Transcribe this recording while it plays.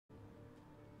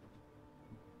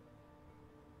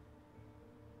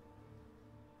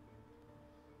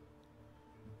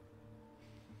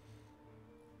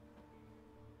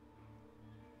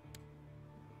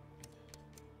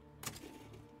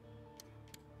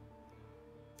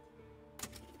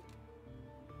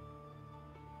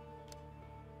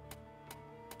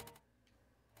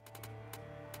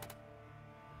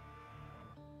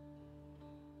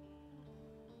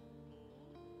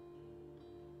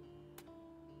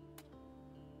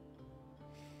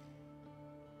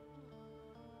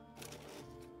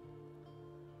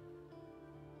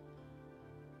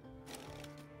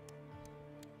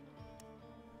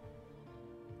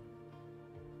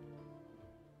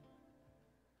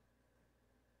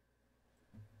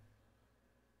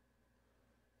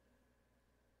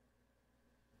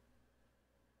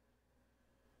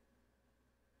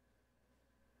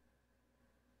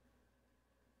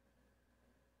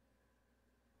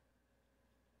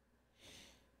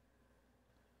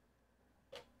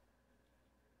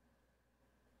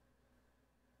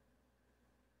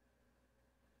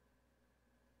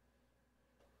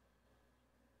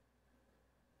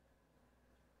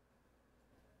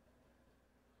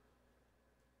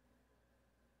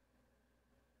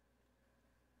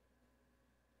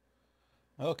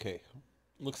Okay,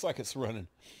 looks like it's running.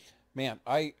 Man,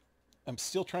 I'm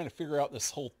still trying to figure out this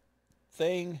whole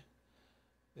thing.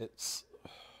 It's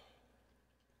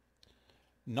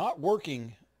not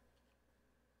working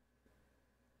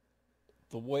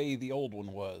the way the old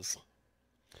one was.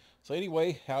 So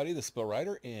anyway, howdy, this is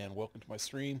PaleRider, and welcome to my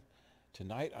stream.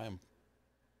 Tonight I'm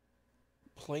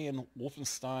playing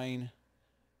Wolfenstein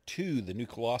II, the new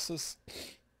Colossus.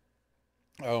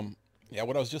 Yeah,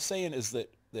 what I was just saying is that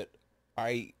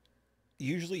I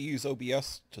usually use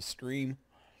OBS to stream,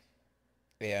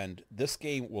 and this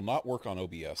game will not work on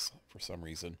OBS for some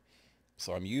reason.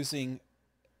 So I'm using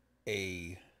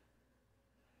a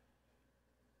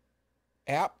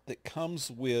app that comes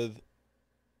with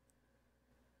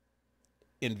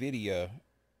NVIDIA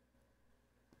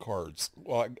cards.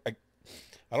 Well, I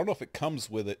don't know if it comes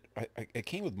with it. It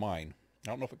came with mine. I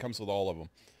don't know if it comes with all of them.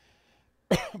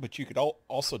 But you could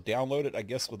also download it, I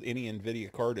guess, with any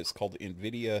NVIDIA card. It's called the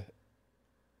NVIDIA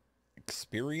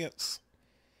Experience.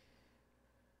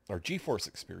 Or GeForce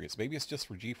Experience. Maybe it's just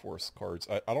for GeForce cards.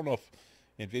 I don't know if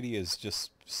NVIDIA is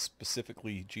just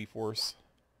specifically GeForce.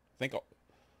 I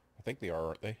think they are,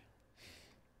 aren't they?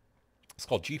 It's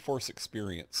called GeForce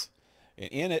Experience. And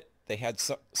in it, they had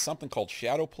something called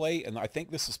Shadow Play, and I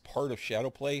think this is part of Shadow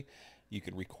Play. You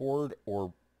can record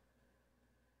or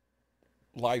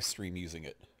live stream using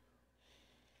it.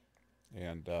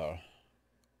 And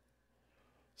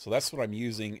so that's what I'm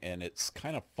using, and it's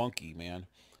kind of funky, man.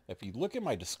 If you look at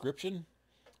my description,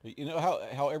 you know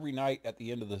how every night at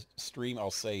the end of the stream I'll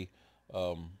say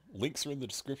links are in the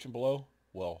description below?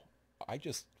 Well, I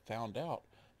just found out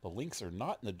the links are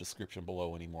not in the description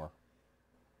below anymore.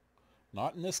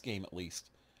 Not in this game, at least.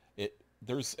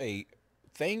 There's a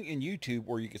thing in YouTube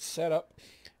where you could set up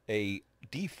a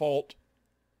default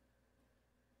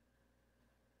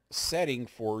setting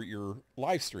for your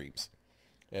live streams,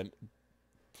 and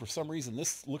for some reason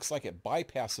this looks like it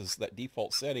bypasses that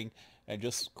default setting and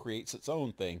just creates its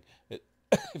own thing. If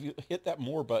you hit that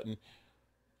more button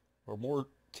or more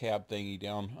tab thingy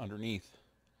down underneath,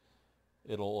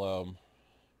 it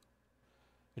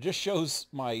just shows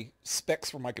my specs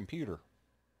for my computer.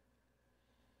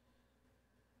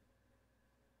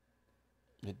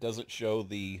 It doesn't show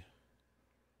the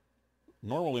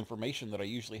normal information that I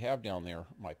usually have down there.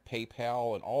 My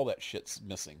PayPal and all that shit's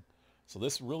missing. So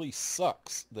this really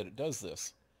sucks that it does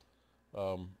this.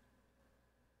 I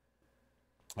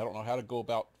don't know how to go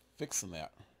about fixing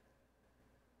that.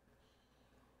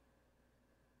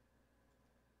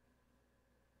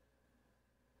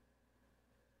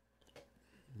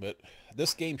 But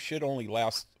this game should only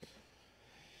last,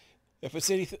 if it's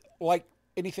anything like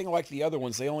the other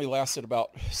ones, they only lasted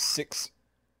about 6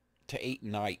 to 8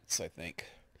 nights, I think.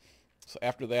 So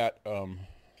after that,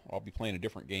 I'll be playing a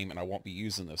different game, and I won't be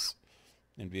using this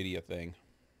NVIDIA thing.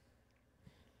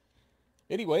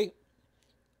 Anyway,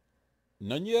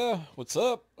 Nunya, what's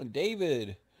up? And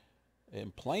David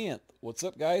and Plant, what's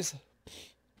up, guys?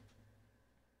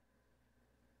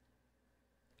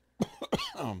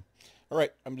 All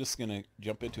right, I'm just gonna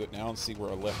jump into it now and see where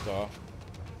I left off.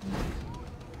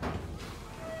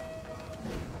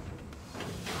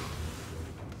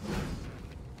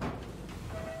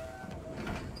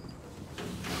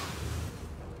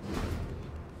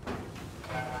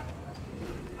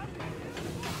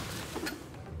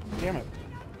 Damn it.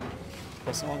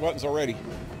 Pressing the wrong buttons already.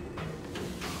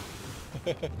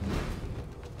 I've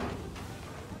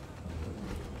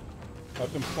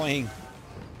been playing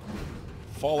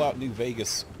Fallout New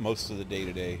Vegas most of the day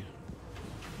today,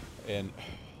 and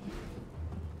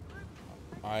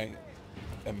I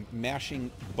am mashing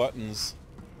buttons.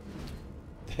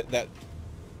 That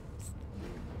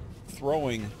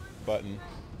throwing button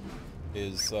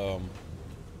is the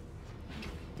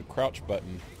crouch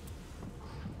button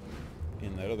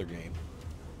in that other game.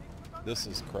 This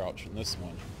is crouch in this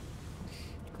one.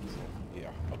 So, yeah.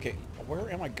 Okay,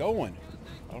 where am I going?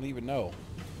 I don't even know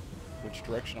which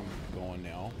direction I'm going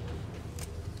now.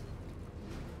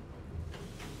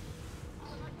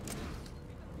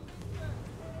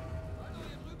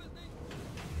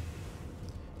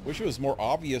 Wish it was more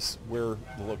obvious where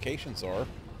the locations are.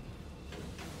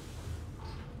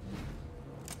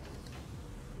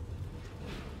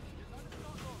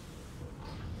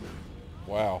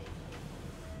 Wow.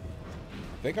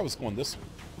 I think I was going this...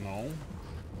 No.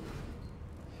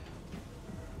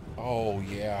 Oh,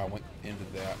 yeah, I went into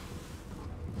that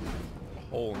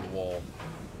hole in the wall.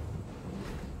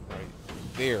 Right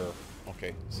there.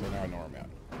 Okay, so now I know where I'm at.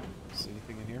 Is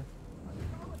anything in here?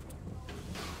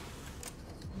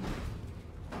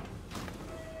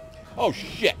 Oh,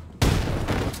 shit!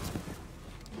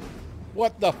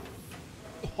 What the...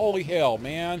 Holy hell,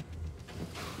 man.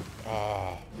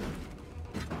 Ah.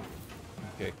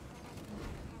 Okay.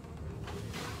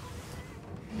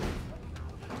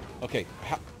 Okay.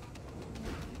 How do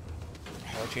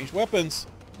I change weapons?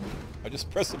 I just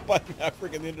pressed the button. I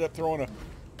freaking ended up throwing a...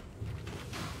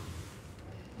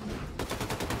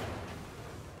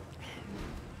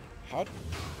 How...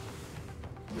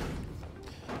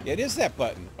 Yeah, it is that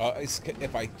button.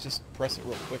 If I just press it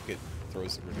real quick, it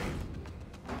throws the grenade.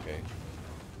 Okay.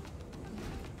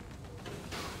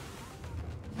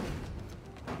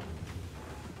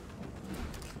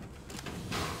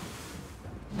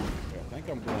 Okay, I think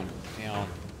I'm going down.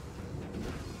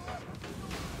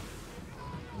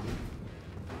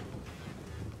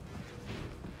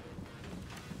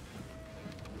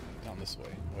 Down this way.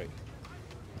 Wait.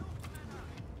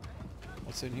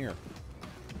 What's in here?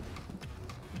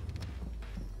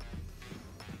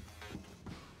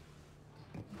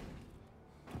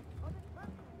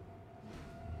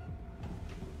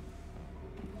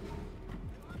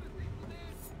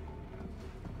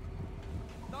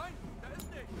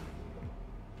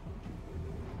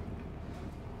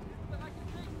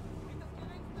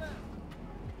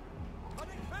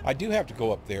 I do have to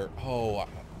go up there. Oh,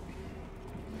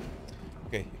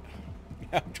 okay.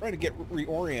 Yeah, I'm trying to get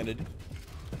reoriented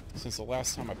since the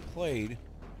last time I played.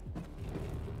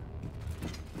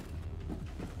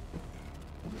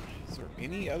 Is there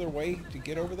any other way to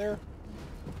get over there?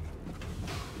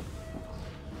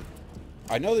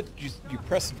 I know that you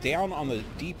press down on the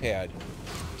D-pad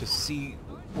to see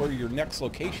where your next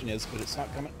location is, but it's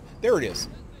not coming. There it is.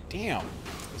 Damn.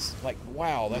 It's like,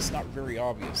 wow, that's not very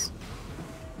obvious.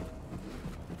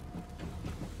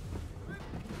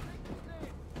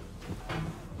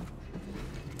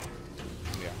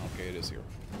 It is here.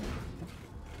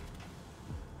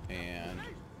 And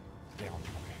down. Okay.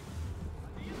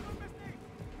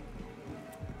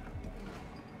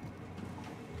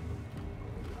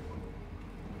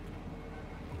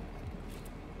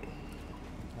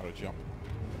 How to jump.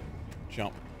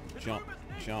 Jump. Jump.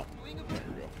 Jump. There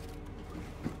we go.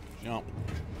 Jump.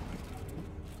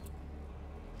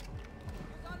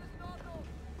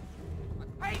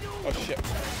 Oh shit.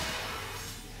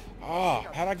 Ah,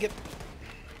 how'd I get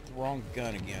the wrong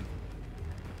gun again?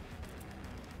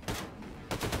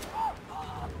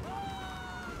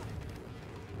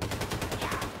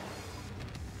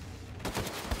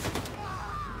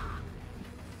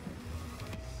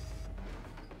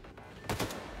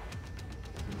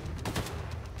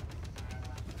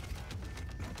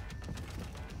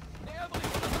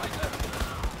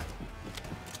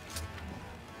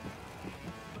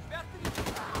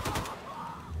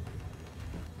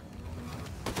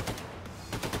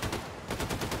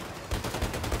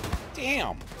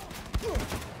 Damn!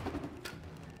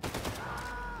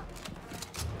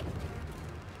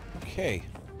 Okay.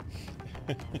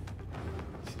 This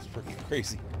is freaking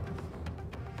crazy.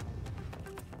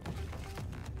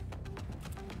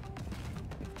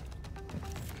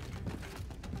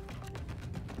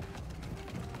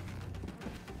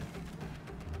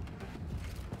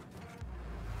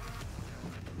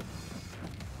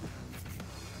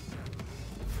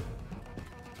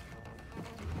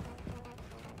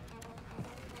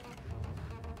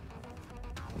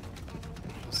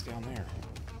 Down there.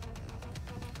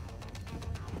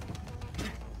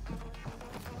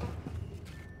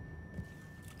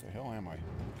 The hell am I?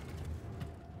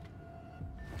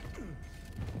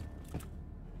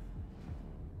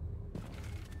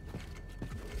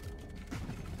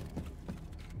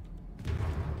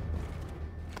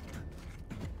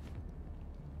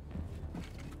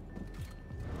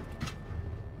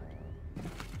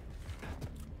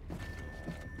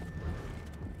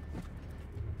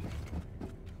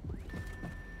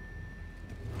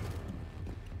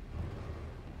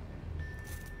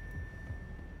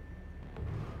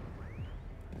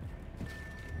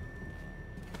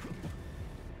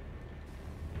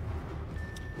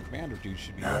 Commander dude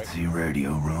should be Nazi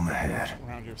radio room ahead.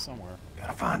 Around here somewhere.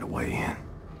 Gotta find a way in.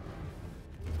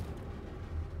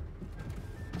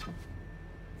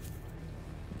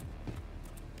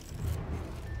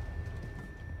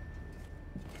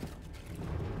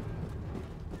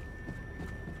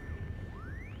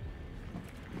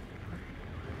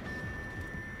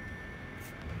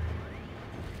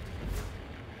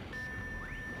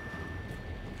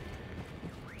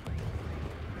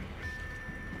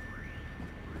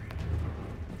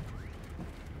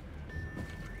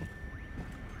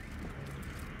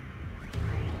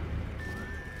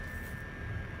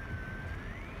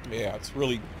 Yeah, it's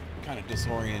really kind of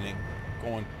disorienting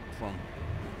going from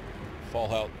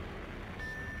Fallout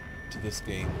to this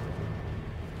game.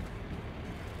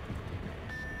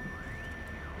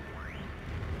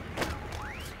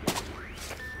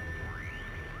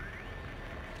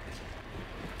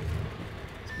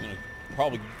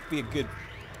 be a good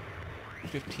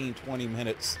 15, 20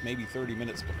 minutes, maybe 30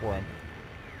 minutes before I'm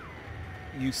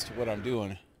used to what I'm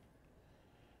doing.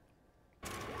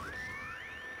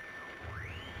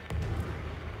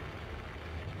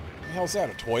 The hell's that,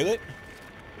 a toilet?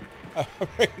 I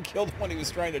killed him when he was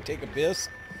trying to take a piss.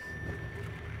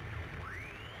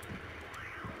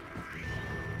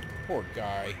 Poor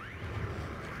guy.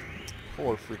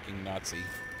 Poor freaking Nazi.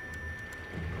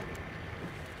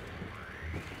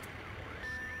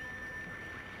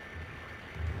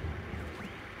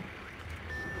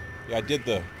 Yeah, I did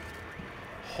the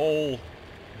whole,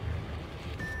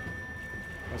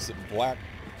 what's it, Black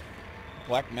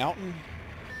Mountain?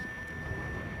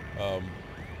 What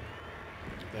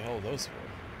the hell are those for?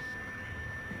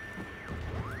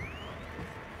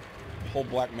 Whole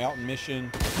Black Mountain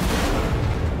mission.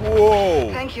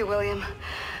 Whoa! Thank you, William.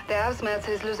 The Ausmerzer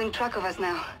is losing track of us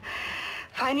now.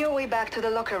 Find your way back to the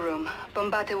locker room.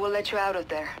 Bombate will let you out of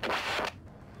there.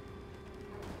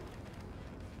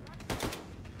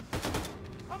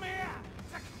 Come here!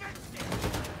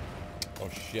 Oh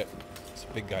shit. It's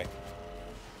a big guy.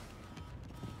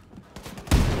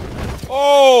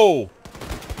 Oh!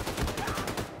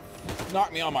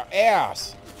 Knocked me on my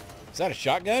ass. Is that a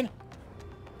shotgun?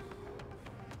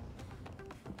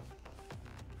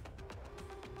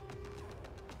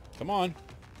 Come on.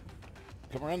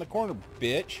 Come around the corner,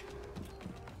 bitch.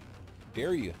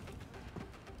 Dare you.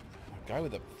 A guy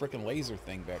with a frickin' laser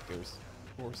thing back there.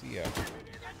 Where's he at?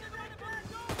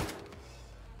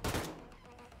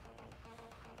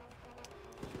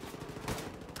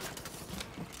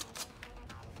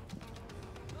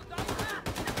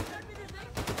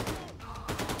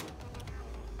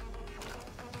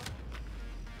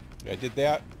 I did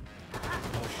that.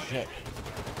 Oh shit.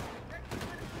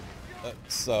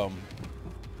 That's oh,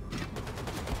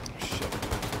 shit.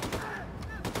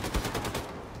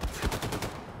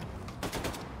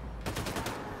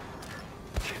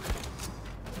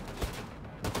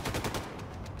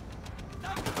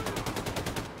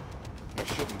 I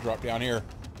shouldn't drop down here.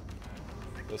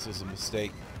 This is a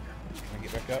mistake. Can I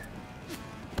get back up?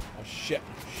 Oh shit.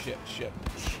 Shit.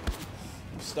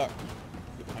 I'm stuck.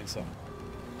 Get behind something.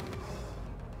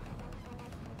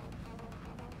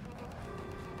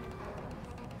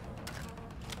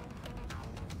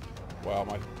 Wow,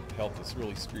 my health is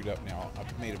really screwed up now.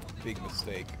 I've made a big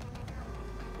mistake.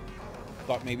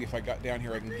 Thought maybe if I got down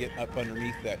here I can get up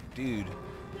underneath that dude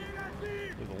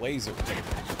with a laser.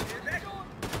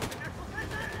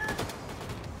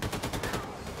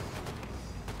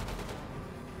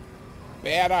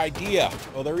 Bad idea.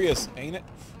 Oh, there he is, ain't it?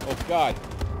 Oh, God.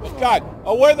 Oh, God.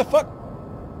 Oh, where the fuck?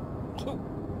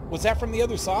 Was that from the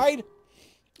other side?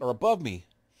 Or above me?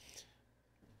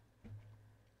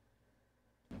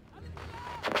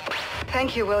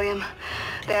 Thank you, William.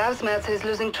 The Ausmerzer is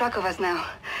losing track of us now.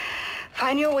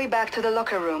 Find your way back to the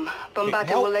locker room.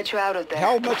 Bombate will let you out of there.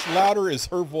 How much louder is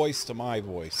her voice to my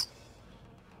voice?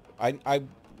 I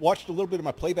watched a little bit of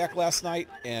my playback last night,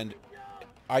 and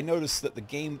I noticed that the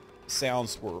game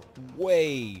sounds were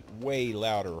way, way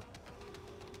louder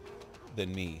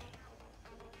than me.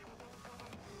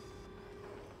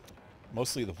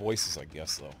 Mostly the voices, I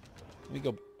guess, though. Let me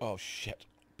go... Oh, shit.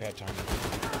 Bad timing.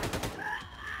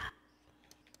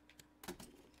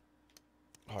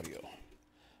 Audio.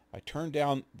 I turned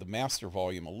down the master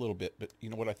volume a little bit, but you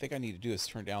know what I think I need to do is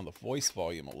turn down the voice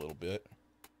volume a little bit.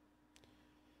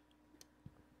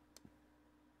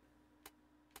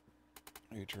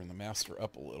 Maybe turn the master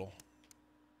up a little.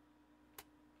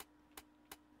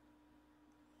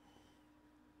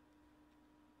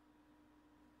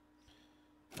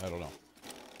 I don't know.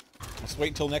 Let's wait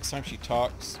until next time she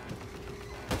talks.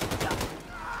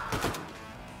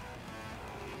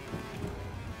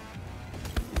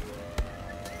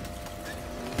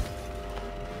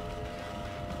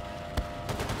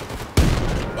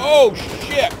 Oh,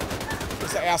 shit!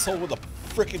 It's an asshole with a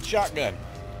frickin' shotgun.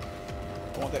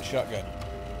 I want that shotgun.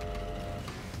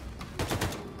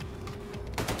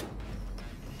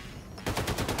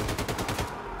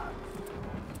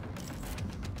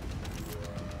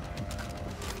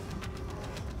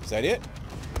 Is that it?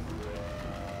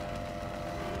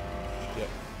 Shit.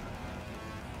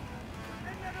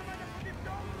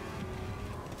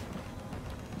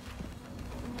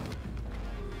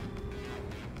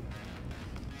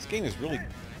 This game is really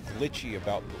glitchy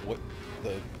about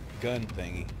the gun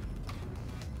thingy.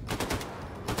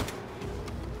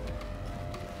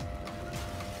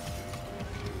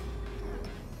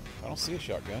 I don't see a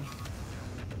shotgun.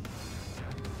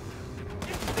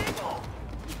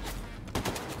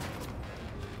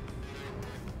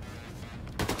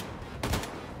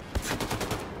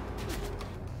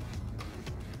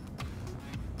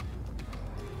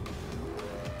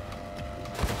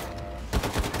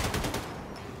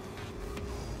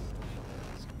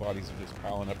 bodies are just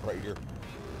piling up right here.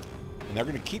 And they're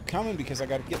going to keep coming because I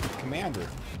got to get the commander.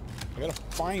 I got to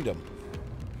find him.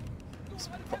 It's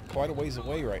quite a ways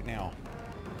away right now.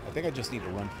 I think I just need to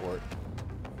run for it.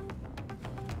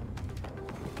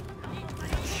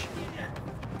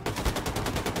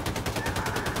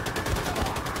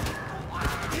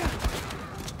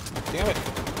 Damn it.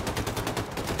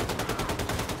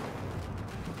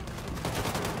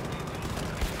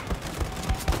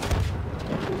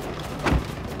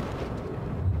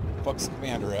 Fuck's the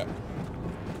commander at?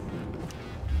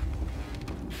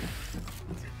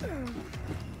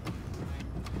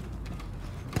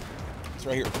 It's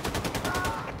right here.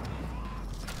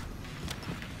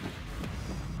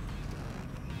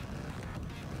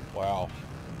 Wow.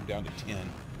 I'm down to 10. Is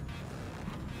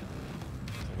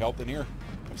there health in here?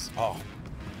 Oh.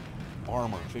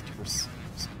 Armor, 50%.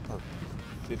 Or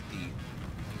 50.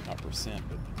 Not percent,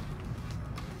 but...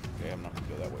 Okay, I'm not going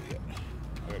to go that way yet.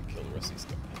 I gotta kill the rest of these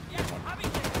stuff.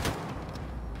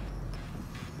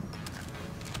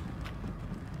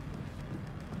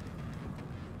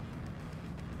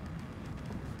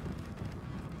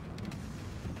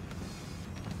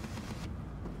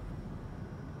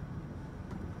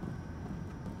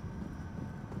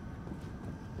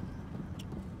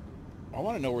 I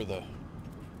want to know where the...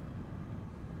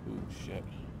 Ooh, shit.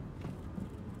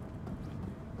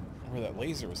 Where that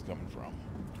laser was coming from.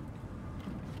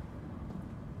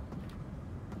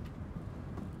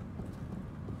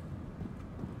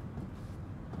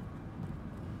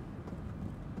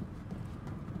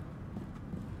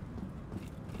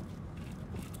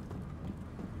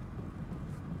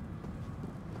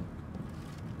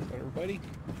 Is that everybody?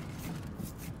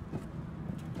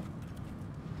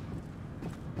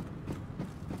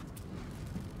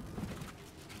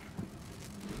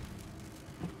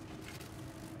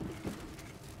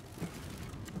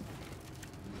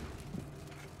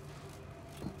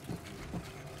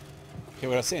 Okay,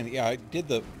 what I was saying, yeah, I did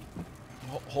the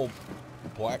whole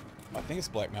Black, I think it's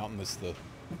Black Mountain, is the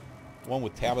one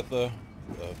with Tabitha,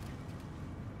 the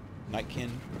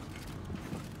Nightkin.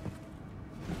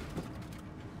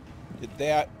 Did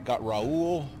that, got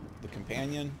Raoul, the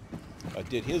companion,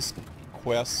 did his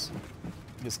quest,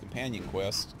 his companion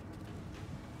quest.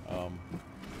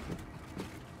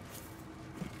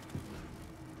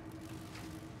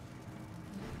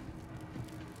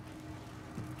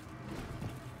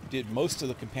 Did most of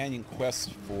the companion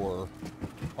quests for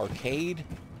Arcade,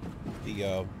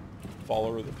 the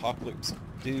follower of the Apocalypse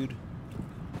dude.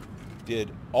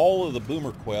 Did all of the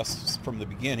Boomer quests from the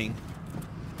beginning.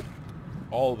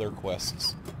 All of their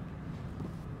quests.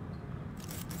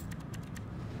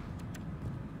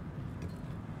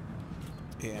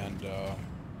 And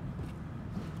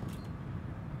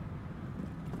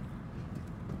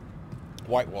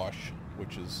Whitewash,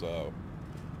 which is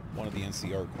one of the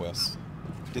NCR quests.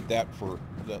 Did that for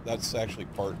that's actually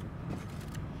part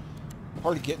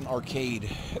of getting Arcade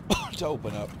to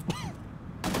open up.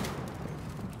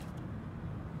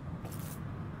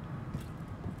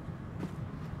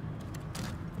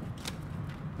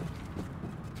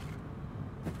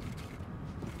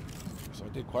 So I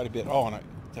did quite a bit. Oh, and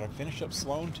did I finish up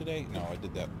Sloan today? No, I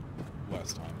did that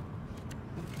last time.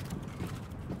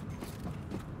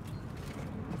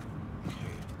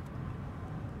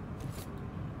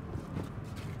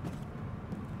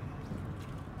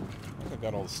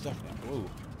 Got all the stuff now. Ooh.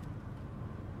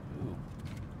 Ooh.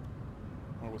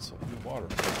 Oh, what's the new water?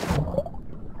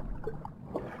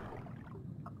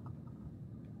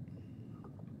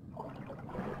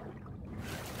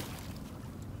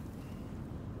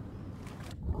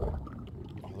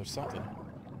 Oh, there's something.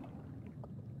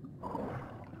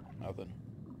 Nothing.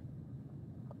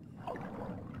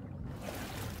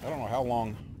 I don't know how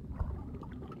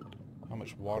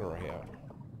much water I have.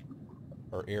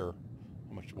 Or air.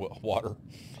 How much water?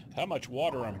 How much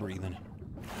water I'm breathing?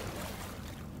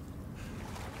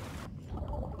 I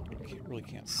really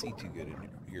can't see too good in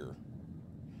here.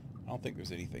 I don't think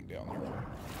there's anything down there.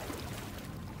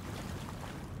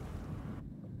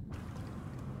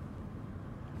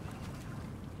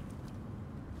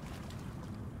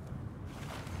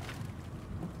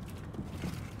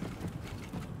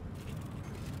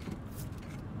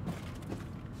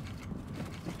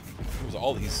 There's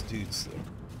all these dudes that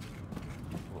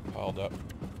piled up.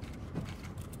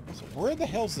 So where the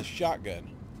hell's the shotgun?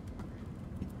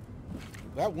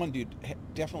 That one dude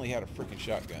definitely had a freaking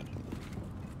shotgun.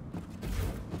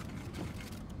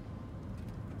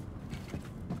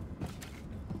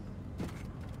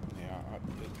 Yeah,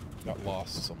 it got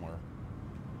lost somewhere.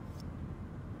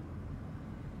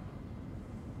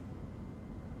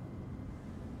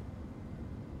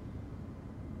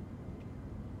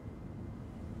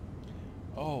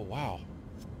 Oh, wow.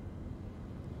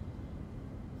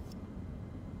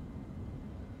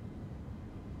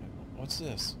 What's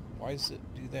this? Why does it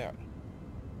do that?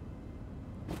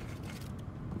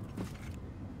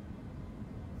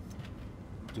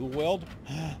 Dual weld?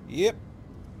 Yep.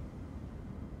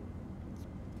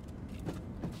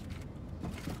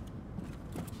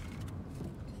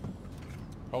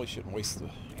 Probably shouldn't waste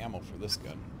the ammo for this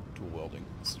gun. Dual welding.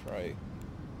 Let's try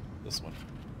this one.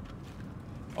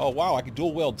 Oh wow, I can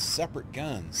dual weld separate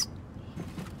guns.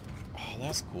 Oh,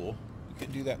 that's cool. You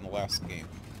couldn't do that in the last game.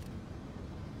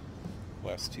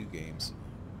 Last two games.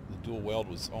 The dual weld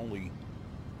was only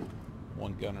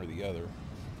one gun or the other.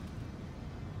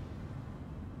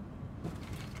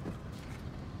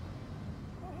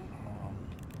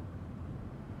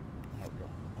 There we go.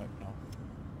 Wait, no.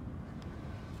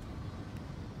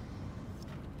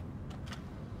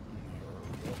 There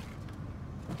we go.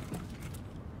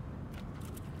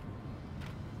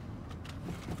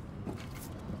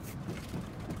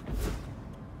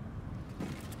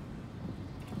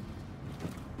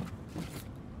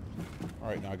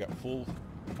 Alright, now I got full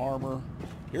armor.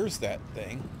 Here's that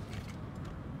thing.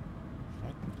 Can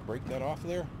I break that off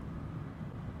there?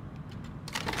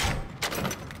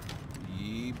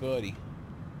 Yee, buddy.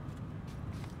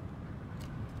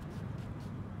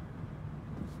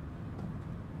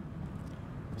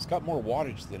 It's got more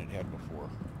wattage than it had before.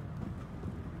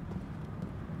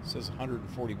 It says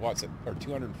 140 watts, or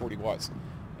 240 watts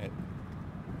at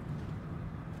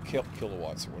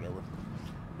kilowatts or whatever.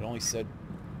 It only said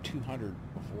 200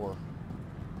 before.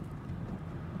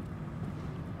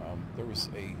 There was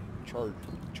a charger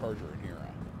in here.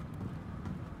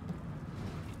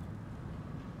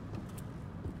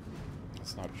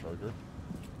 That's not a charger.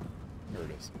 Here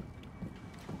it is.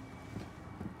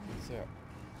 What's that?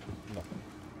 Nothing.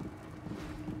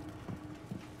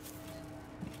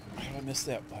 How did I miss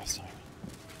that last time?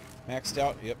 Maxed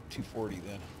out? Yep, 240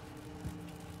 then.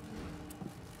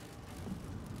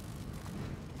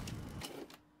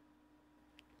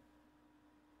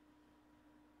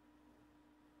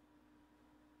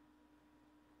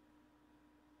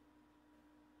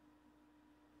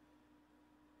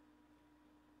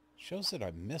 Shows that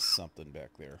I missed something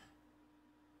back there.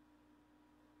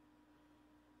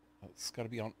 It's got to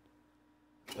be on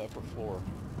the upper floor.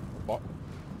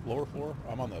 Lower floor?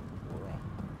 I'm on the upper floor.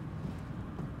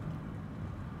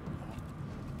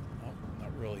 No,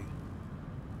 not really.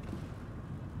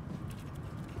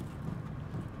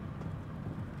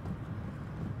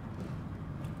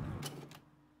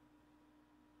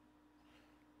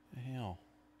 The hell?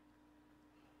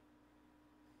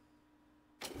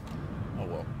 Oh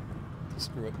well.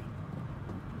 Screw it.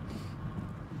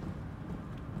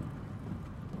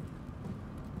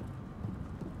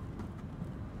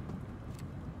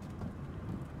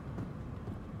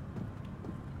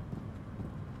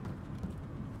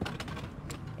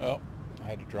 Oh, I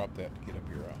had to drop that to get up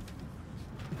here.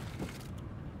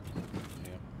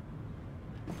 Yeah.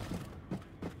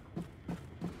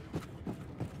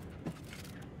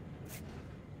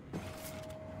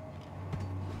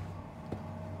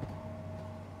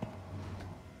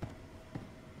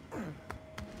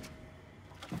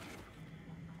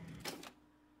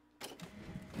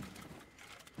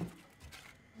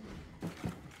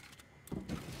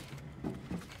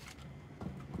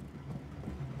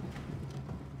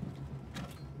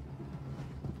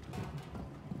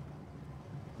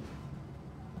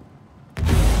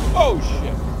 Oh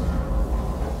shit!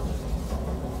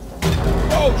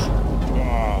 Oh shit!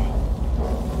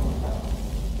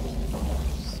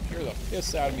 Scare the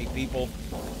piss out of me, people.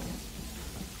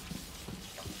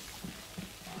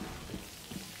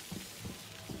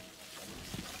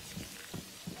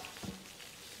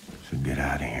 Should get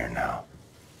out of here now.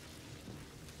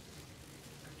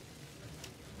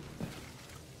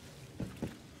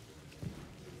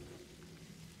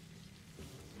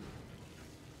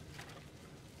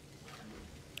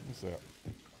 What's that?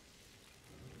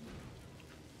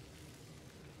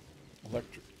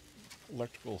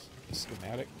 Electrical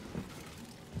schematic.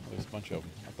 There's a bunch of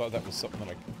them. I thought that was something that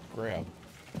I could grab.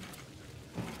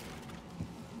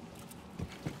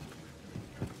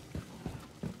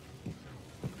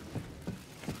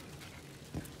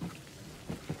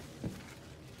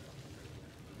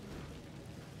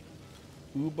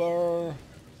 Uber.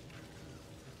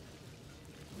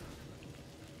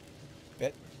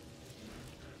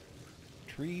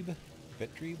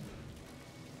 Betrieb?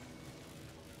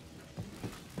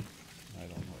 I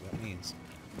don't know what that means.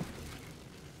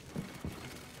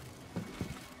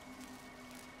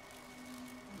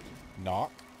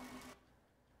 Knock.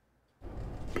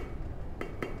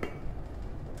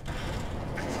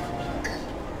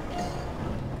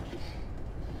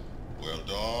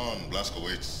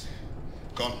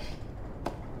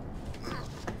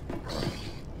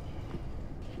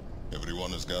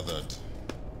 has gathered.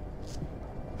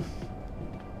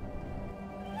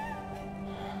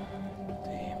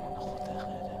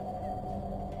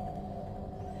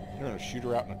 You're gonna shoot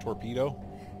her out in a torpedo?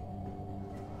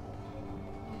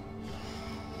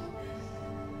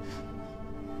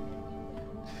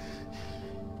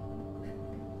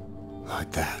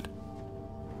 Like that.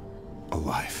 A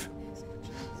life.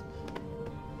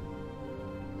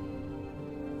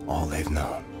 All they've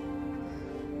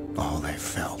known. All they've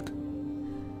felt.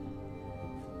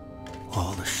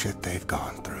 All the shit they've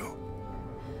gone through.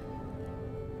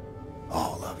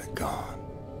 All of it gone.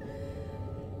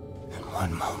 In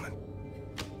one moment.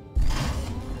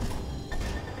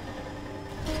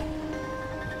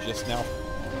 Just now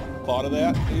thought of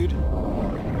that, dude?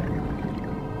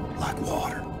 Like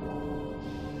water.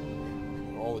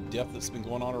 All the death that's been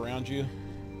going on around you.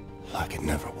 Like it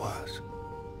never was.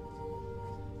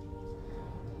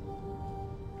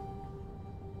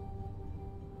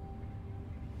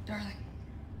 Darling,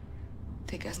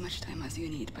 take as much time as you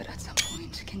need, but at some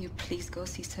point, can you please go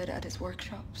see Sid at his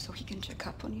workshop so he can check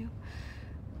up on you?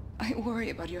 I worry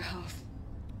about your health.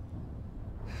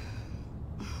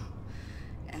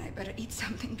 And I better eat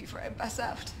something before I pass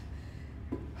out.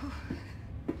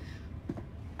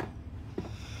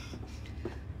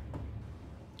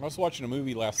 I was watching a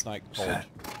movie last night called... Sid,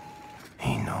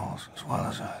 he knows as well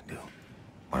as I do.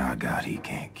 What I got, he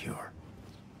can't cure.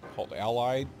 Called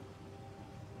Allied.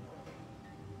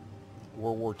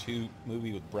 World War II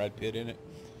movie with Brad Pitt in it.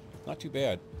 Not too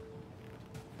bad.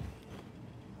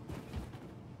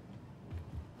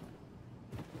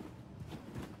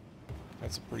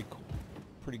 Had some pretty cool,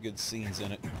 pretty good scenes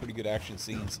in it. Pretty good action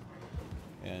scenes.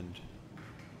 And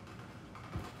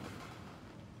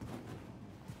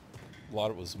a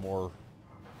lot of it was more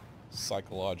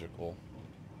psychological.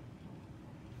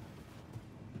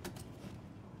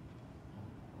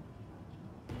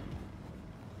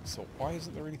 So why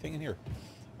isn't there anything in here?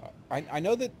 I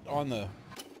know that on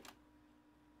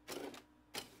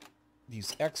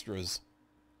these extras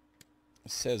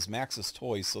it says Max's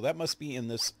Toys, so that must be in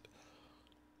this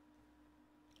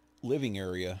living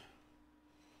area.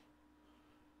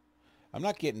 I'm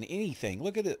not getting anything.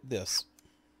 Look at this.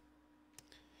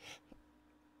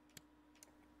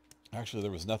 Actually,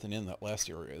 there was nothing in that last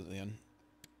area then.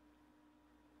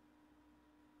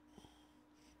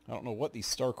 I don't know what these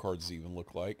star cards even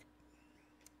look like.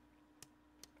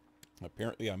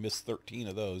 Apparently I missed 13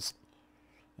 of those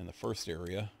in the first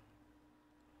area.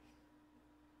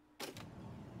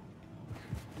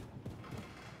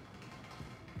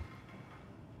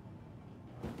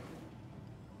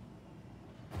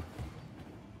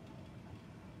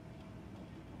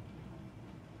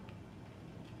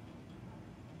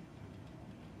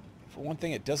 For one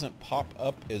thing, it doesn't pop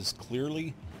up as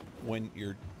clearly when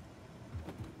you're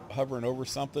hovering over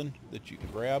something that you can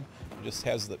grab. It just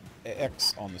has the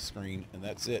X on the screen and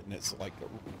that's it, and it's like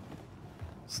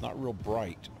it's not real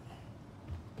bright.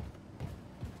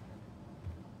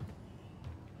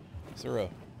 Is there a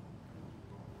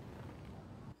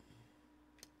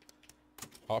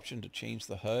option to change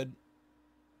the HUD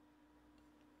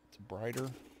to brighter?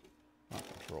 Not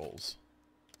controls.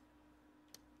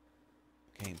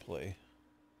 Gameplay.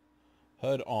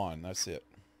 HUD on, that's it.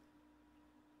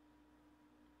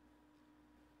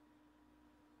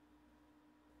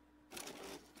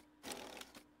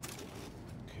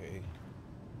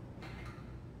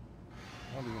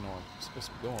 I don't even know where I'm supposed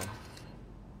to be going.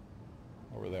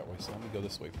 Over that way, so let me go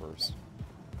this way first.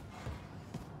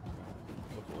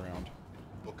 Look around.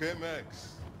 Okay,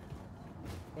 Max.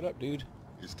 What up, dude?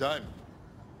 It's time.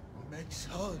 Max,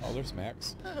 Oh, there's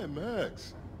Max. Hey,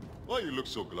 Max. Why you look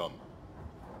so glum?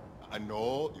 I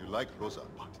know you like Rosa,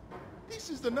 but this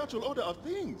is the natural order of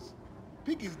things.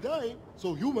 Pig is dying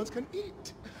so humans can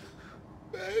eat.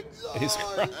 He's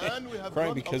crying, And we have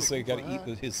crying because they got to eat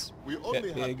her. his We pet only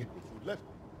have pig. piggy food left.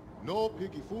 No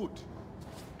piggy food.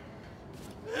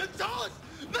 Max!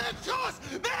 Max!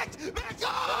 Max! Max!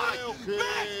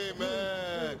 Okay,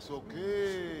 Max,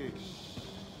 okay. Shh.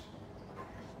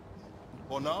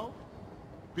 For now,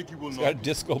 Piggy will He's not got a be-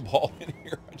 disco ball in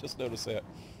here. I just noticed that.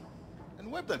 And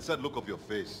wipe that sad look off your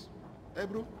face. Hey,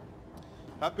 bro.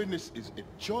 Happiness is a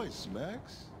choice,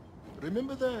 Max.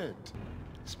 Remember that.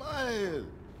 Smile.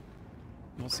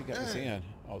 What's he got in his Hey. hand?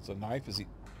 Oh, it's a knife. Is he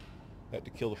that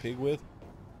to kill the pig with?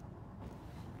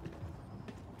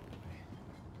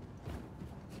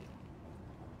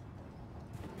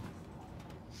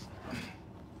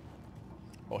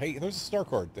 Oh, hey, there's a star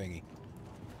card thingy.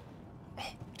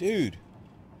 Oh, dude.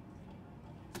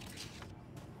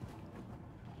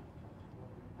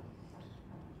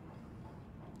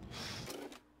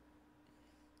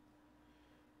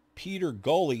 Peter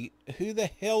Gully. Who the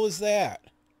hell is that?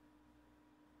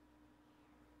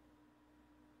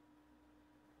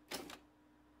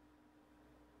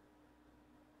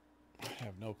 I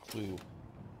have no clue.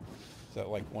 Is that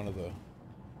like one of the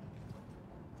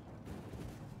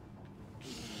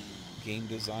game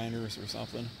designers or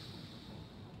something?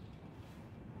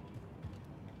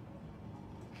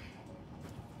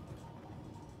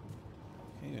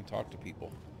 Can't even talk to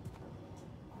people.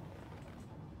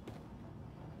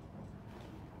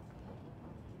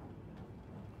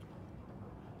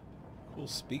 Cool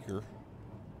speaker.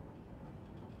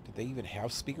 Did they even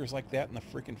have speakers like that in the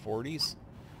freaking 40s?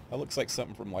 That looks like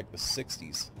something from like the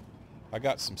 60s. I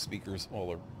got some speakers. Well,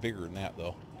 they're bigger than that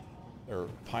though. They're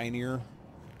Pioneer.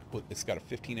 It's got a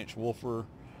 15-inch woofer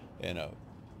and a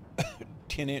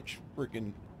 10-inch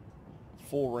freaking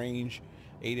full range,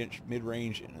 8-inch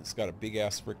mid-range, and it's got a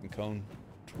big-ass freaking cone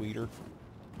tweeter.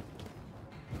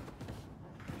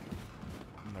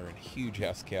 And they're in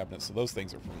huge-ass cabinets, so those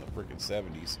things are from the freaking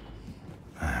 70s.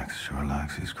 Max sure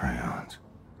likes his crayons.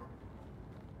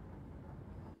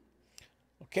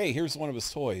 Okay, here's one of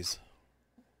his toys.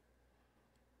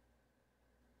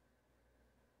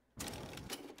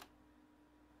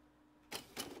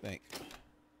 Think.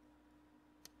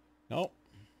 Nope.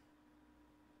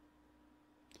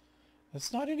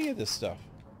 That's not any of this stuff.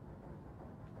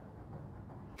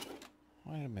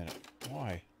 Wait a minute.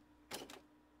 Why?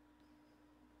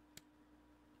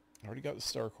 I already got the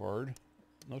star card.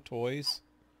 No toys.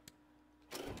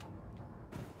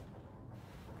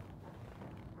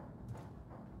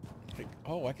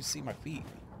 Oh, I can see my feet.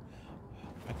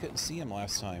 I couldn't see them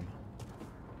last time.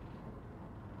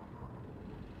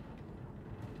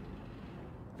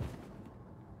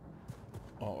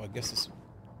 Oh, I guess it's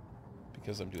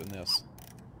because I'm doing this.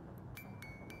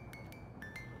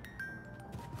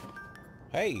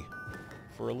 Hey!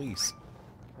 For a lease.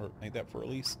 Or ain't that for a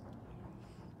lease?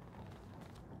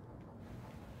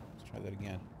 Let's try that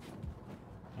again.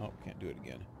 Oh, can't do it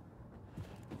again.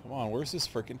 Come on, where's this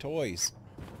frickin' toys?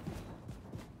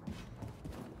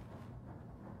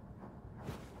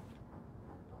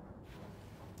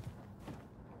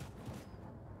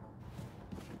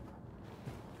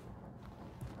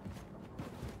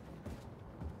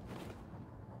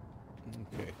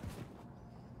 Okay.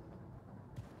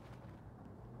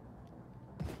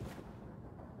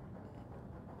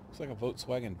 Looks like a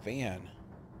Volkswagen van.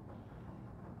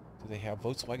 Do they have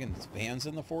Volkswagen vans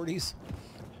in the 40s?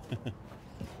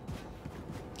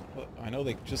 Well, I know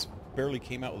they just barely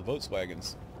came out with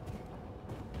Volkswagens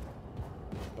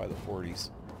by the 40s.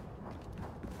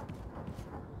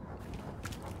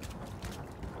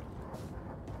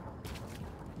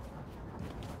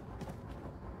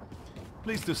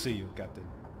 Pleased to see you, Captain.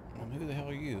 Well, who the hell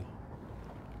are you?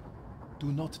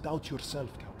 Do not doubt yourself,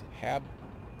 Captain.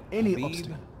 Any Any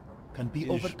obstacle can be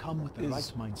overcome with the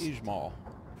right mindset. Ijmal.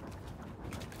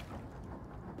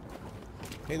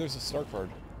 Hey, there's a star card.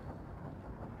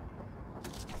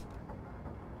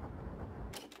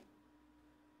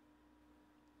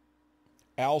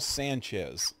 Al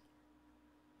Sanchez.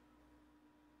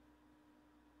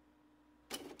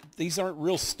 These aren't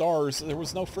real stars. There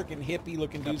was no freaking hippie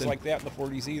looking dudes like that in the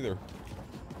 40s either.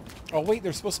 Oh wait,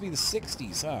 they're supposed to be the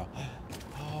 60s, huh?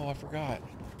 Oh, I forgot.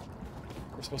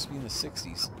 We're supposed to be in the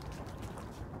 60s.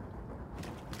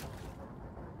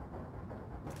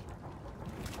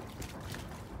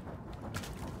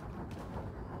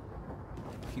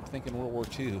 Keep thinking World War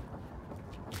II.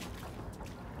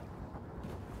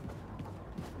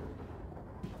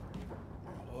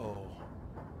 Oh.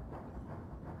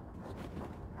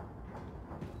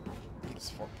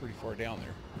 It's pretty far down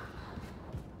there.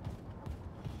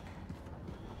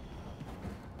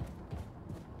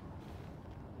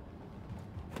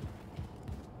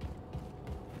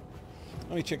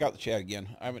 Let me check out the chat again.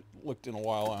 I haven't looked in a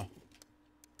while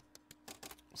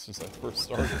since I first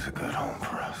started. This is a good home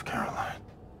for us, Caroline.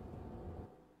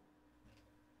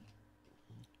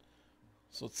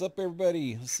 So what's up,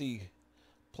 everybody? Let's see.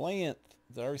 Playnth.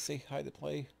 Did I already say hi to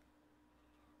Play?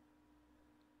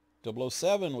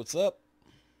 007, what's up?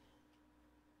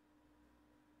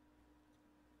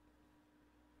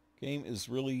 Game is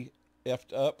really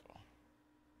effed up.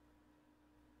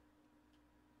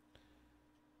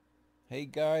 Hey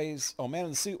guys, oh man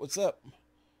in the suit, what's up?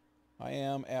 I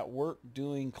am at work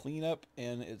doing cleanup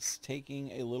and it's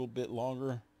taking a little bit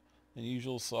longer than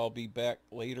usual, so I'll be back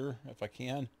later if I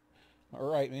can.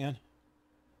 Alright, man.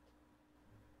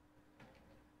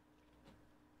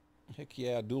 Heck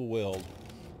yeah, dual weld.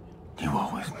 You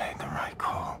always made the right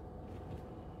call.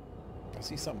 I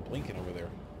see something blinking over there.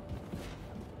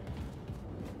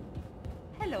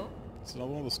 Hello. It's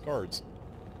another one of those cards.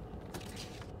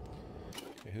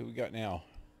 Okay, who we got now?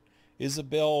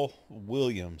 Isabel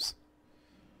Williams.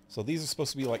 So these are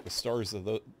supposed to be like the stars of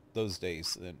those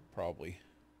days, then, probably.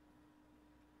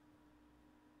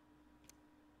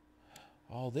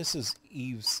 Oh, this is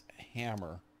Eve's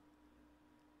hammer.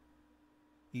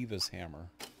 Eva's hammer.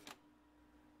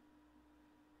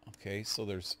 Okay, so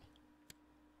there's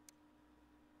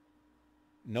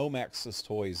no Max's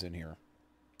toys in here.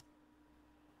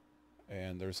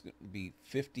 And there's going to be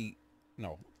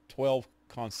 12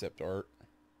 concept art.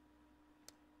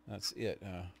 That's it.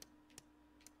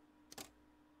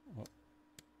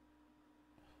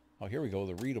 Oh, here we go,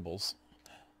 the readables.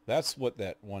 That's what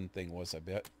that one thing was, I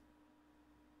bet.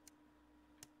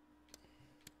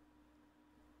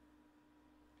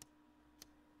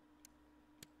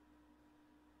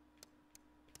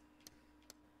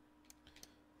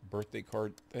 Birthday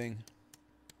card thing.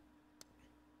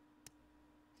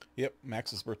 Yep,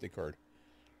 Max's birthday card.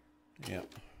 Yep,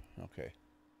 okay.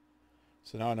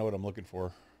 So now I know what I'm looking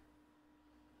for.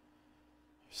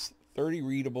 30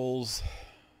 readables.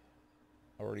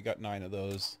 I already got 9 of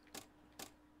those.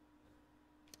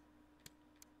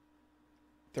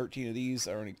 13 of these,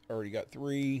 I already got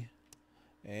 3.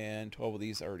 And 12 of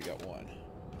these, I already got 1.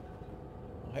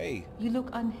 Well, hey. You look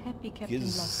unhappy, Captain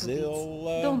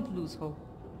Gazilla. Don't lose hope.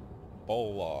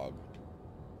 Bulldog.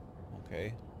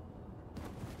 Okay.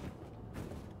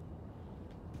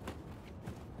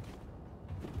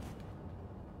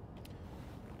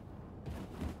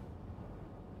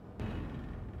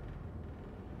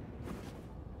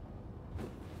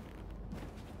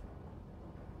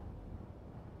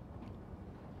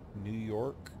 New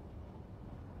York.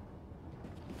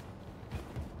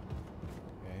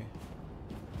 Okay.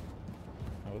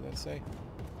 What would that say?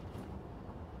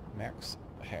 Max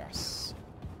Hass.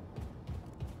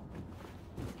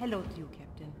 Hello to you,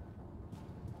 Captain.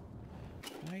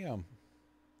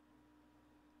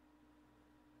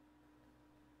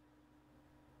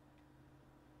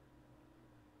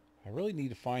 I really need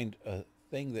to find a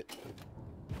thing that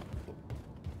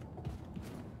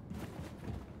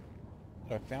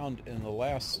I found in the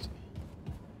last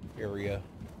area.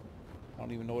 I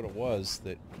don't even know what it was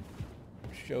that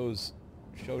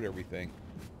showed everything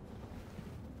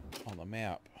on the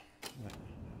map.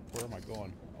 Where am I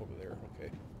going? Over there.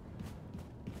 Okay.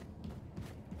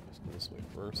 Let's go this way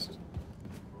first.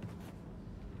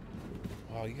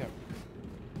 Wow, you got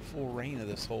full reign of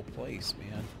this whole place,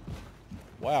 man.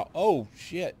 Wow. Oh,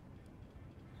 shit.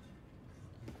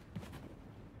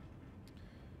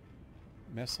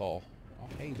 Mess hall. Oh,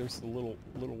 hey, there's the little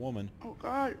woman. Oh,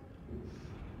 God.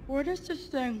 What is this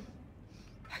thing?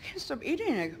 I can't stop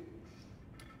eating it.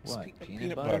 What?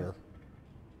 Peanut butter.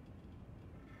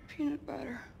 Peanut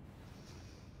butter.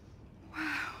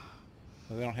 Wow.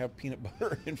 Well, they don't have peanut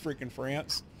butter in freaking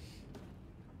France.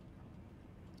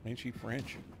 Ain't she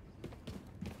French?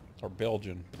 Or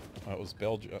Belgian. It was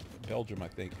Belgium, I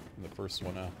think, in the first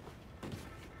one.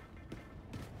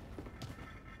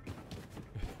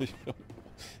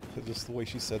 Just the way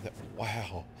she said that.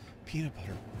 Wow. Peanut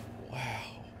butter. Wow.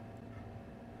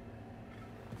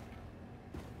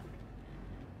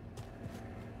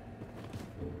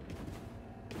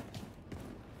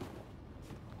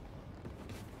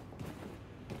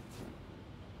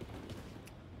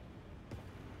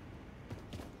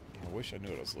 I wish I knew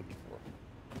what I was looking for.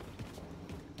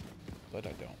 But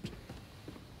I don't.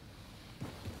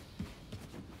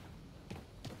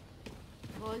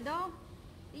 Holdo?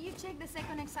 Did you check the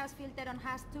second exhaust filter on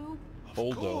Haas 2?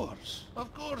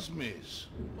 Of course, miss.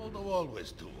 Holdo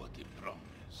always do what he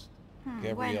promised.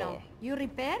 Gabriella. Bueno, you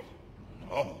repair?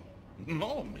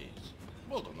 No, miss.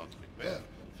 Holdo not repair.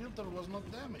 Filter was not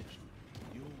damaged.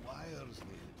 New wires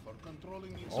needed for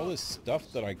controlling exhaust. All this stuff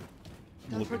that I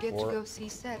Don't forget to go see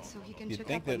Seth so he can You'd check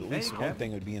think up that on at you. least one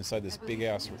thing would be inside this big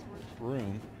ass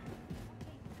room.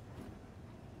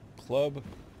 Club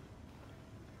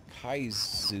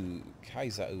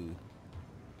Kaizau.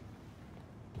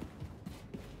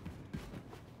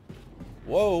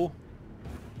 Whoa!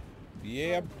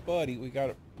 Yeah, buddy, we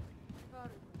got it.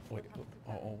 Wait,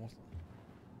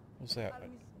 what's that?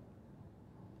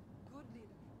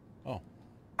 Oh.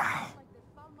 Ow.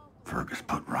 Fergus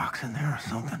put rocks in there or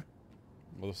something?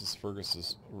 Well, this is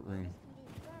Fergus's room.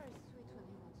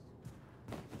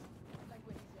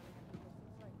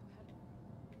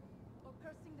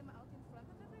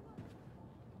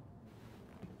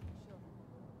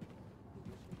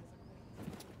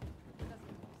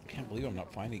 I can't believe I'm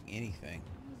not finding anything.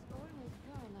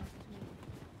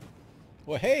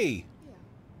 Well, hey!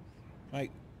 Can I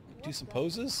do some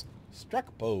poses?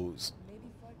 Struck pose.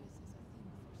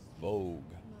 Vogue.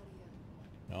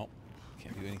 No.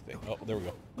 Can't do anything. Oh, there we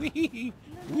go. Wee-hee-hee.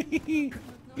 Wee-hee-hee.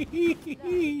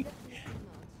 Wee-hee-hee.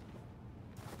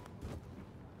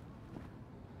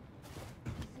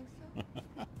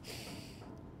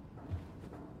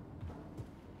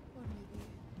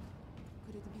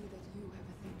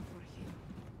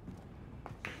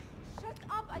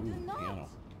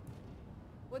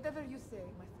 Whatever you say,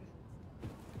 my friend.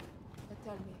 But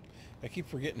tell me. I keep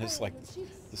forgetting it's like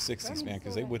the 60s, man,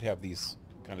 because they would have these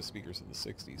kind of speakers in the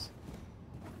 60s.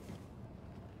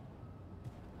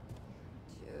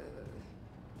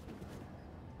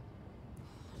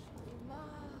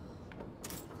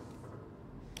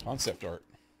 Concept art.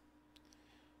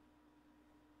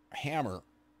 Hammer.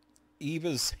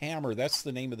 Eva's Hammer. That's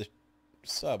the name of the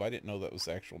sub. I didn't know that was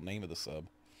the actual name of the sub.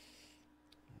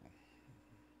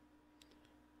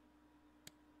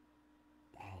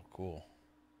 Oh, cool.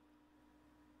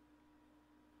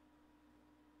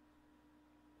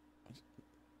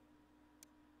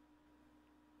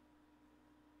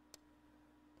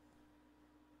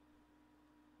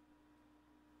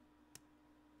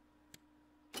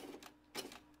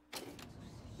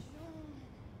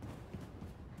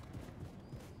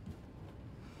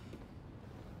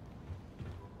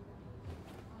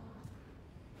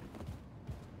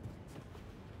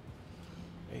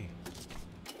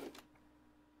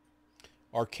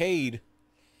 Arcade.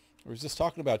 I was just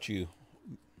talking about you.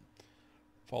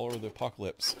 Follower of the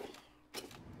Apocalypse.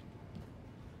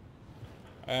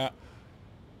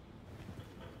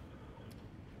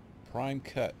 Prime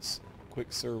cuts.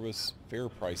 Quick service. Fair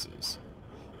prices.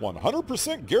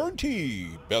 100%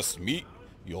 guarantee. Best meat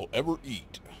you'll ever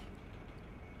eat.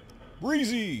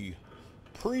 Breezy.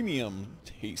 Premium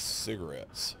taste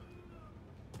cigarettes.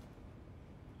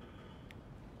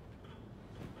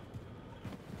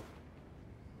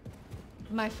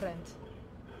 My friend.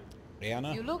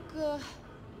 Anna? You look,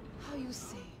 how you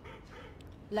say?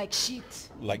 Like sheet.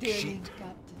 Like daring sheet.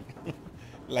 Captain.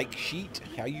 Like sheet?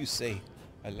 How you say?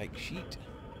 I like sheet.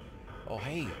 Oh,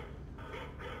 hey.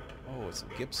 Oh, it's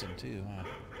a Gibson too, huh?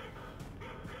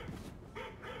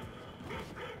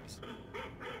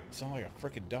 Sound like a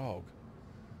frickin' dog.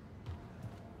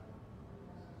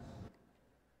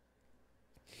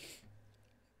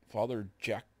 Father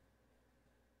Jacques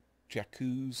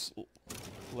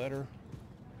letter.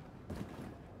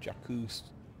 Jacques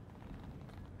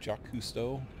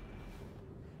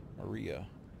Maria.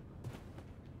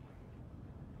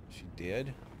 She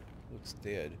dead? Looks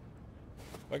dead.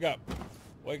 Wake up!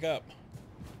 Wake up!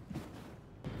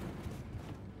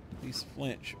 Please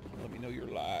flinch. Let me know you're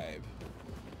alive.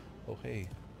 Oh, hey.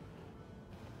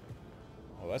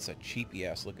 Oh, that's a cheapy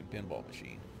ass looking pinball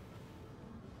machine.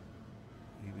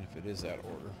 Even if it is that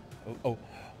order. Oh, oh,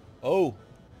 oh!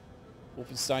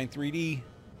 Wolfenstein 3D.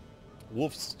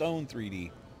 Wolfstone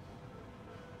 3D.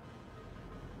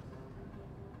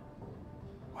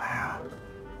 Wow.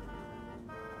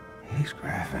 These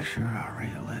graphics sure are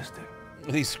realistic.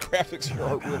 These graphics sure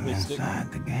are Like I'm realistic.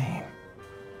 inside the game.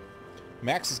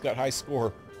 Max has got high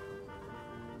score.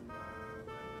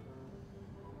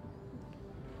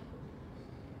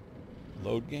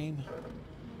 Load game?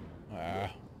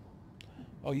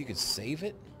 Oh, you could save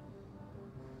it?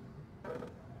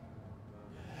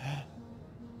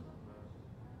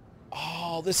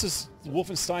 Oh, this is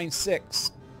Wolfenstein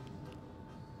 6.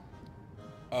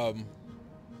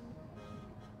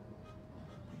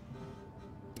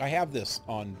 I have this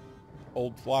on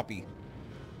old floppy.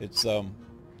 It's old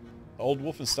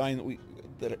Wolfenstein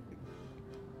that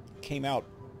came out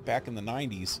back in the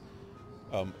 90s.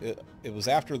 It was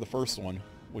after the first one,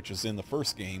 which is in the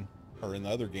first game, or in the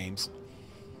other games.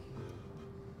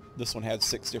 This one had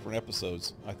 6 different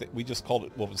episodes. I think we just called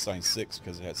it Wolfenstein 6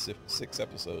 because it had 6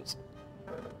 episodes.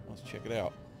 Let's check it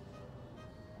out.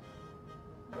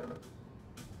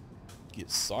 Get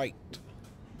psyched.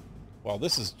 Wow,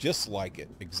 this is just like it.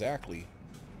 Exactly.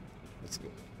 Let's go.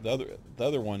 The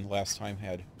other one last time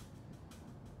had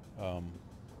yeah,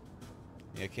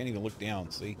 I can't even look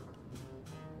down, see?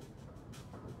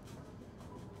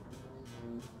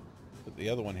 But the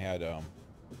other one had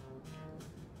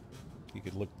you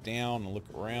could look down and look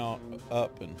around,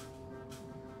 up, and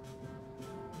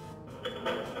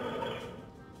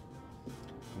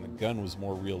the gun was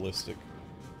more realistic.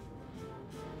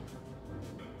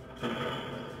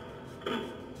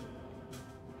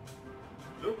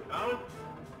 Look out!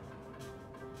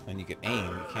 And you can aim.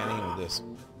 You can't aim with this.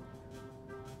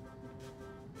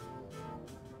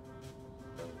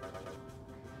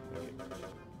 Okay.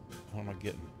 What am I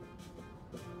getting?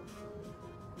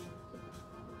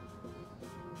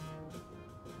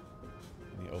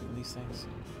 Can you open these things?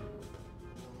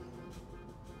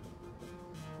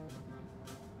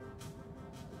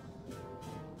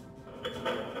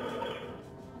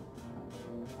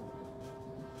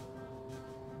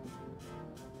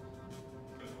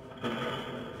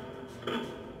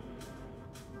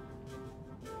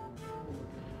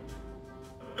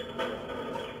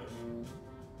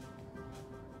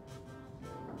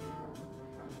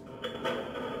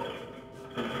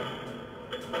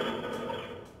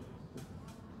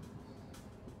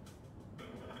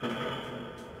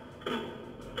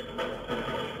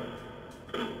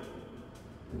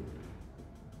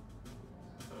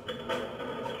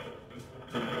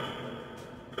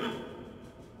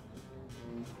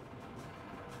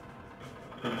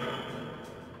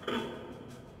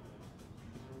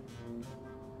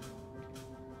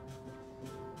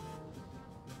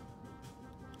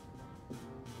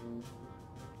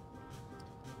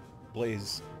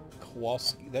 Blaze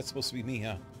Kowalski. That's supposed to be me,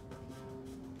 huh?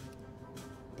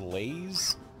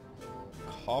 Blaze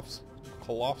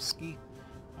Kolofsky?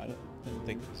 I didn't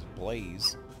think it was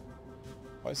Blaze.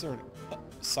 Why is there a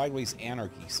sideways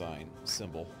anarchy sign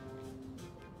symbol?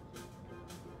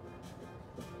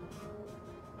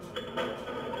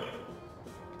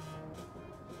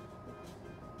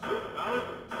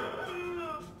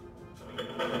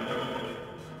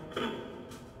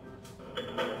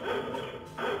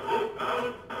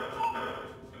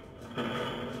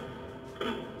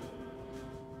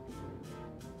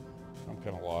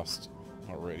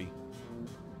 Already.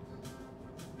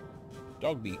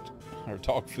 Dog meat. Or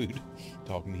dog food.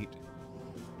 Dog meat.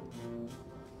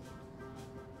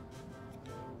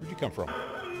 Where'd you come from?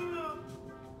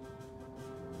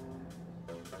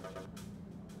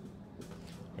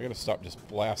 I gotta stop just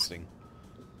blasting.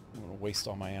 I'm gonna waste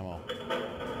all my ammo.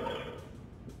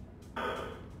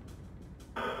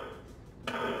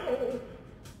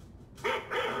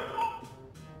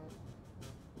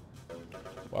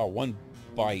 Wow, one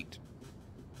bite.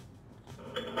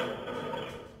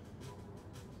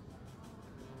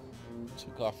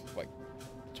 Took off like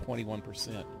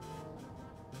 21%.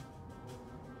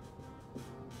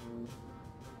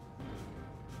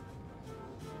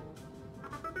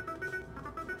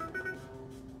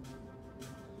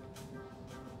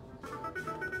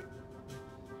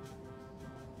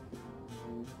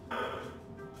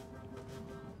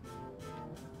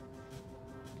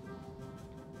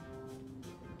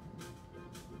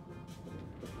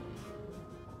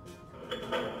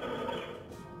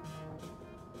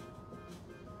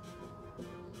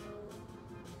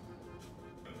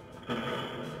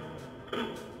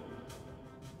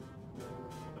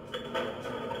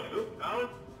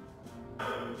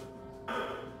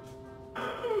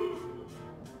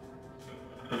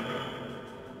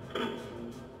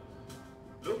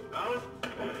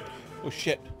 Oh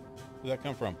shit! Where'd that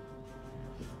come from?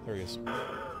 There he is.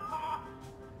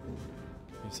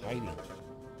 He's hiding.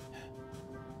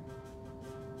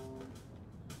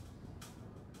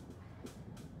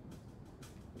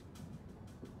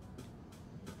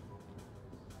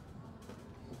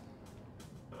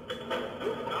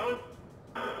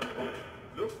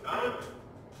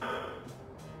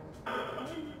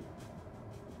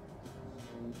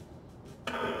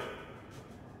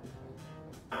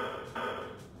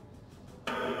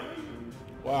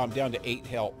 Wow, I'm down to 8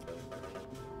 health.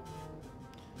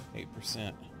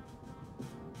 8%.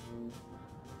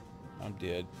 I'm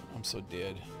dead. I'm so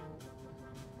dead.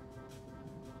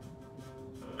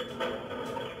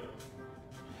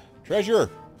 Treasure!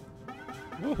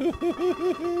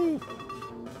 Woohoo!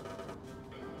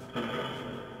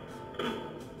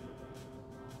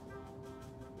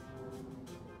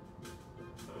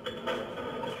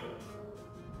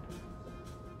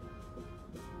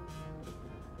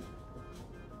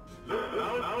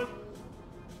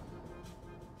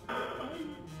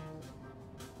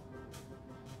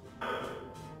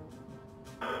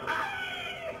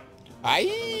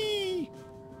 Aye!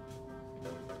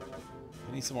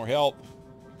 I need some more help.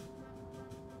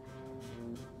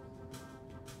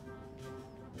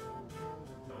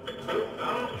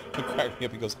 He cracked me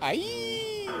up. He goes,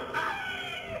 aye!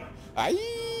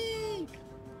 Aye!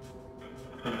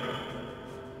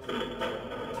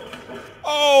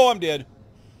 Oh, I'm dead.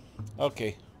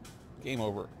 Okay. Game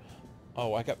over.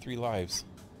 Oh, I got 3 lives.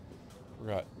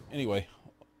 Forgot. Anyway.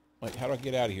 Wait, how do I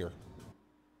get out of here?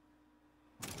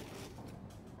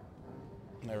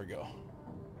 There we go.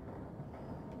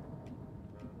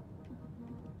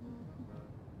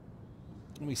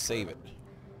 Let me save it.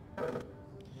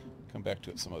 Come back to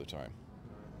it some other time.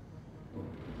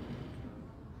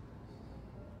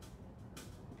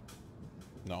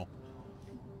 No.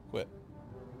 Quit.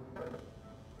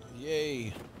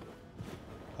 Yay.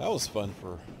 That was fun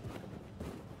for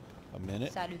a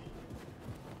minute. Salut.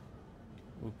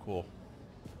 Ooh, cool.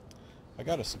 I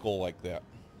got a skull like that.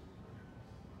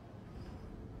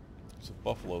 It's a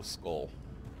buffalo skull.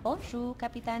 Bonjour,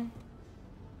 Capitaine.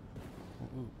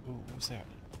 Ooh, what was that?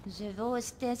 Je veux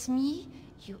test me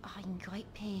You are in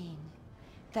great pain.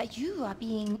 That you are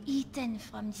being eaten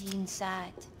from the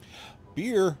inside.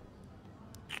 Beer?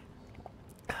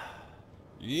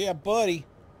 Yeah, buddy.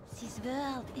 This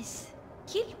world is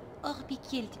kill or be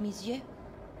killed, monsieur.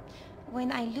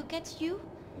 When I look at you,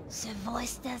 the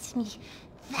voice tells me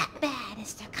that man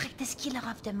is the greatest killer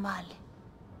of them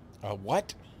all.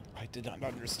 What? I did not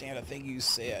understand a thing you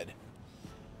said.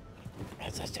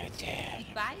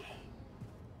 Goodbye?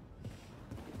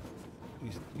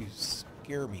 You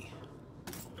scare me.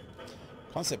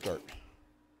 Concept art.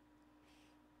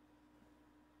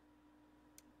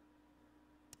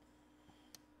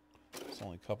 There's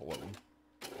only a couple of them.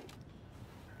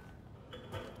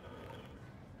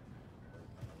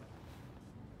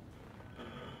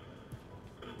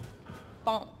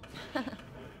 Bon.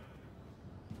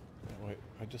 Wait,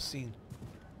 I just seen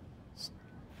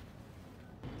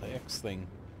the X thing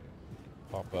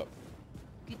pop up.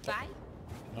 Goodbye?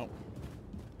 Nope.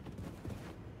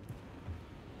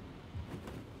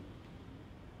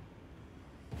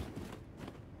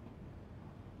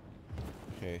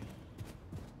 Okay.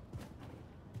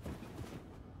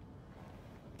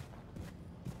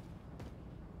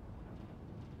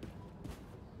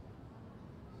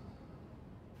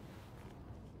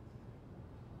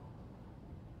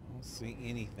 I don't see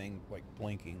anything like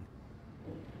blinking.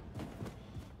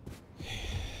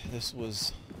 This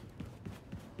was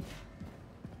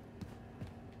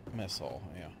mess hall,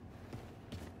 yeah.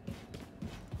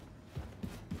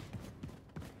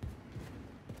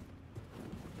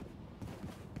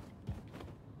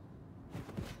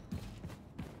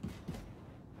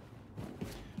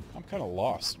 I'm kind of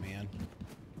lost, man.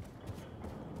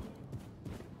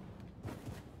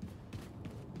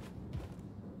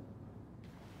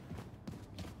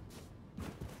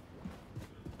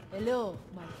 Hello,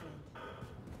 my friend.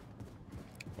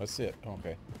 That's it.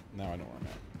 Okay. Now I know where I'm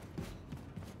at.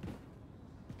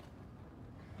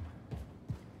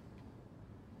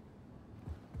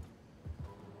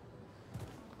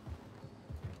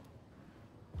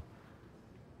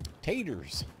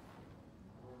 Taters.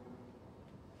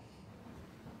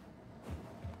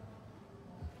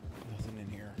 Nothing in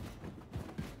here.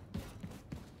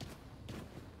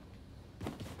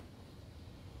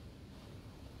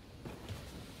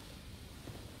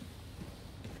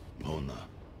 Mona.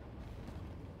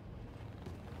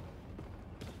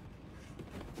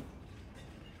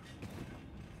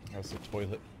 That's the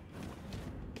toilet.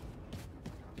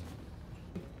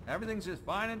 Everything's just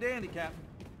fine and dandy, Captain.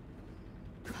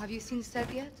 Have you seen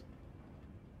Seb yet?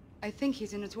 I think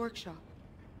he's in his workshop.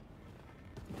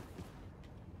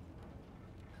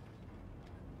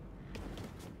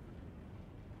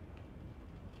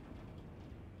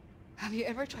 Have you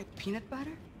ever tried peanut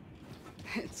butter?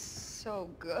 It's so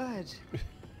good.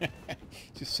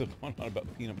 Just so going on about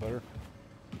peanut butter.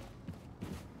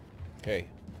 Okay.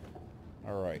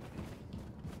 All right.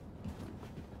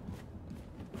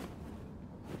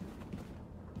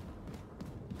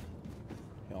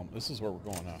 This is where we're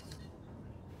going now.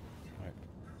 Right.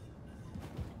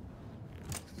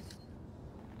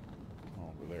 Oh,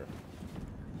 over there.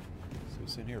 So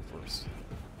it's in here first.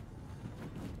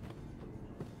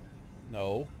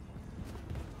 No.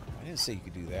 I didn't say you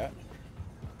could do that.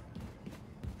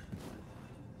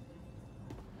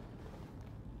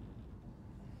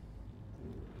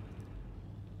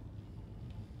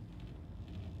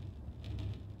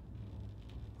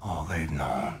 All they've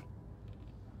known.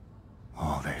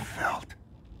 All they felt.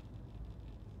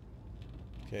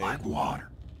 Okay. Like water.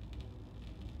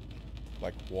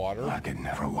 Like water? Like it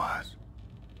never was.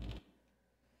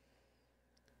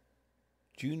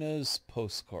 Juna's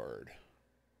postcard.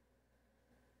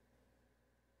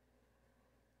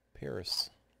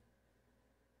 Paris.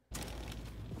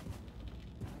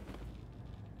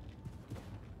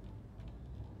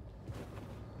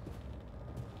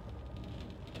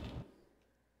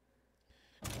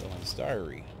 Dylan's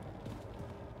diary.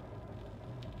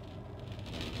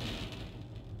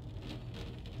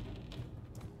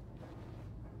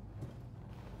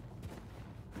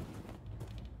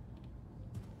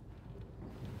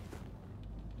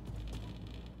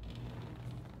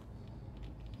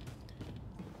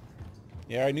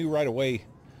 Yeah, I knew right away,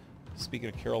 speaking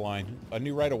of Caroline, I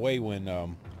knew right away when I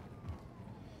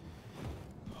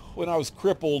was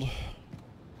crippled,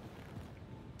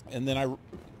 and then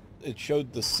it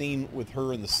showed the scene with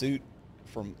her in the suit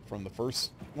from the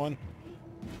first one.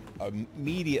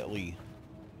 Immediately,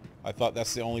 I thought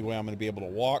that's the only way I'm going to be able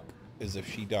to walk is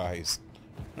if she dies.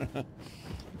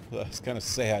 That's kind of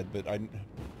sad, but I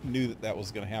knew that was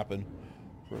going to happen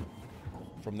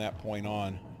from that point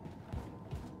on.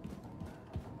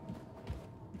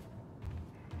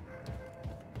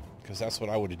 because that's what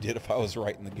I would have did if I was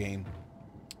writing the game.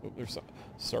 Oh, there's a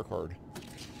Sarkard.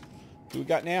 Who we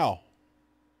got now?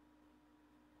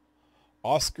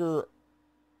 Oscar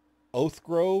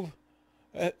Oathgrove.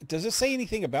 Does it say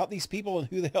anything about these people and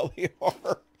who the hell they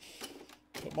are?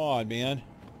 Come on, man.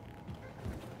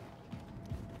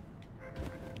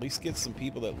 At least get some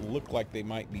people that look like they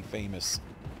might be famous.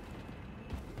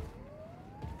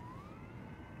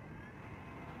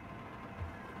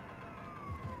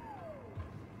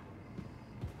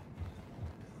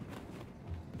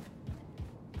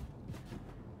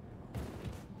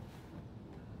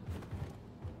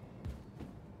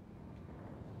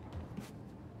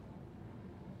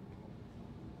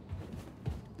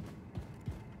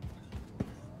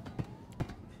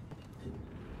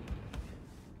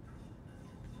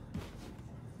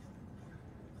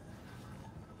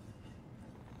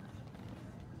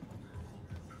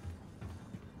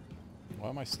 Why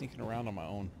am I sneaking around on my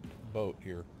own boat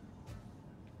here?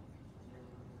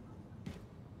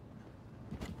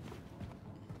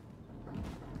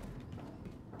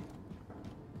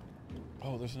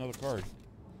 Oh, there's another card.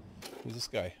 Who's this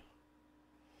guy?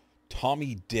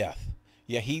 Tommy Death.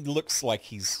 Yeah, he looks like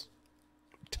he's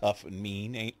tough and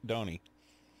mean, don't he?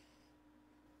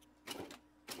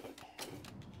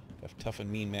 If tough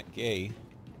and mean meant gay.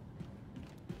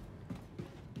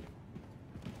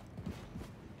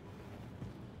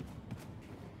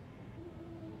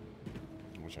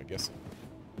 Which I guess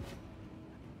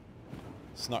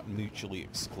it's not mutually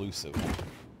exclusive.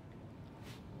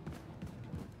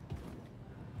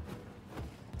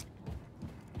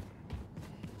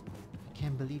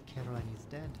 Can't believe Caroline is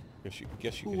dead. Guess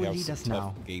you could have some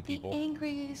tough gay people. The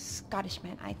angry Scottish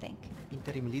man, I think.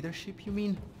 Interim leadership, you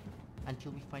mean?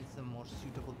 Until we find some more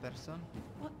suitable person?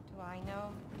 What do I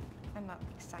know? I'm not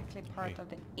exactly part of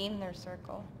the inner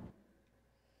circle.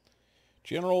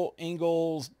 General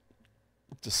Ingalls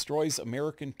destroys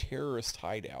American terrorist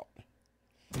hideout.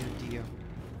 Oh dear.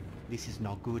 This is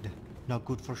not good. Not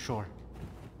good for sure.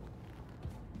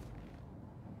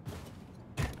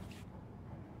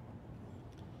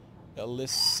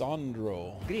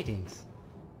 Alessandro. Greetings.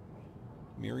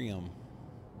 Merriam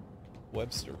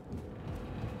Webster.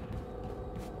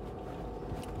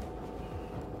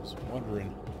 I was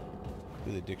wondering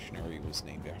who the dictionary was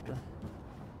named after.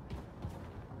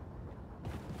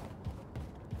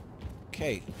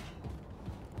 Okay.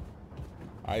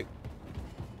 Is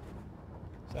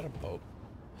that a boat?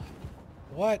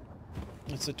 What?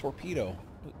 It's a torpedo.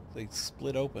 They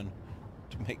split open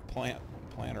to make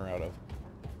planter out of.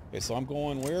 Okay, so I'm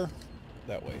going where?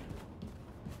 That way.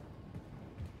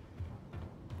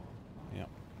 Yeah.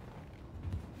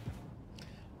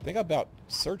 I think I about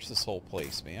searched this whole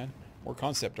place, man. More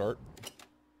concept art.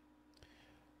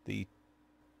 The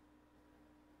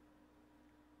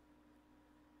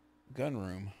gun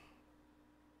room.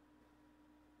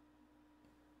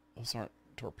 Those aren't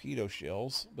torpedo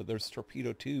shells, but there's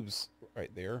torpedo tubes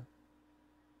right there.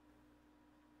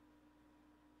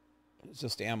 It's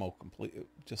just ammo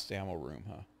just ammo room,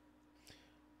 huh?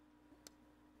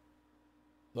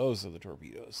 Those are the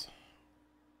torpedoes.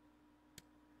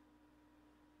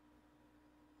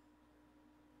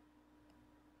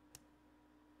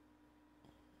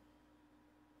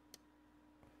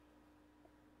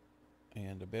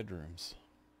 And the bedrooms.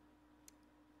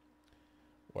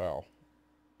 Wow.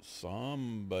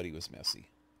 Somebody was messy.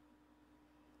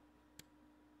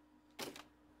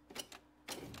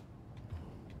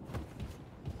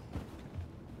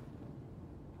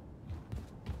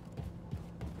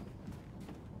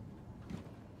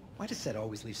 Why does Seth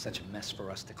always leave such a mess for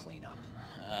us to clean up?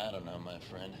 I don't know, my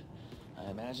friend. I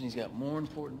imagine he's got more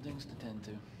important things to tend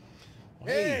to.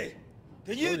 Hey!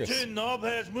 Can you two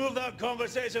knobheads move that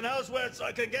conversation elsewhere so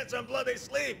I can get some bloody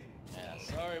sleep? Yeah,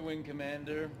 sorry, Wing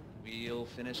Commander. We'll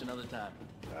finish another time.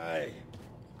 Aye.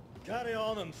 Carry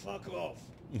on and fuck off.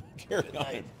 Carry on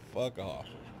and fuck off.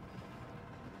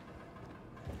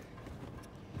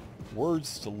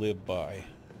 Words to live by.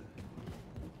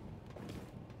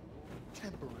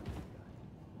 Temporary.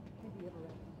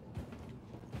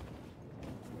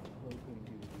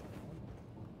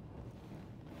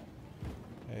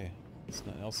 Hey, there's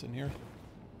nothing else in here?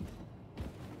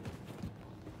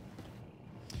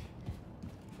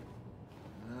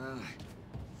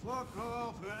 Fuck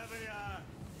off, whoever you are.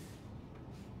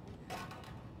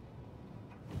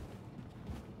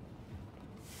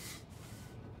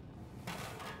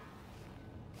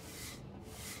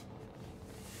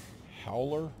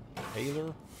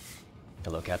 Haler.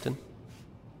 Hello, Captain.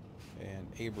 And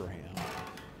Abraham.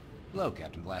 Hello,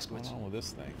 Captain What's Blazkowicz. going on with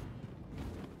this thing?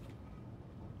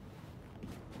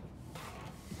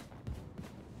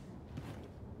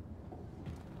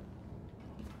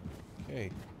 Okay.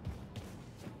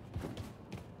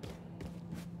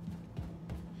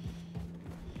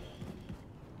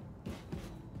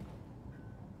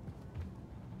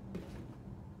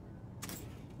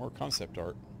 More concept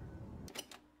art.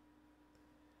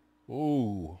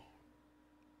 Ooh.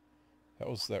 That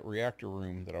was that reactor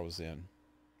room that I was in.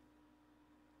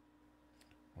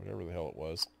 Whatever the hell it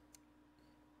was.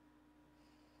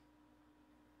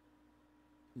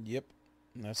 Yep.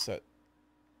 And that's that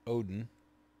Odin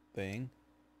thing.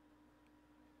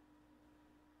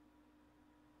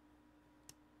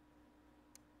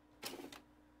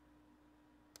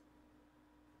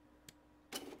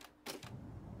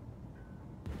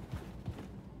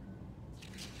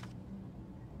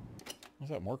 Was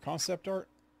that more concept art?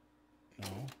 No.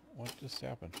 What just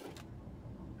happened?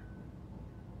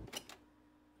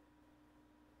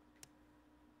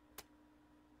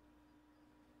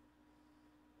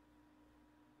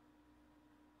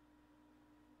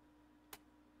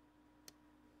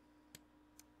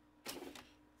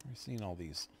 I've seen all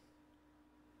these.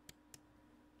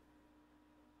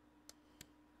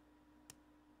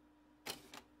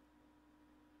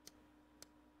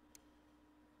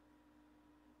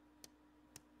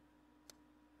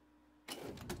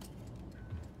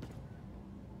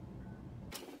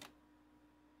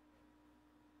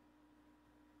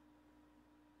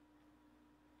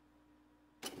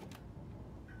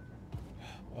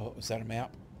 Oh, is that a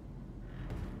map?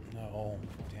 No,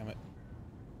 damn it.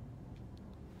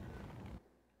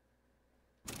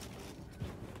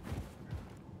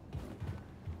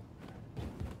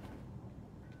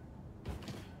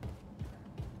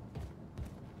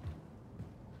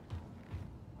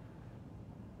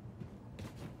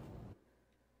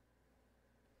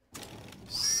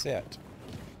 Set.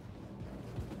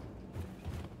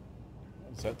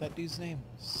 Is that dude's name?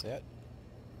 Set?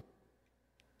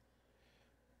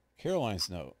 Caroline's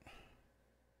note.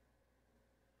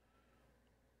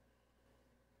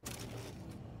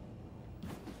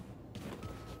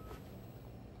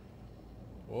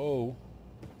 Whoa.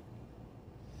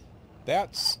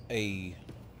 That's a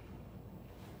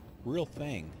real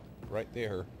thing right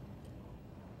there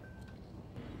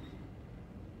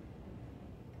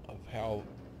of how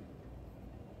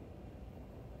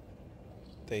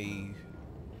they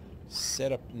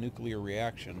set up nuclear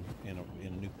reaction in a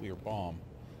nuclear bomb.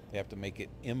 They have to make it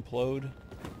implode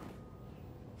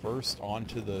first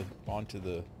onto the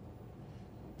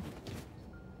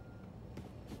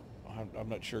I'm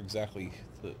not sure exactly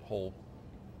the whole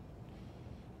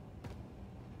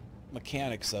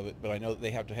mechanics of it, but I know that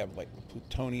they have to have like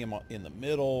plutonium in the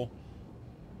middle,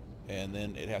 and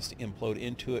then it has to implode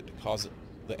into it to cause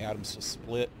the atoms to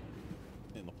split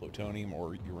in the plutonium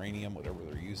or uranium, whatever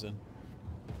they're using.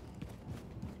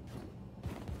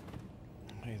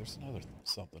 Hey, there's another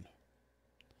something.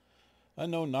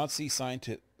 Unknown Nazi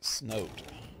scientist's note.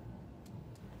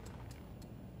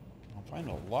 I'm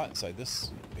finding a lot inside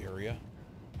this area.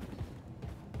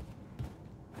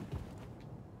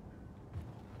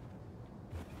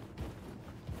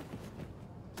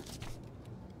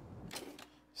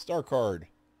 Star card.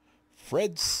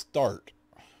 Fred Start.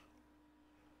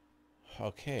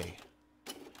 Okay.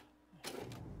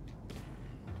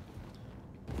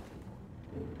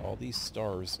 All these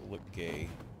stars look gay.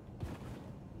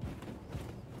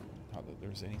 Not that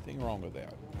there's anything wrong with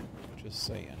that. Just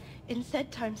saying. In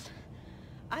sad times,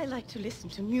 I like to listen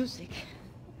to music.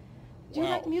 Do you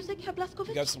like music, Herr Blazkowicz?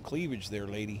 You got some cleavage there,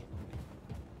 lady.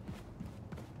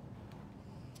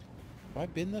 Have I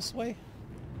been this way?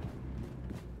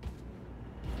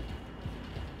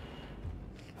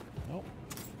 Nope.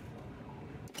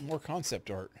 More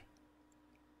concept art.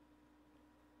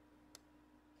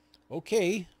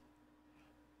 Okay.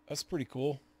 That's pretty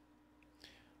cool.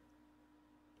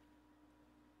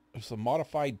 There's a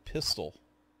modified pistol.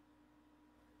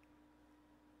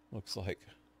 Looks like.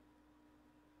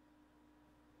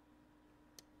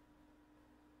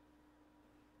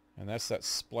 And that's that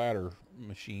splatter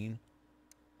machine.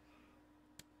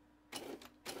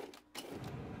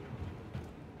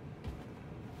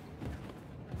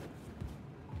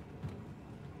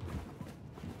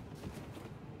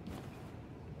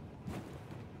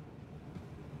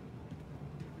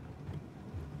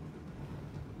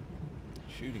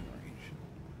 Shooting range.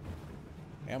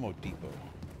 Ammo depot.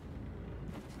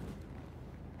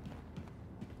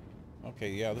 Okay,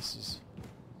 yeah, this is...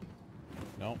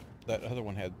 Nope, that other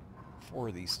one had 4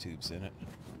 of these tubes in it.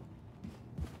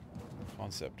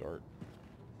 Concept art.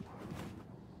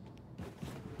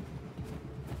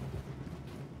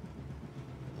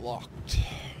 Locked.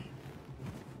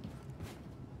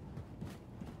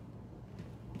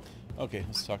 Okay,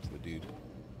 let's talk to the dude.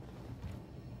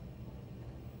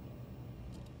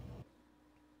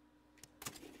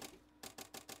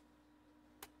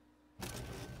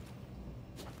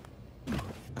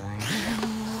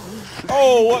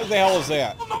 Oh, what the hell is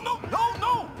that?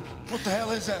 No! What the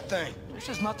hell is that thing? This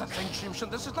is not the thing,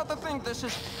 Shimshon. This is not the thing. This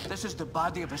is the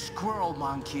body of a squirrel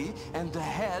monkey and the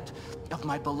head of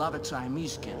my beloved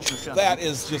Siamese kid, Shushan. That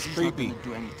is just creepy. He's not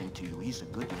gonna do anything to you. He's a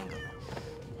good England.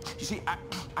 You see,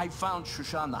 I found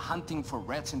Shoshana hunting for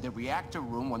rats in the reactor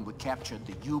room when we captured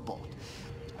the U-boat.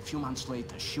 A few months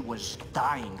later, she was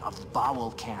dying of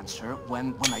bowel cancer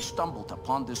when I stumbled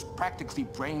upon this practically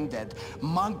brain-dead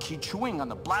monkey chewing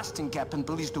on a blasting cap. And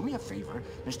please do me a favor,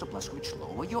 Mr. Blazkowicz,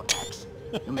 lower your axe.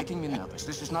 You're making me nervous.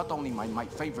 This is not only my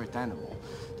favorite animal.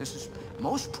 This is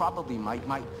most probably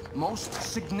my most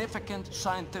significant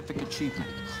scientific achievement.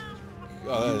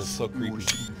 Oh, that is so creepy.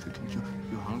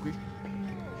 You hungry?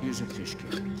 Here's a fish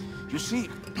cake. You see,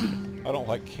 I don't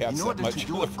like cats that much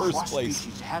in the first place.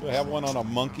 To have one on a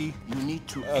monkey? You need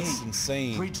to That's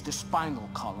insane. Bridge the spinal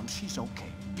column. She's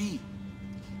okay. B.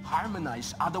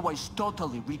 Harmonize otherwise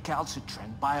totally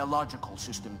recalcitrant biological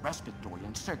system, respiratory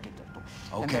and circulatory.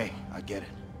 Okay, I get it.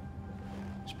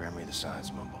 Spare me the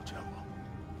science mumbo jumbo.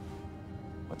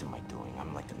 What am I doing?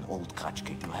 I'm like an old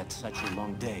kachka. You had such a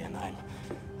long day, and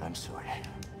I'm sorry.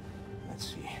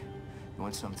 Let's see. You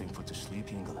want something for to sleep,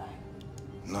 Ingela?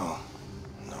 No,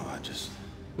 I just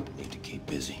need to keep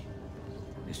busy.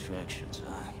 Distractions,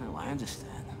 no, I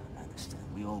understand.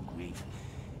 We all grieve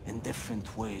in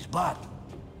different ways, but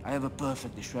I have a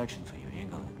perfect distraction for you,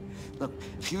 Ingela. Look,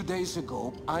 a few days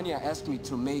ago, Anya asked me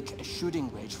to make a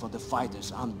shooting range for the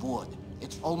fighters on board.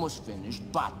 It's almost finished,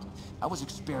 but I was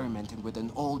experimenting with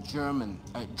an old German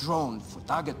drone for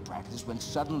target practice when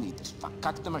suddenly this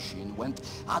verkackte machine went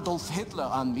Adolf Hitler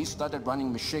on me, started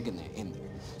running Michigan in there.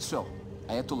 So,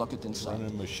 I had to lock it inside.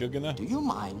 Running Michigan? Do you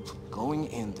mind going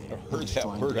in there? I've heard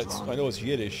that word. I know it's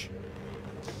Yiddish.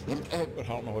 And, but I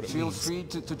don't know what it feel means. free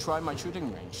to try my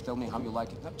shooting range. Tell me how you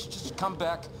like it. Now, just come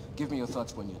back, give me your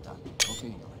thoughts when you're done.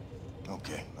 Okay?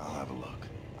 Okay, I'll have a look.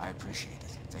 I appreciate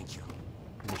it. Thank you.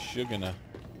 Michigan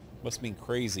must mean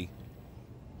crazy.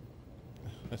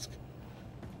 That's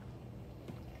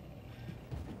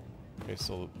okay.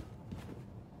 So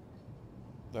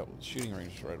that was shooting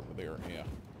range is right over there. Yeah.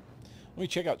 Let me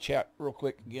check out chat real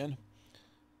quick again.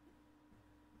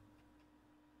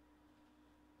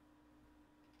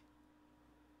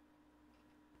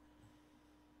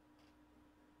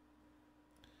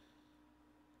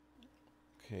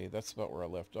 Okay, that's about where I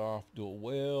left off. Dual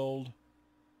weld.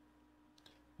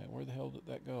 And where the hell did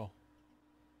that go?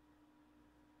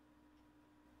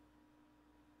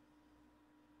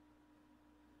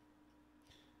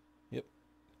 Yep.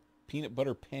 Peanut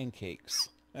butter pancakes.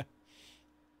 Peanut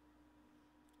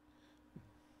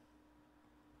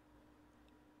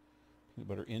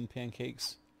butter in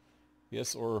pancakes.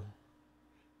 Yes, or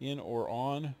in or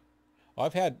on.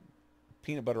 I've had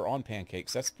peanut butter on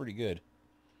pancakes. That's pretty good.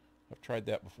 I've tried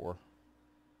that before.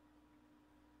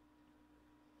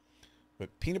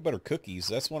 But peanut butter cookies,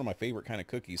 that's one of my favorite kind of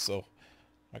cookies. So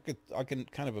I can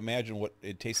kind of imagine what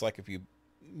it tastes like if you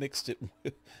mixed it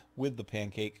with the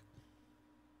pancake.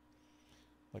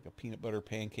 Like a peanut butter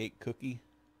pancake cookie.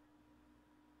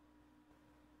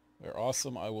 They're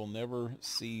awesome. I will never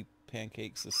see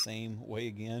pancakes the same way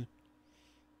again.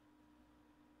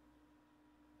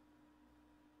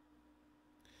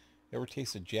 Ever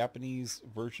taste a Japanese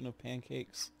version of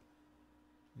pancakes?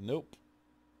 Nope.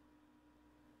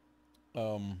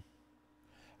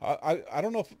 I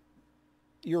don't know if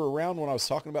you're around when I was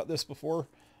talking about this before.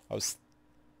 I was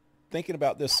thinking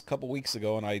about this a couple weeks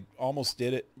ago, and I almost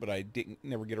did it, but I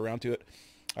never get around to it.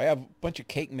 I have a bunch of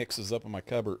cake mixes up in my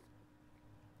cupboard,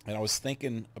 and I was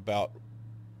thinking about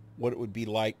what it would be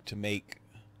like to make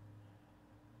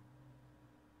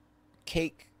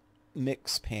cake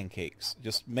mix pancakes.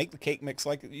 Just make the cake mix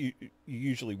like you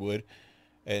usually would,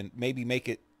 and maybe make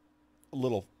it a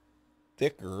little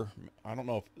thicker. I don't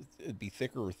know if it'd be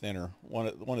thicker or thinner. One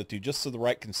of the two, just so the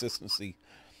right consistency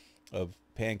of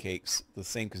pancakes, the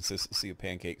same consistency of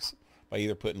pancakes, by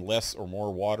either putting less or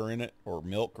more water in it or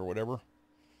milk or whatever,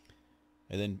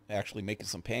 and then actually making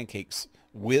some pancakes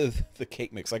with the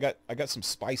cake mix. I got some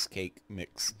spice cake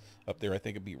mix up there. I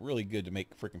think it'd be really good to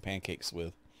make freaking pancakes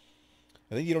with.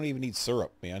 And then you don't even need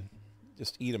syrup, man.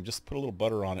 Just eat them. Just put a little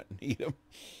butter on it and eat them.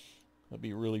 That'd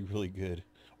be really, really good.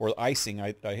 Or icing.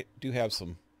 I do have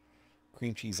some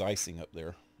cream cheese icing up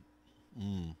there.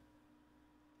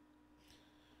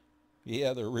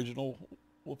 Yeah, the original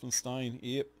Wolfenstein.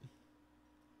 Yep.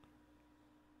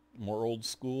 More old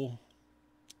school.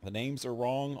 The names are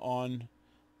wrong on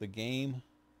the game.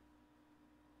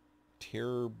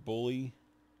 Terror Bully.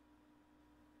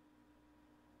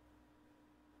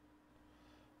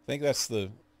 I think that's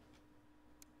the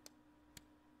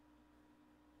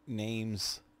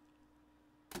names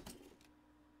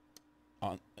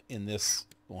in this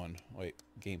one. Wait,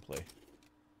 gameplay.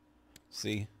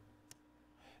 See?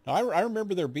 Now, I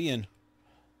remember there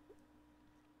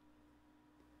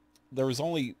was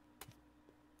only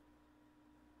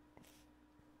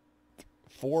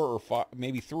 4 or 5,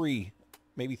 maybe three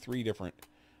different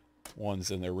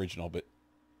ones in the original, but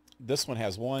this one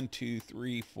has 1, 2,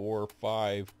 3, 4,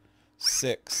 5,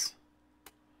 6.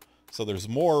 So there's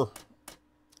more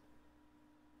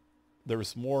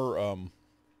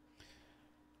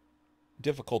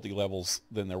difficulty levels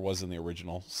than there was in the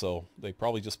original, so they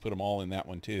probably just put them all in that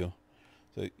one too.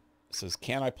 So it says,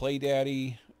 "Can I play,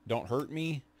 Daddy? Don't hurt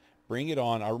me. Bring it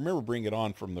on." I remember Bring It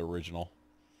On from the original,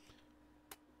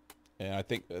 and I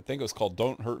think it was called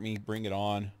 "Don't Hurt Me, Bring It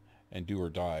On," and "Do or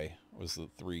Die" was the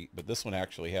 3. But this one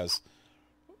actually has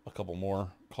a couple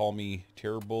more. "Call Me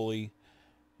Terror Bully,"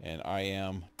 and "I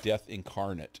Am Death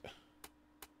Incarnate."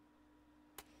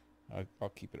 I'll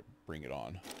keep it at Bring It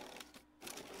On.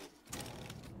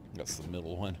 That's the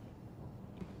middle one.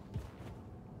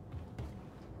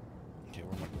 Okay,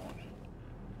 where am I going?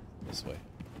 This way.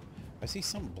 I see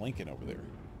something blinking over there.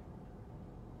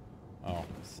 Oh,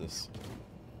 what's this?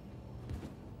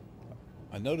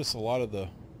 I notice a lot of the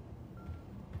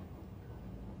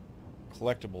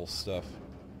collectible stuff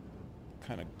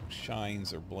kind of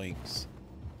shines or blinks.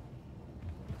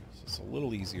 So it's a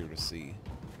little easier to see.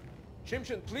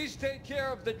 Chimchin, please take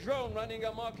care of the drone running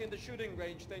amok in the shooting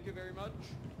range. Thank you very much.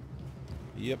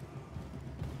 Yep.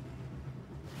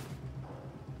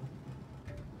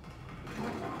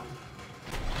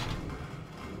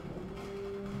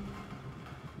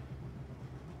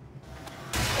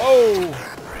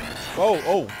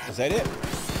 Oh, is that it?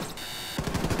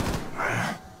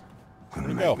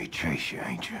 Gonna make me chase you,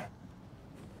 ain't you?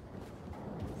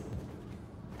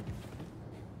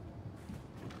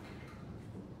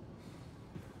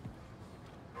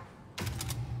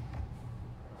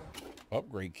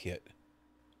 Upgrade kit.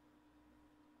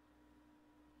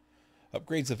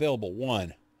 Upgrades available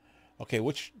 1. Okay,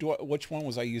 which one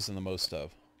was I using the most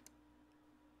of?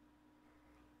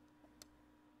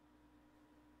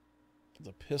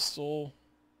 The pistol.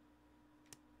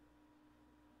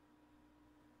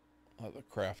 Let the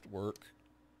craft work.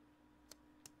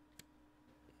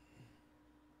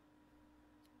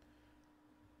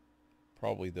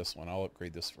 Probably this one. I'll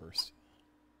upgrade this first.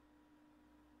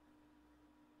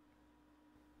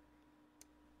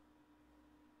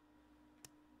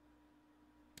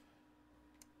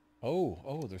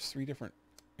 Oh, there's 3 different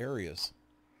areas.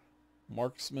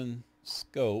 Marksman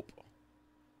scope.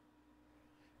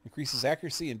 Increases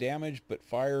accuracy and damage, but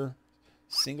fire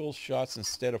single shots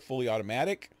instead of fully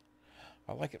automatic.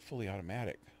 I like it fully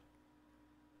automatic.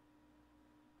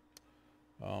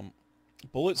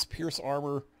 Bullets pierce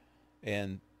armor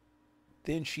and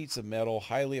thin sheets of metal.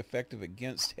 Highly effective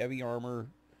against heavy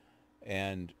armor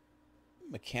and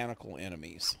mechanical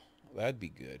enemies. That'd be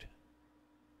good.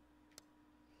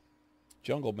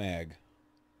 Jungle mag.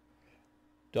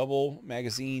 Double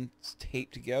magazines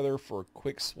taped together for a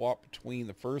quick swap between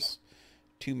the first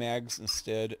 2 mags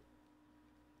instead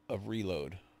of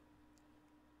reload.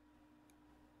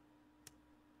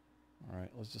 Alright,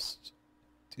 let's just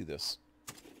do this.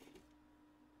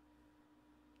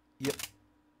 Yep.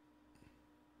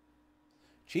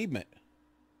 Achievement.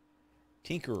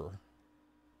 Tinkerer.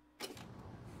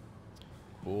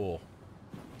 Cool.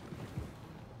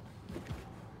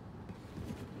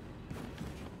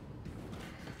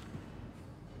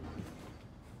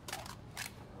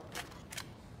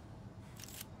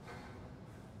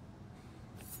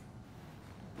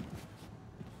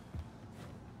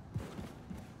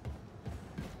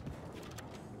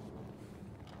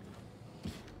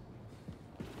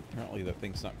 Apparently the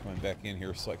thing's not coming back in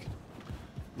here, so I can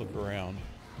look around.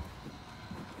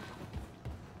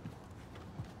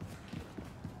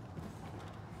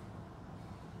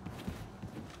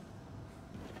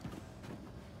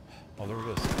 Oh, there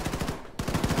it is.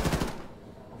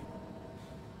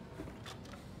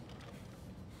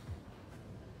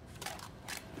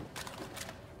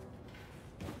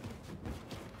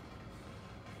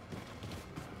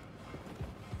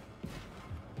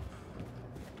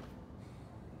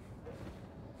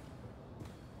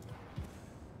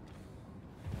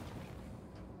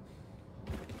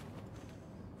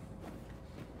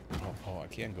 Oh, I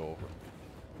can go over.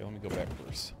 Okay, let me go back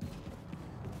first.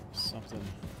 Something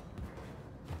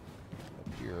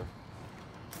up here.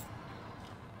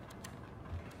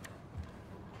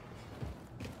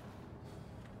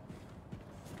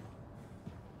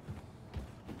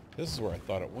 This is where I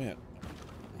thought it went.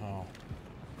 Oh.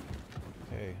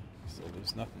 Okay, so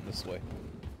there's nothing this way.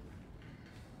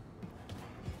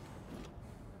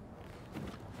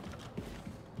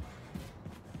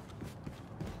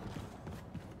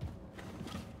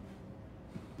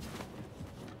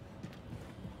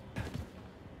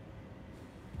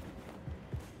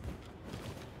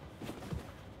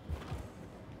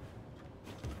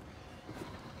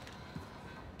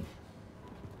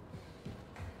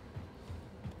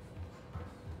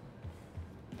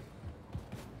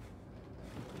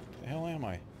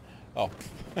 Oh.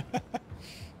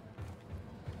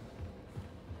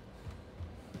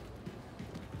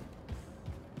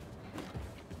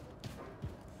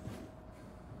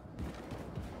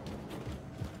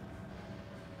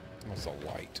 That's a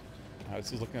light. I was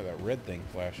just looking at that red thing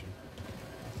flashing.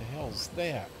 What the hell is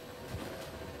that?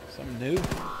 Something new?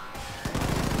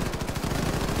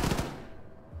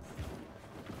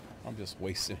 I'm just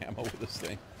wasting ammo with this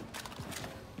thing.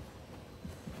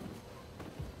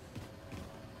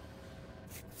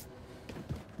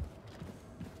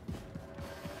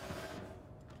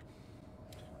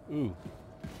 Ooh.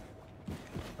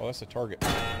 Oh, that's a target.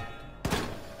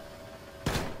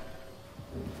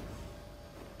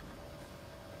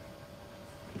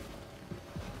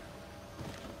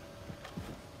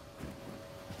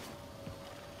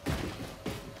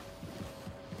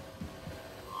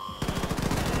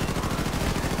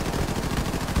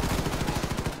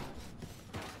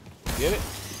 Get it?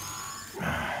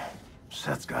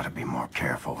 Seth's got to be more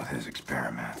careful with his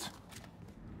experiments.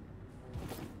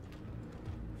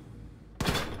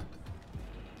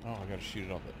 Oh, I gotta shoot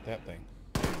it off that thing.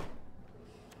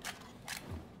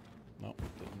 Nope,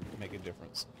 didn't make a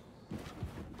difference.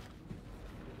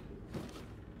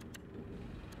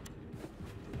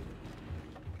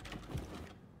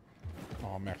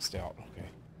 Oh, maxed out. Okay.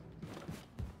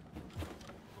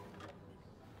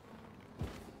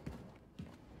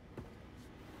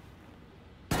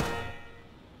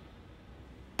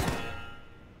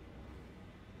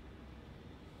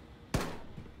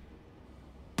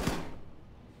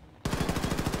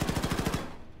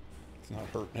 Not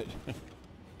hurting it.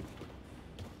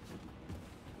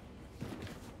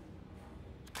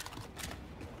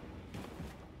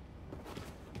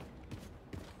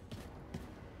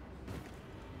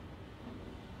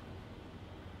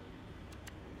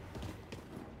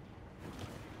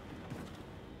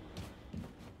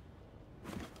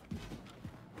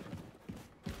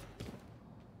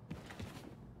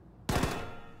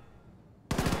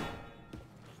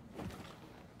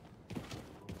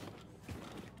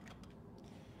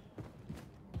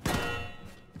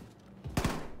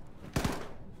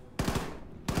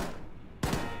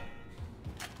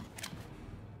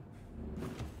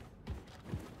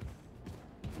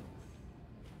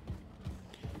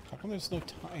 How come there's no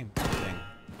time thing?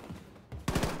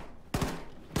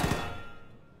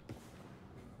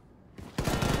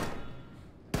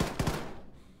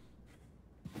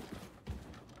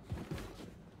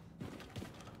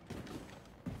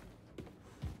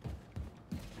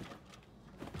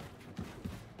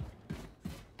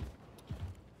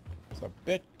 So I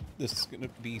bet this is going to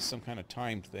be some kind of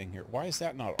timed thing here. Why is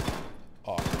that not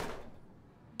off?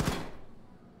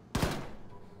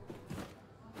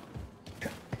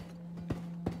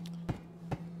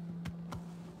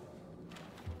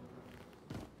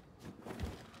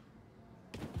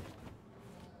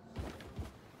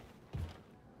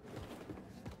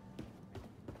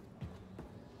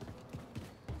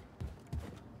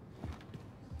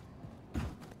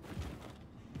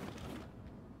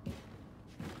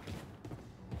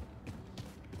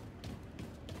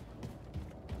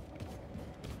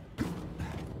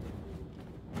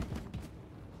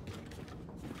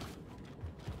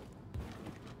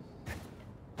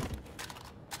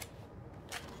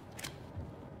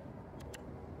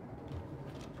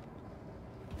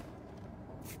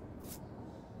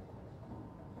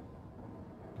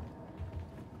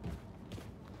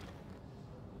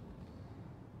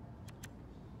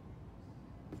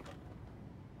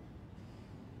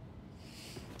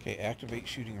 Okay, activate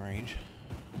shooting range.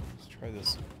 Let's try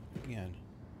this again.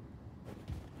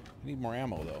 I need more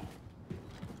ammo though.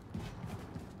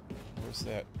 Where's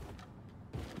that?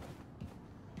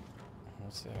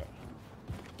 What's that?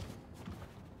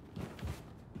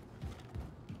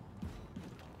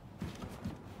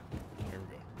 Oh, here we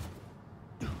go.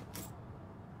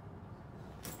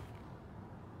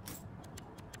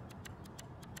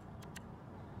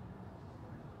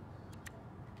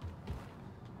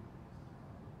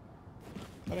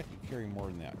 Thought I could carry more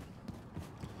than that.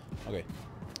 Okay,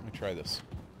 let me try this.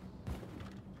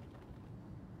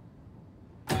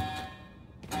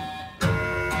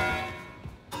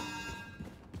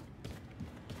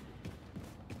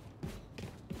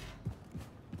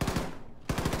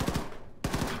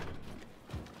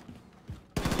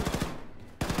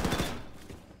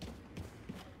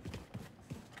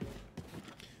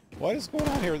 What is going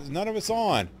on here? There's none of us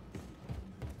on.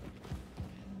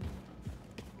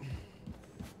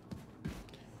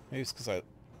 Maybe it's because I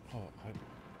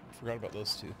forgot about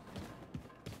those two.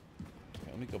 Okay,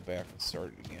 let me go back and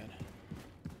start it again.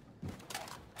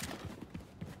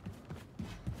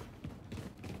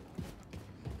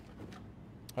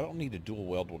 I don't need to dual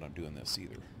weld when I'm doing this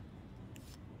either.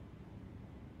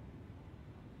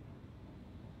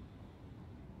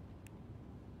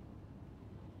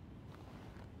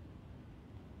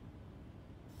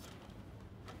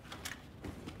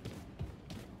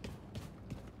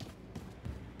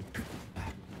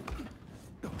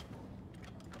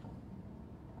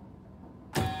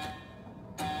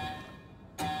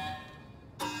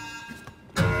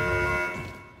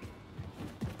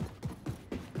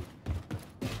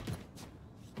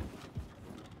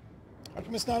 How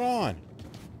come it's not on?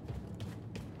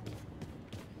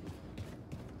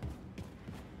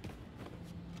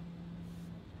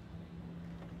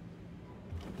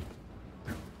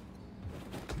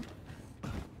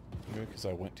 Maybe because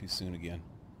I went too soon again.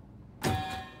 Hey,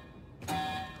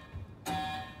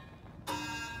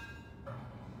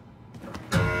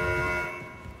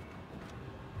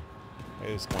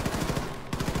 it's going.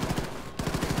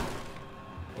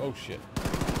 Oh shit.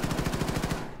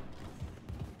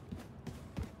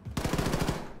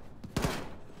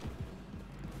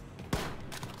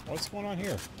 What's going on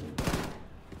here?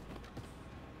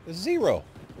 It's 0.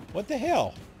 What the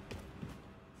hell?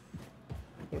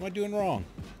 What am I doing wrong?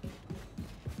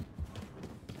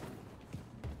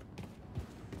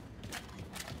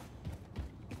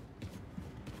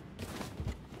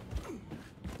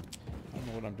 I don't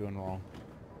know what I'm doing wrong.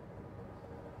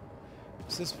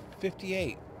 It says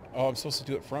 58. Oh, I'm supposed to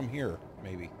do it from here,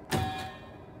 maybe.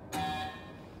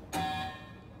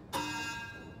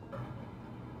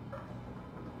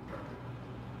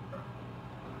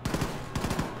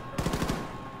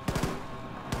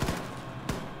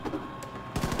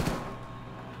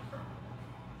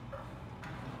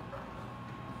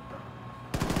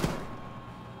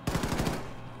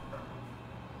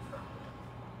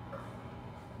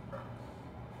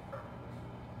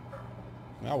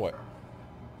 Now what?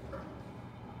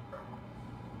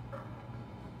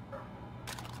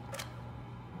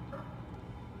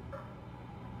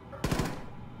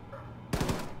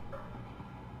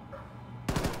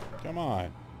 Come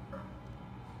on.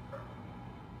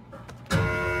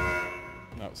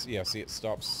 No, yeah, see, it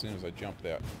stops as soon as I jump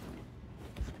that.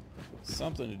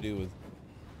 Something to do with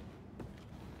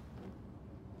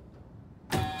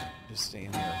just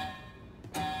staying there.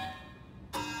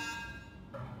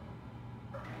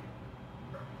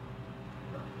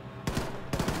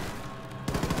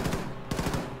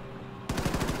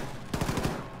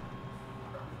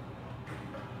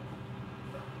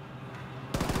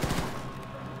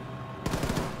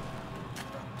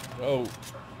 Oh.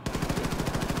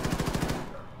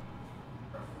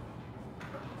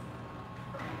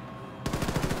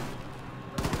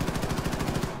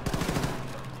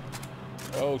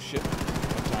 Oh shit. No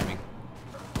timing.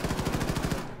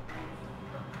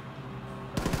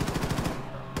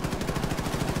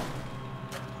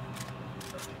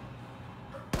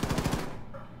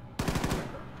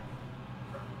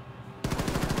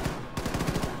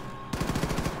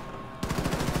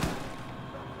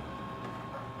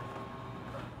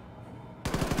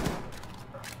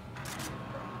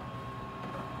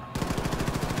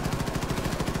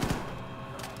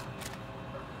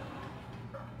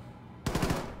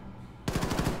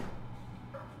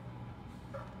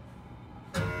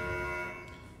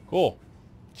 Cool.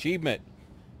 Achievement.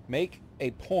 Make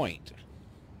a point.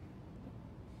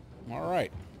 All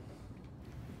right.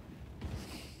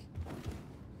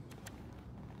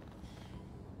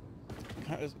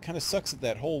 Kind of sucks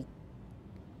that whole...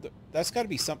 That's got to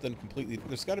be something completely...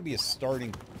 There's got to be a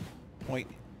starting point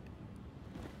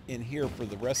in here for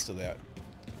the rest of that.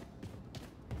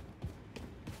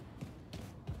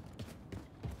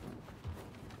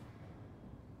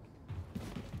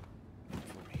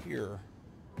 From here...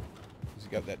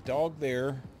 You got that dog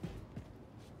there.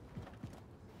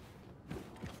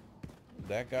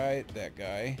 That guy, that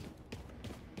guy.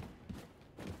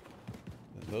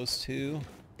 And those two.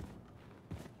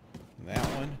 And that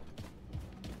one.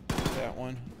 That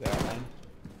one, that one.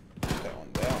 That one,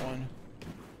 that one.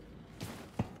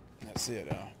 That's it,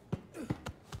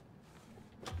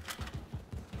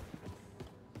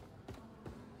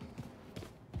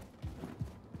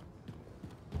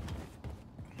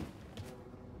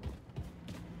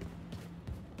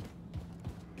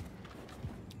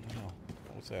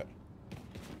 What's that?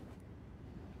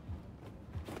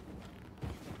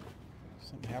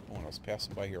 Something happened when I was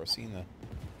passing by here. I was seeing the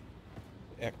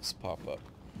X pop up.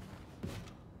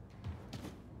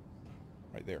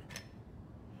 Right there.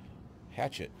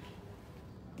 Hatchet.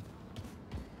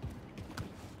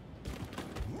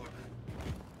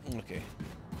 Okay.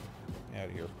 Out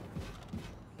of here.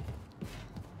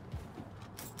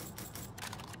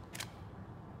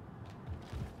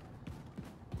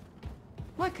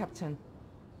 Captain.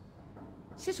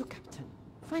 C'est so, Captain.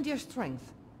 Find your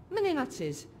strength. Many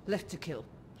Nazis left to kill.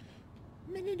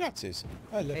 Many Nazis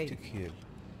I left to kill.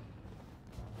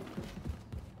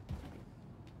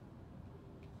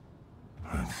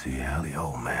 Let's see how the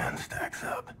old man stacks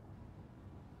up.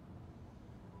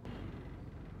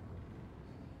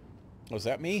 Was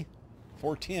that me?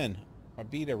 410. I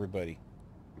beat everybody.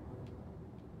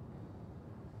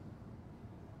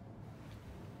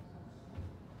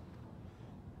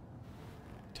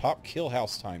 Top kill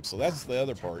house time. So that's the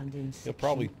other part.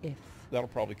 That'll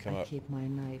probably come up. Keep my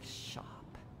knife sharp,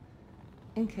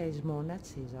 in case more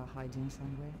Nazis are hiding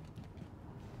somewhere.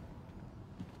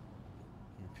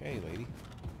 Okay, lady.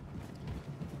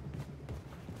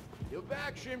 You're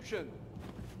back, Shimshon.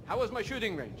 How was my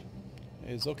shooting range?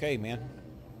 It's okay, man.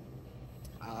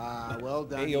 Well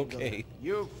done. Hey, okay.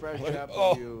 You fresh up,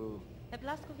 you. Herr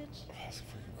Blazkowicz,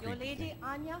 your lady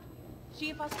Anya,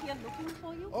 she was here looking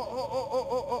for you.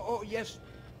 Oh, yes.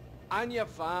 Anya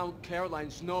found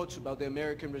Caroline's notes about the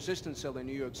American resistance cell in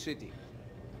New York City.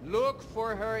 Look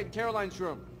for her in Caroline's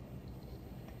room.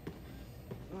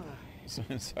 It's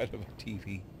inside of a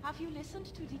TV. Have you listened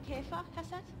to the Käfer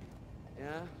cassette?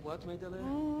 Yeah, what, my dear?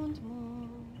 Und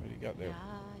What do you got there?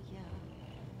 Ja.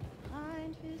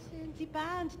 Reinwissen. Die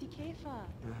Band, die Käfer.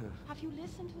 Have you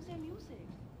listened to their music?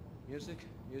 Music?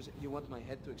 Music? You want my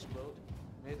head to explode?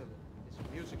 Mädel, it's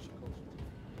music she calls it.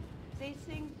 They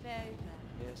sing very well.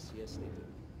 Yes, yes, they do.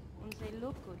 And they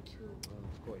look good too. Well,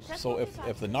 of course. So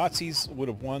if the Nazis would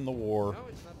have won the war,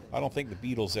 I don't think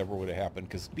the Beatles ever would have happened,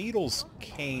 because Beatles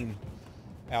came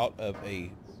out of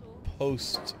a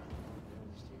post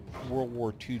World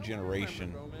War II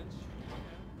generation.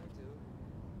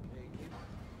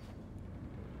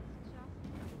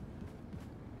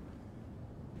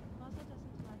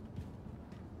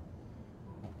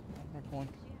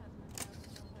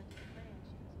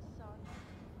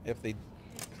 If they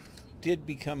did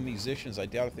become musicians, I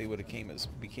doubt if they would have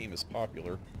became as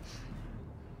popular.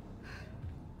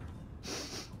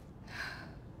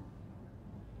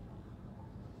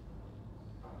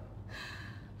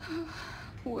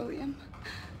 William,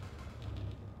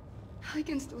 I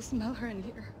can still smell her in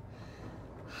here.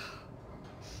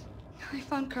 I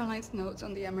found Caroline's notes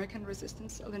on the American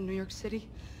resistance cell in New York City.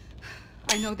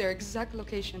 I know their exact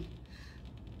location.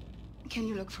 Can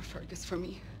you look for Fergus for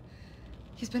me?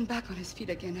 He's been back on his feet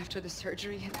again after the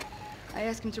surgery, and I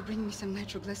asked him to bring me some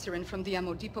nitroglycerin from the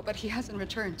ammo depot, but he hasn't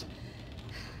returned.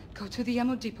 Go to the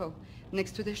ammo depot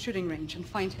next to the shooting range and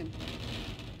find him.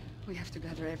 We have to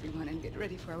gather everyone and get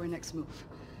ready for our next move.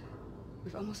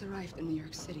 We've almost arrived in New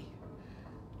York City.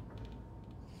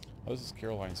 Oh, this is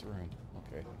Caroline's room.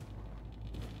 Okay.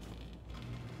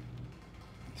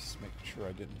 Just make sure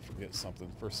I didn't forget something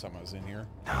the first time I was in here.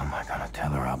 How am I gonna tell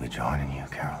her I'll be joining you,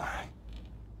 Caroline?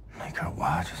 Make her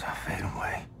watch as I fade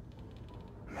away.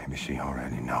 Maybe she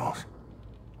already knows.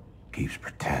 Keeps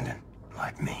pretending,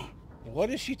 like me. What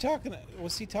is she talking?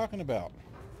 What's he talking about?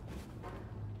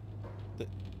 That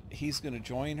he's gonna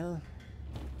join her?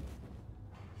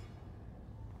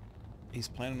 He's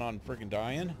planning on freaking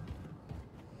dying?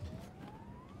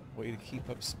 Way to keep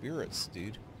up spirits,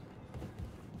 dude.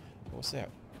 What's that?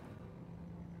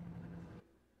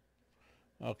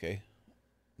 Okay.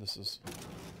 This is...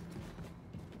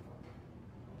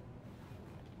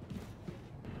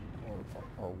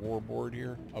 our war board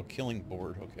here. Oh, killing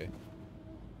board. Okay.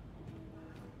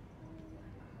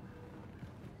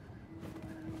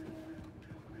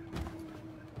 Can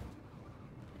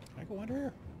I go under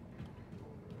here?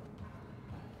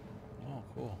 Oh,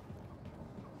 cool.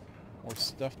 More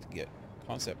stuff to get.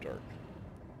 Concept art.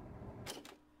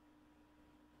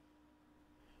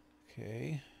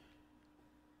 Okay.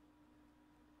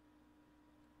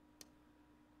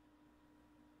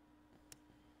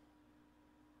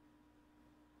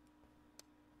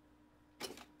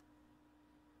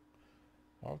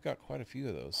 Well, I've got quite a few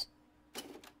of those.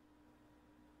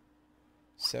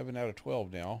 7 out of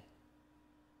 12 now.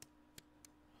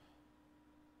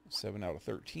 7 out of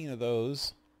 13 of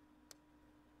those.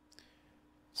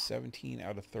 17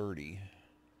 out of 30.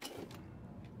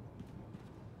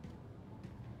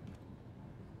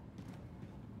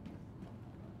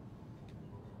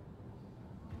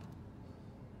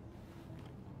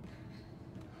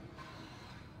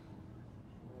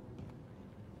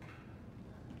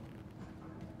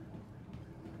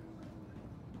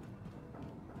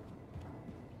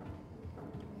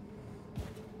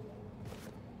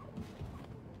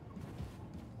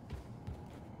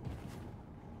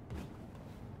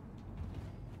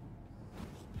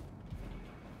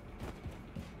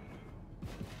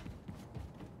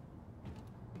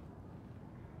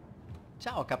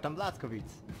 Ciao, Captain Blazkowicz.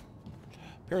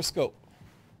 Periscope.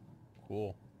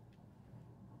 Cool.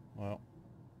 Well.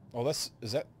 Oh, is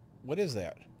that, what is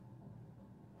that?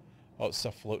 Oh, it's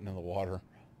stuff floating in the water.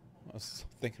 I was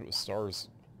thinking it was stars.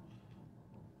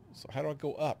 So how do I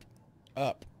go up?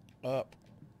 Up. Up.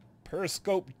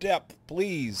 Periscope depth,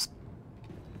 please.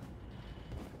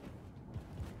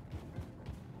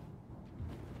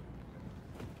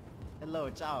 Hello,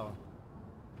 ciao.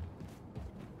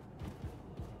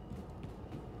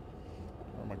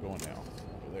 Where am I going now?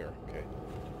 Over there, okay.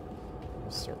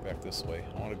 Let's start back this way.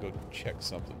 I want to go check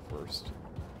something first.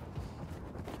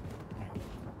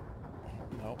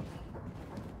 Nope.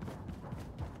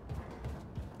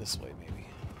 This way, maybe.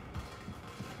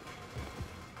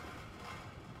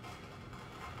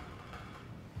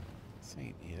 This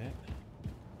ain't it.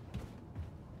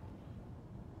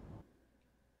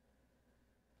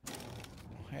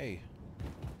 Hey.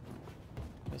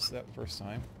 Missed that first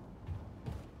time.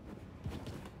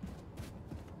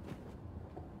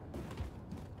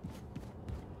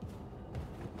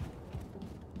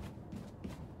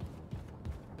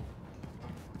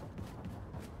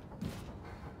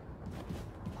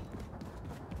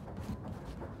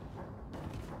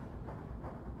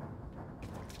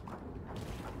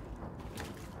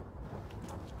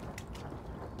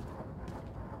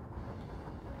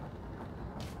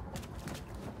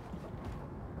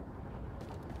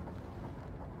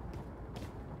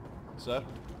 Sir?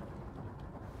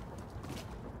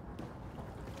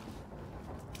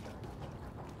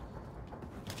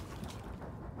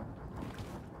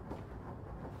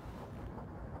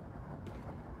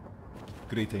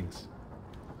 Greetings.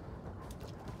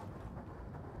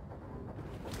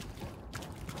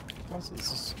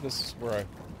 This is where I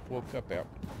woke up at.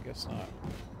 I guess not.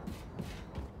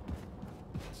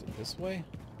 Is it this way?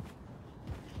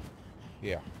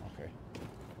 Yeah, okay.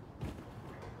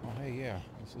 Oh, hey, yeah.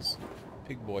 This is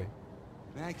Pig Boy.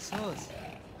 Max sauce.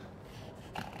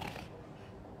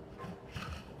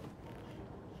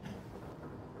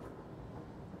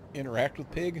 Interact with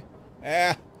Pig?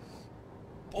 Ah!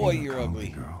 Boy, you're ugly.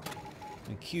 Girl.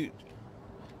 And cute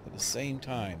at the same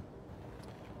time.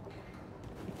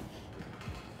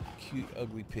 Cute,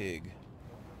 ugly pig.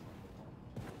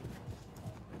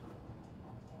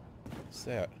 What's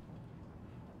that?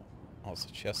 Oh, it's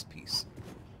a chess piece.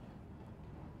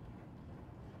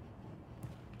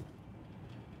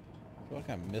 I feel like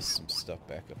I missed some stuff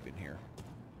back up in here.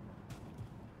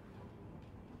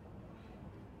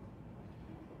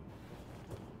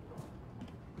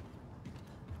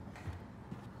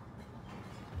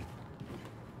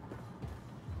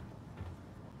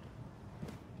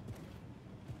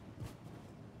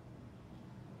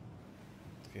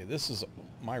 Okay, this is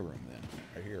my room then,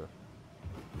 right here.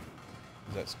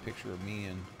 That's a picture of me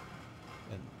and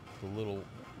the little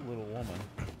woman.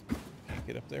 Can you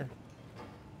get up there?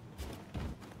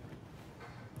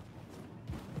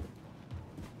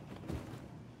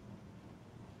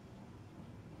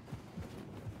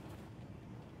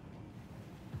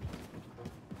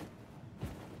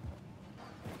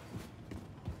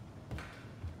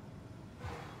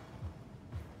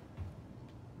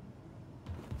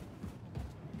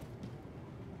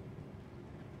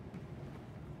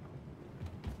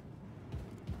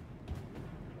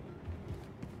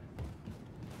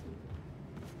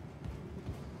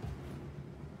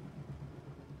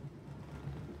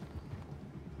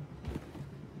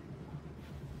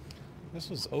 This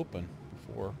was open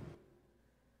before.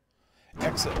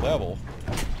 Exit level.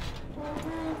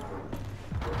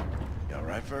 You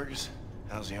alright, Fergus?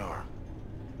 How's your arm?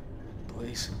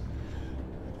 Please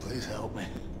help me.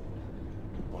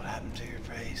 What happened to your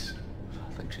face?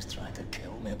 I think she's trying to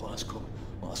kill me, Blasco.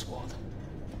 Last what?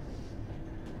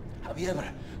 Have you ever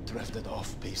drifted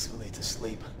off peacefully to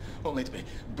sleep, only to be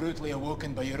brutally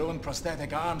awoken by your own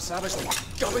prosthetic arm savagely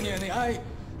gubbing you in the eye?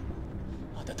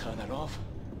 I had to turn her off.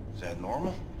 Is that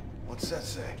normal? What's that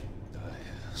say?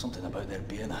 Something about there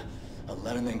being a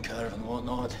learning curve and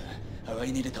whatnot. How I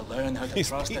needed to learn how to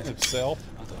trust it. Himself.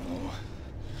 I don't know.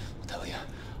 I'll tell you,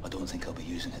 I don't think I'll be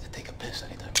using it to take a piss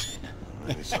anytime soon.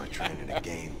 Maybe start training a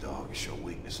game dog and show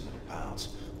weakness in the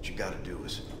pounds. What you gotta do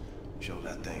is show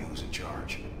that thing who's in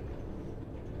charge.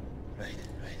 Right.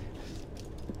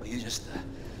 Well, you just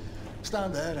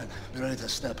stand there and be ready to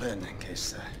step in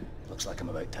case it looks like I'm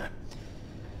about to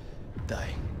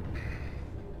die.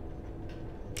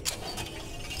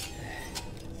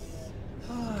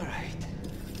 Alright.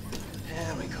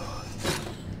 There we go.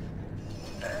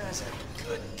 That's a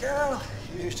good girl.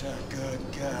 You're a good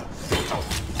girl. Oh,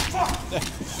 fuck!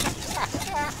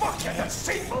 Fuck, you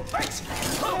deceitful bitch!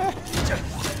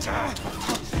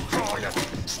 Oh,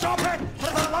 stop it!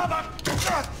 For the love of...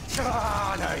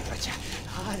 Oh, no, gotcha.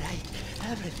 All right,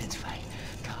 everything's fine.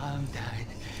 Calm down.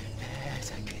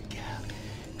 There's a good girl.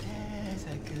 There's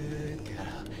a good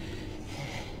girl.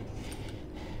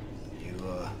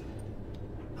 You,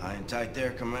 high and tight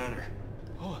there, Commander?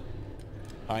 Oh.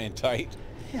 High and tight?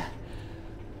 Yeah.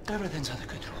 Everything's under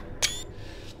control.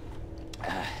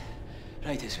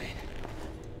 Right this way.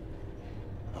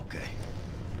 Okay.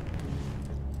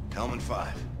 Helmet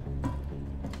 5.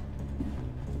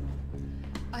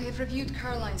 I have reviewed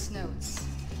Caroline's notes.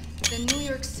 The New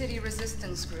York City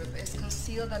resistance group is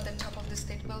concealed at the top of the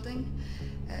state building.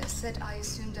 Said I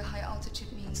assume the high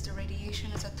altitude means the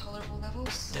radiation is at tolerable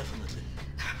levels? Definitely.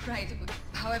 Right.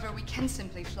 However, we can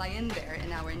simply fly in there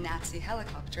in our Nazi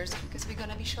helicopters because we're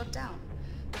gonna be shot down.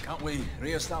 Can't we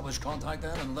re-establish contact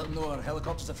then and let them know our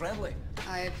helicopters are friendly?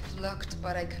 I've looked,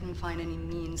 but I couldn't find any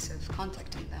means of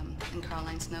contacting them in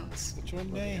Caroline's notes. What's your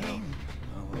name?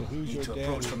 Well, who's need your to daddy?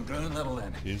 approach from ground level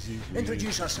then. Is he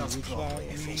Introduce really ourselves properly,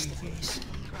 like face to face.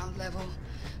 Ground level.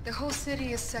 The whole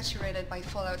city is saturated by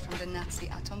fallout from the Nazi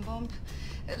atom bomb.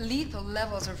 Lethal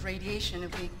levels of radiation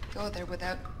if we go there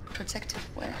without protective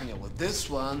wear. Yeah, well, this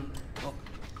one... Well,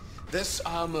 this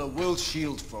armor will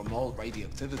shield from all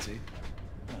radioactivity.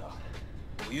 Well,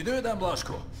 will you do it then,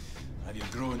 Blasco? Have you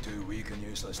grown too weak and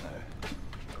useless now?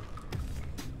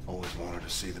 Always wanted to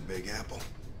see the Big Apple.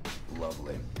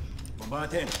 Lovely.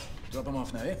 Bombardin, drop him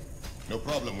off now, eh? No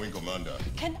problem, Wing Commander.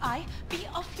 Can I be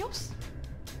of use?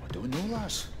 I don't know,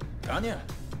 lass. Can ya?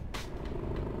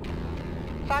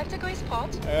 5 degrees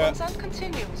port. Consent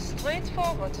continue. Straight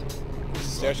forward.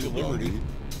 Statue of Liberty.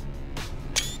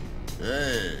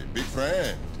 Hey, big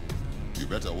friend. You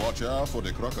better watch out for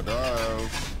the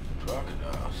crocodiles.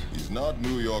 Crocodiles? It's not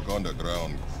New York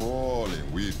underground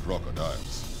crawling with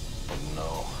crocodiles. Oh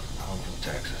no, I'm from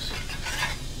Texas.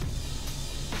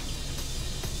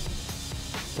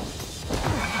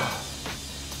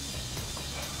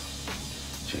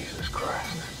 Jesus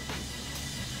Christ.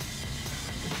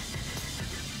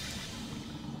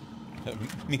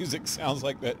 That music sounds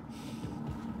like that.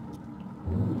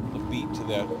 The beat to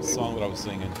that song that I was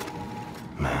singing.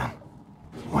 Man,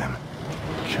 women,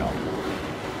 children.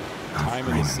 Time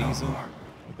of the season. No more,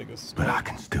 I think it's. but I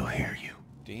can still hear you.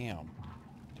 Damn.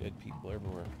 Dead people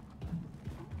everywhere.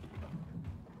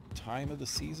 Time of the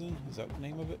season? Is that the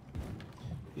name of it?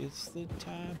 It's the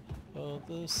time of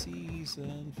the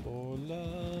season for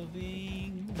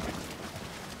loving.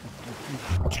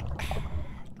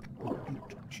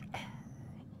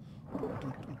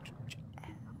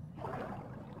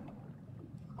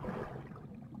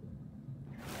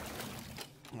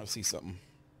 I see something.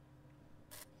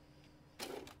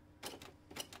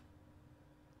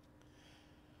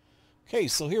 Okay,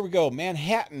 so here we go.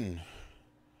 Manhattan.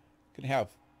 Can have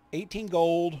 18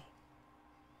 gold,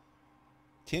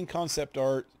 10 concept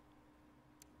art.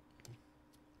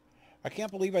 I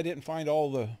can't believe I didn't find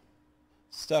all the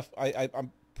stuff.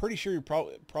 I'm pretty sure you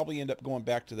probably end up going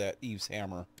back to that Eve's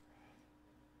hammer.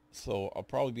 So I'll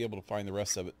probably be able to find the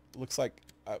rest of it. Looks like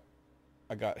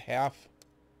I got half,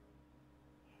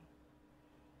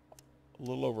 a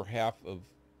little over half of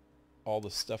all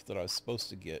the stuff that I was supposed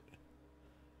to get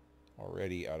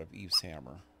already out of Eve's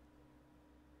hammer.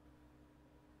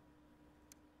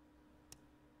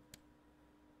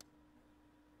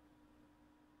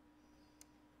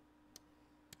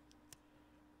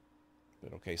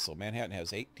 But okay, so Manhattan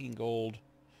has 18 gold,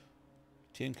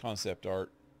 10 concept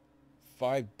art,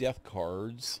 5 death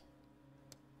cards,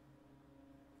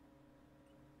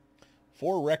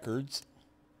 4 records,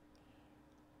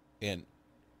 and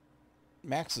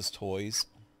Max's toys.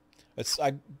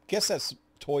 I guess that's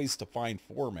toys to find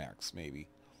for Max, maybe.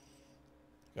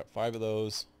 Got 5 of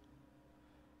those,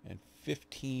 and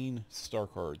 15 star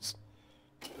cards.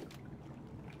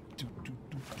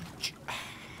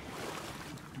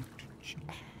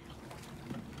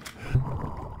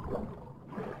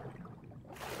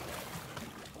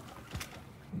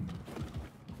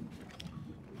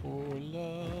 For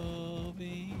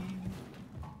loving.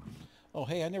 Oh,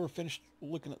 hey, I never finished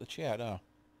looking at the chat.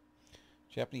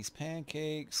 Japanese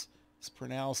pancakes. It's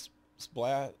pronounced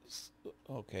splat.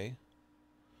 Okay.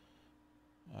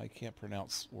 I can't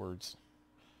pronounce words.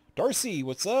 Darcy,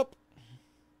 what's up?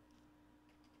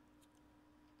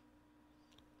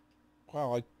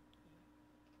 Wow,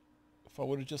 if I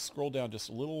would have just scrolled down just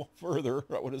a little further,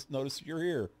 I would have noticed you're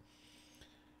here.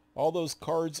 All those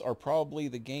cards are probably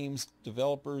the game's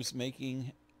developers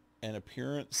making an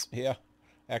appearance. Yeah,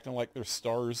 acting like they're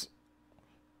stars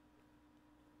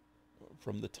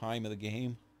from the time of the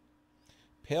game.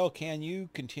 Pale, can you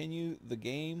continue the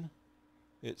game?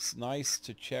 It's nice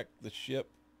to check the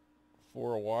ship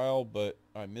for a while, but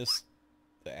I missed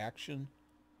the action.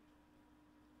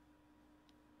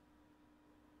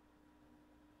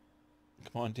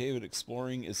 Come on, David.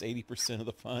 Exploring is 80% of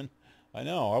the fun. I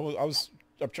know. I was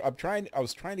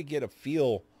trying to get a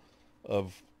feel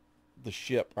of the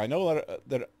ship. I know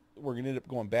that we're gonna end up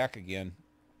going back again,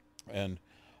 and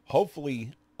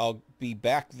hopefully I'll be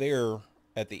back there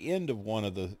at the end of one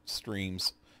of the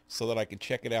streams so that I can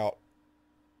check it out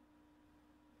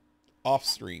off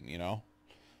stream, you know,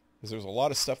 because there's a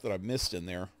lot of stuff that I missed in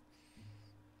there.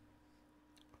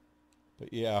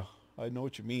 But yeah, I know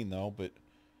what you mean though, but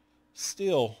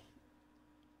still,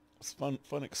 it's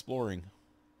fun exploring.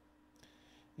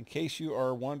 In case you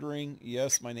are wondering,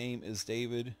 yes, my name is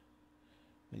David,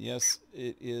 and yes,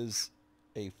 it is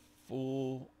a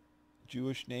full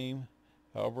Jewish name.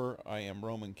 However, I am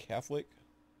Roman Catholic.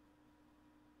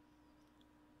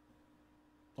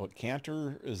 Oh,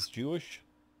 Cantor is Jewish.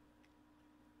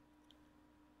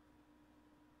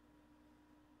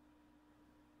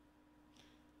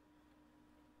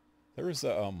 There's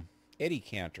a Eddie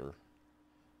Cantor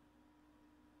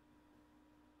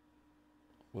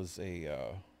was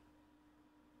a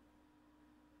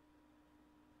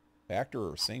actor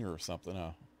or singer or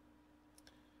something.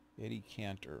 Eddie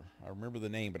Cantor. I remember the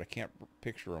name, but I can't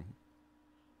picture him.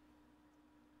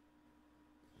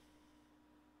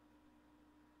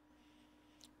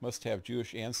 Must have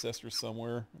Jewish ancestors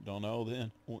somewhere. Don't know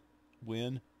then.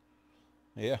 When?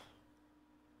 Yeah.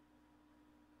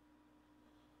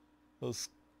 Those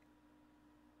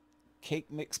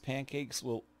cake mix pancakes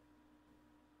will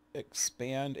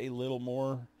expand a little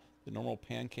more the normal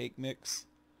pancake mix.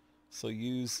 So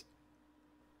use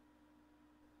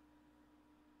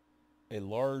a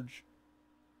large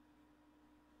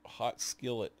hot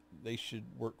skillet. They should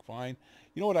work fine.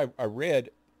 You know what I read?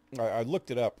 I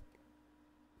looked it up.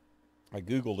 I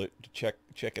Googled it to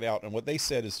check it out, and what they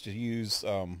said is to use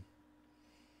a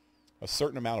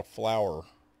certain amount of flour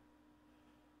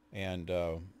and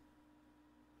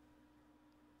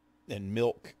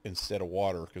milk instead of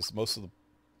water, because most of the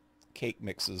cake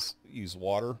mixes use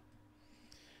water,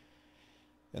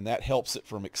 and that helps it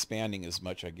from expanding as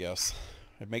much, I guess.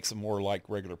 It makes them more like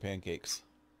regular pancakes.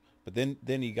 But then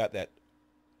you got that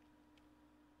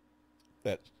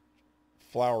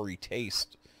floury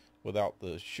taste without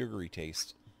the sugary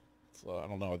taste. So I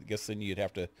don't know. I guess then you'd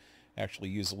have to actually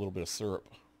use a little bit of syrup.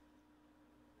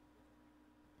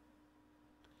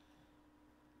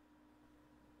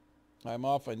 I'm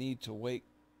off. I need to wake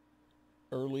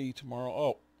early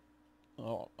tomorrow.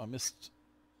 Oh, I missed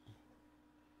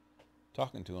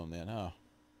talking to him then, huh?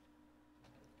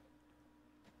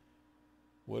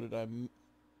 What did I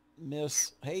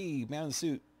miss? Hey, man in the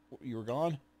suit, you were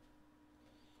gone?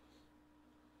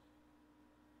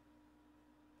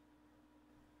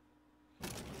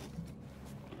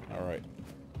 All right.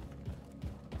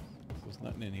 There's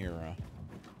nothing in here, huh?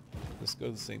 Let's go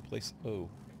to the same place. Oh.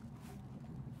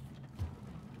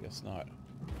 Guess not.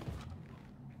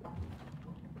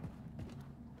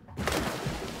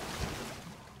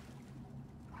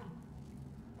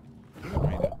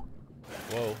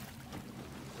 Whoa.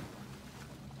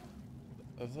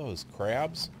 Are those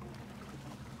crabs?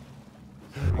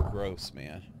 Pretty gross,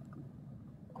 man.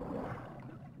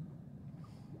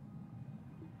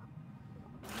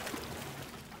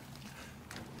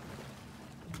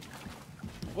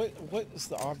 What is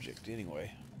the object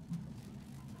anyway?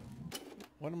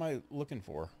 What am I looking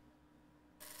for?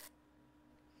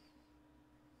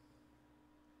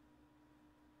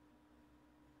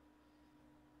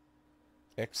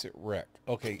 Exit wreck.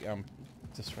 Okay, I'm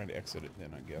just trying to exit it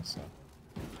then, I guess.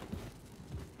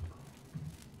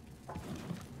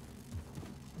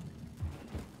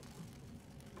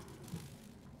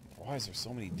 Why is there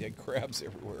so many dead crabs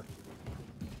everywhere?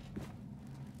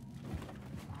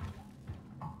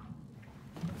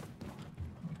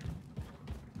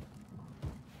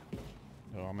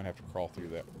 Oh, I'm gonna have to crawl through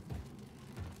that.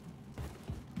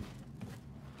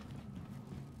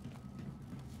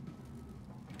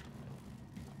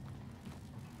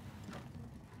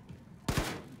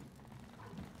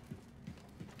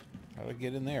 How do I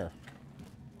get in there?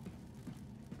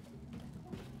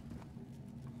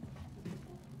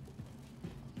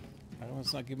 How come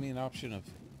it's not giving me an option of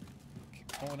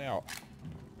going out?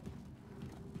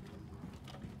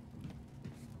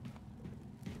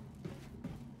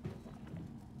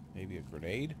 Maybe a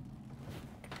grenade?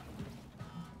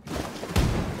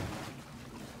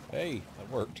 Hey,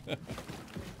 that worked.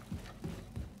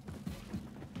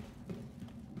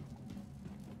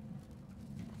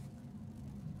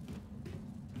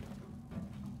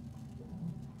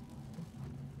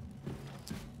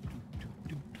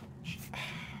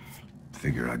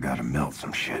 figure I gotta melt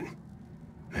some shit.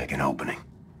 Make an opening.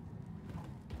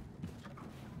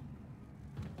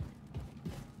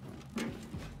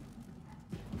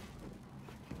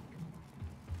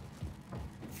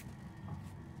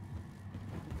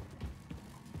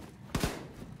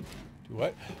 Do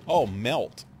what? Oh,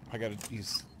 melt. I gotta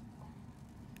use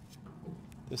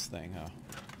this thing, huh?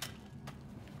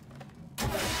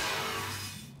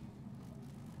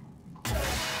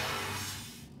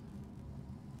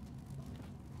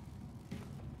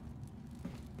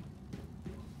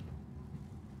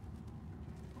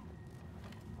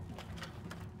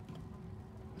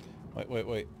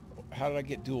 Wait. How did I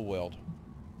get dual weld?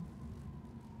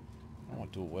 I don't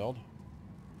want dual weld.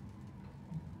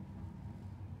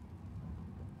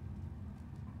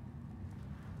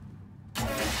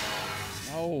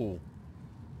 No.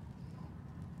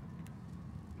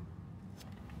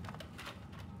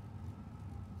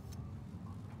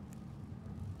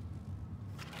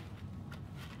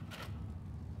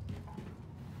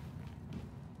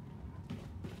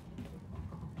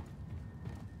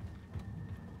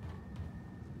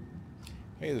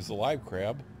 Hey, there's a live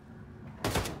crab.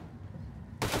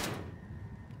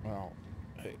 Well,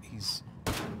 he's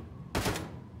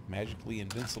magically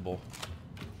invincible.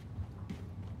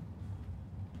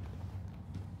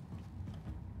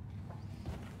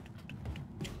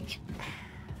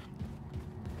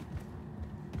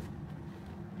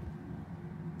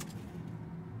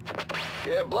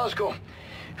 Yeah, Blasco.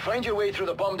 Find your way through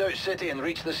the bombed-out city and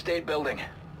reach the state building.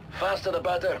 Faster the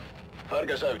better.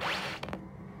 Fergus out.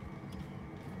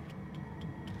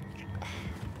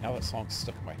 Now that song's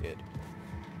stuck in my head.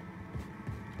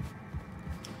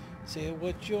 Say,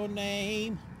 what's your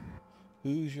name?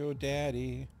 Who's your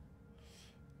daddy?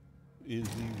 Is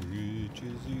he rich?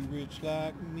 Is he rich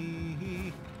like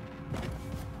me?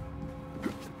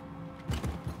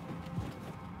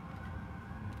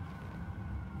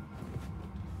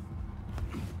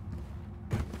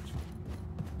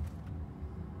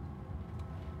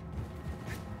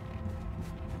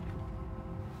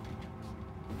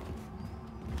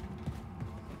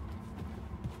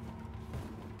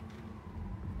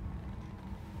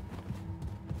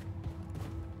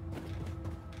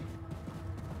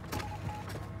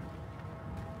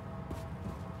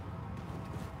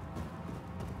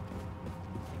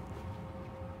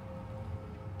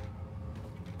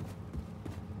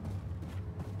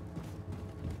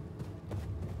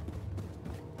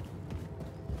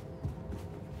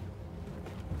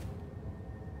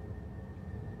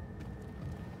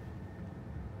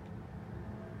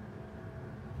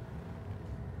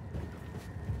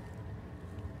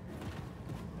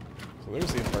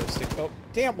 There's the Empire State. Oh,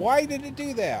 damn, why did it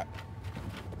do that?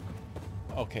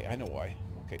 Okay, I know why.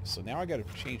 Okay, so now I gotta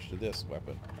change to this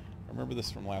weapon. I remember this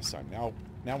from last time. Now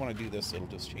when I do this, it'll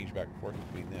just change back and forth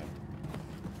between them.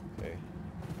 Okay.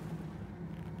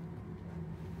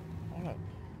 Hold up.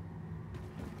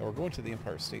 Now we're going to the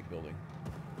Empire State Building.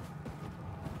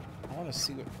 I want to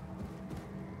see what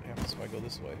happens if I go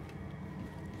this way.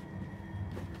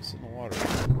 It's in the water.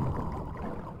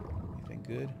 Anything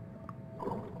good?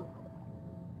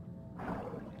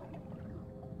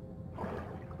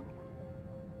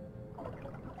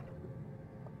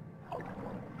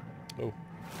 Oh.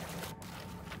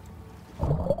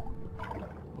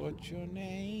 What's your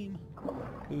name?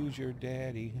 Who's your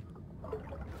daddy?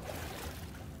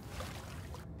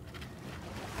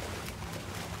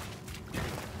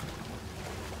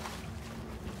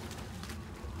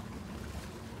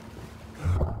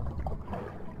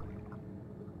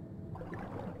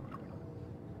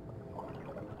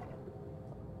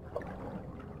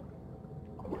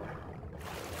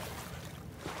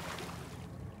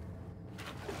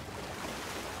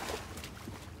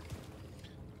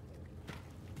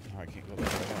 I can't go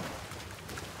that way now.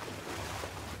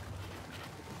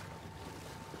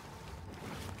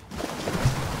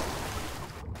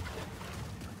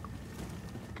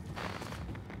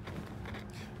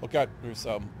 Oh god, there's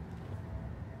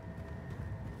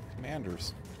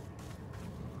commanders.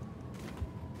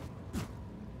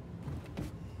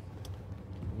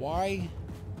 Why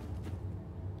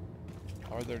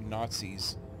are there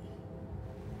Nazis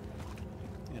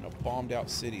in a bombed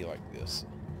out city like this?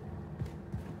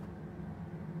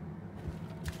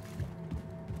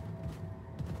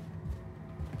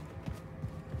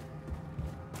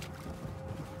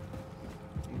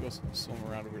 I'm going to go swim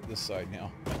around over to this side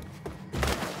now.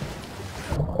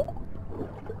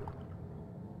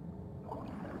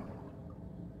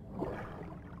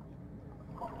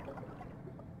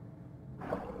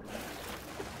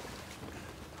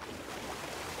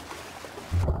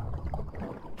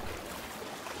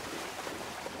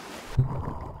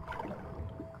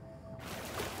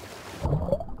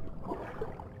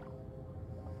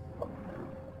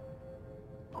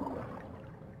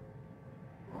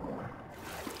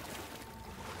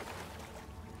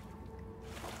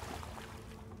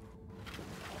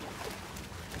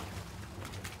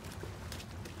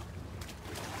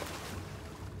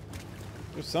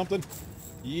 something?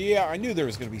 Yeah, I knew there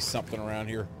was going to be something around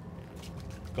here.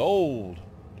 Gold.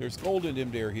 There's gold in them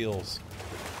there hills.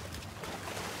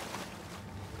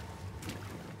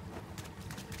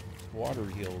 Water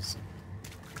hills.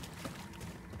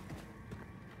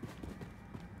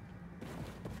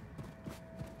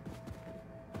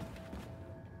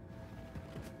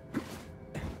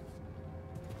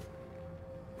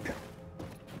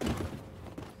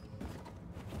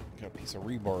 Got a piece of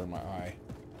rebar in my eye.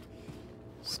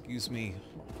 Excuse me.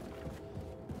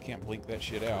 Can't blink that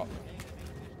shit out.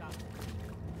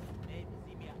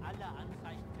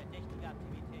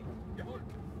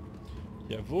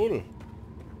 Jawohl.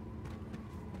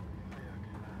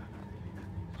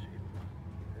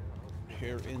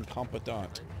 Herr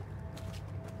Incompetent.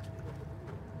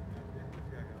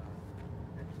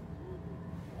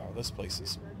 Oh, this place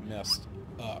is messed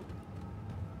up.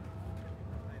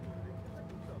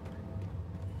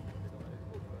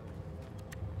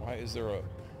 Why is there a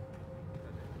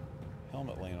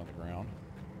helmet laying on the ground?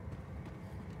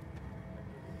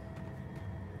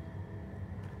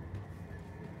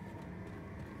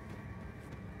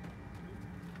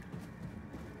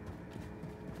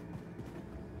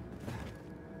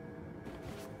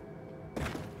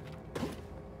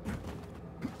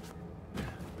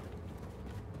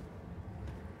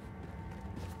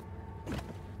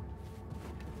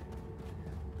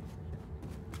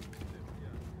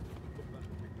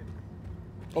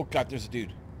 Oh god, there's a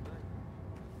dude.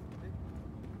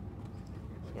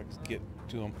 So I can get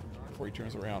to him before he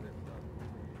turns around.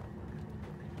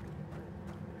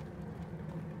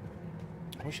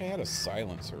 I wish I had a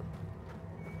silencer.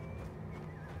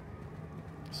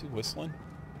 Is he whistling?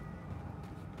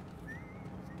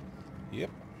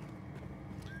 Yep.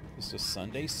 Just a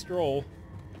Sunday stroll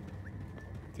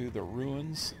through the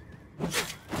ruins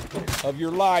of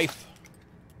your life.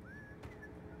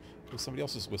 Oh, somebody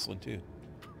else is whistling too.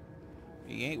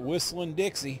 He ain't whistling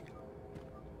Dixie.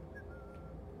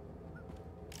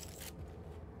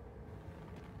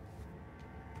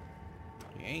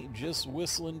 He ain't just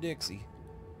whistling Dixie.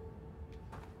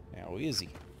 Now is he?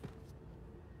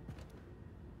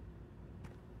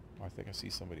 Oh, I think I see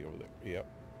somebody over there. Yep,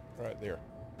 right there.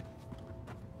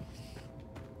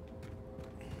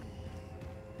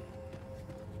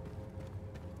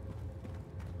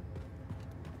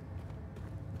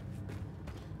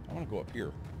 I want to go up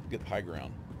here. Get the high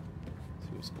ground. See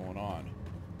what's going on.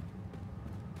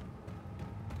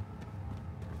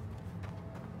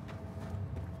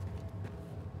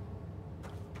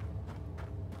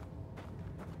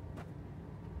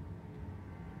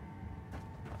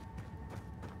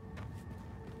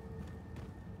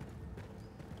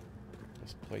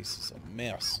 This place is a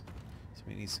mess.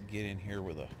 Somebody needs to get in here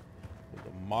with a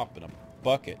mop and a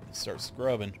bucket and start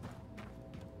scrubbing.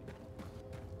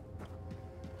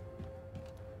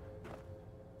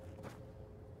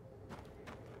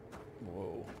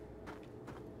 Whoa.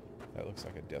 That looks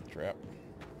like a death trap.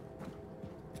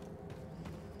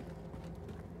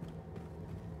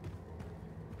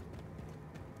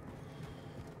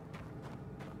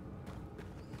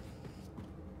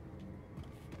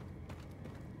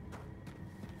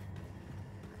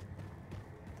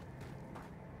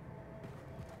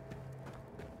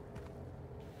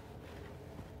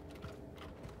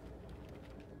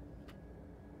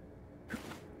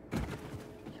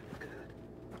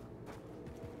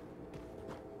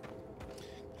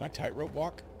 Can I tightrope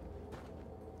walk?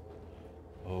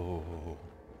 Oh.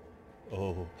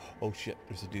 Oh. Oh shit,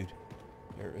 there's a dude.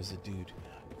 There is a dude.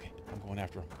 Okay, I'm going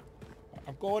after him.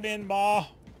 I'm going in, Ma.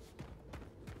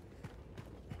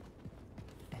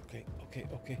 Okay, okay,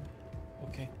 okay.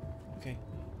 Okay, okay,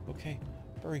 okay.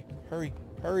 Hurry, hurry,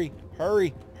 hurry,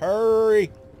 hurry,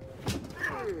 hurry.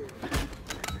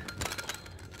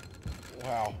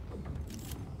 Wow.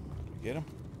 Get him?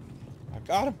 I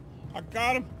got him. I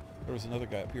got him. There was another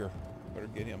guy up here. Better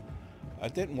get him.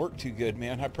 It didn't work too good,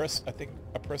 man. I think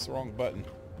I pressed the wrong button.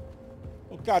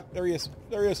 Oh god, there he is.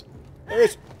 There he is. There he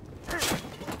is.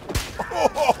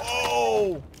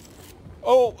 Oh,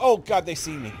 oh, oh god, they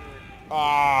see me.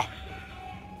 Ah.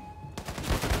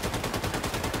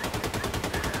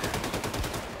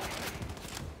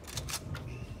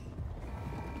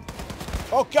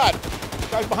 Oh god, this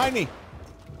guy's behind me.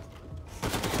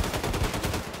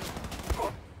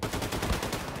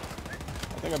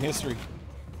 I think I'm history.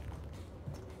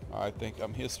 I think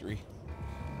I'm history.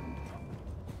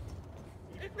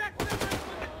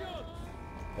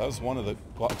 That was one of the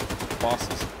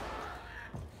bosses.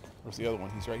 Where's the other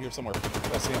one? He's right here somewhere.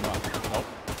 That's him. Nope.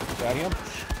 Is that him?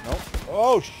 Nope.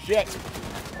 Oh shit.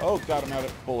 Oh god, I'm out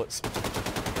of bullets.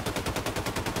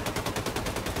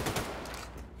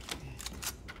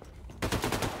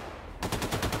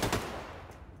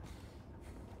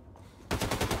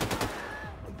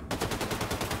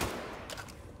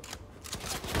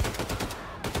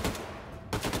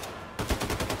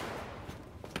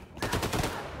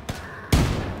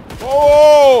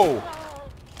 Oh!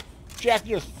 Jack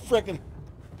just frickin'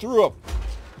 threw up.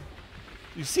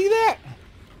 You see that?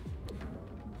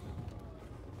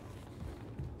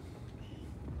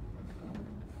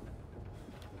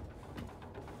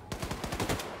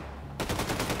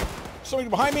 Somebody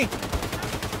behind me?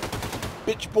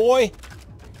 Bitch boy.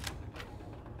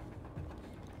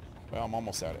 Well, I'm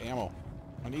almost out of ammo.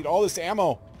 I need all this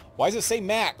ammo. Why does it say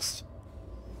maxed?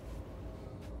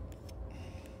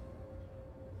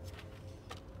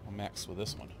 I'll max with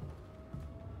this one.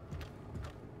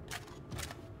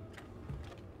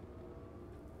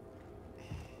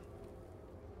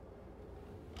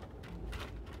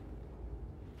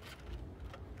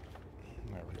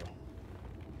 There we go.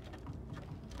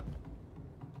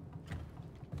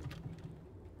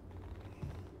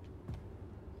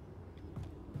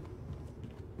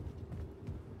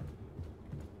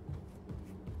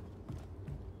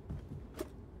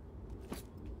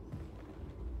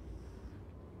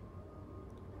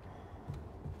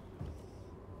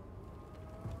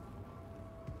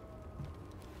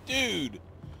 Dude!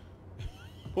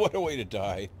 What a way to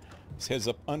die. His head's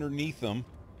up underneath him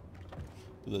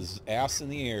with his ass in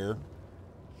the air.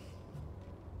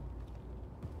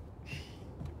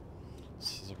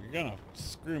 So if you're gonna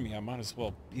screw me, I might as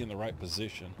well be in the right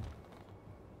position.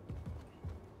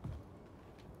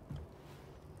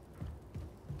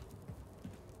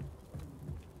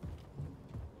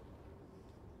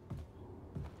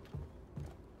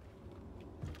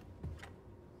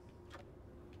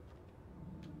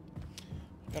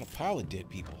 Got a pile of dead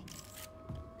people.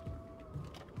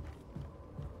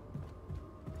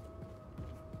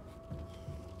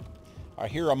 I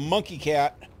hear a monkey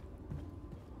cat.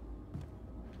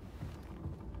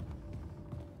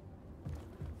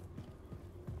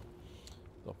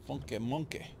 The funky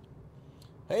monkey.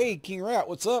 Hey, KingRat,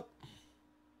 what's up?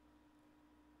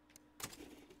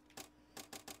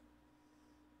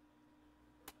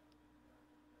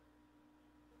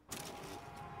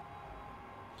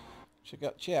 Check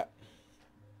out chat.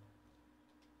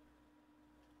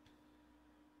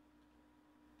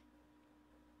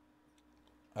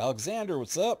 Alexander,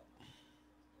 what's up?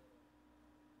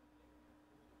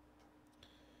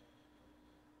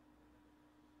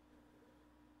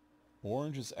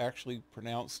 Orange is actually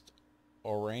pronounced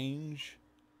orange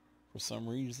for some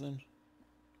reason.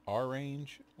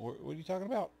 Orange? What are you talking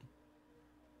about?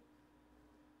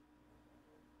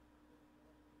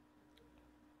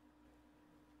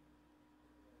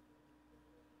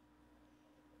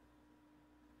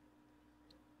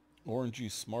 Orange, you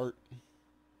smart.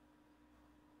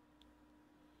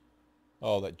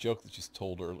 Oh, that joke that you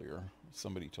told earlier.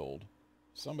 Somebody told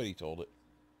it.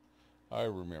 I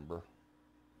remember.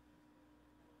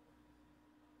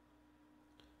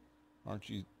 Aren't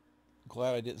you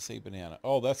glad I didn't say banana?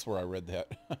 Oh, that's where I read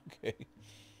that. Okay.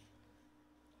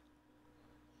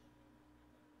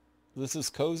 This is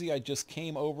Cozy. I just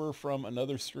came over from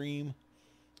another stream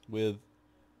with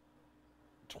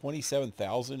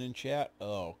 27,000 in chat.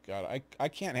 Oh god, I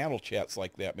can't handle chats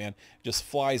like that, man. It just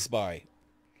flies by.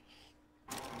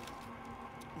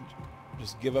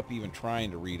 Just give up even trying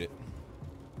to read it.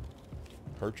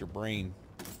 Hurt your brain.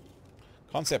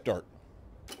 Concept art.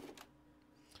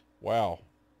 Wow.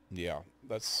 Yeah,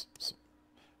 that's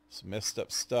some messed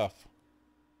up stuff.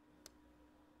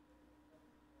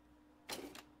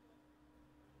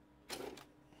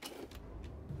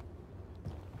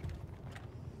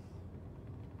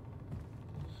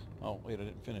 Oh, wait, I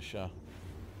didn't finish.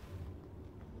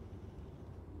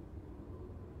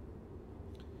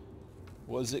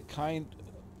 Was it kind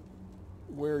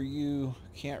where you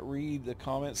can't read the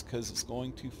comments because it's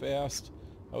going too fast?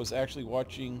 I was actually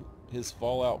watching his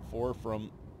Fallout 4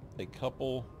 from a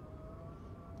couple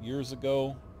years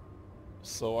ago,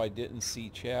 so I didn't see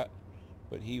chat,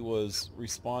 but he was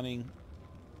responding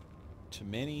to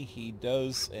many. He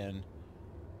does an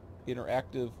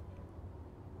interactive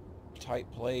type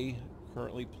play,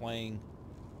 currently playing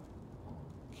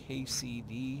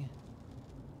KCD.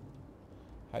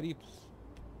 How do you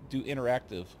do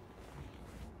interactive?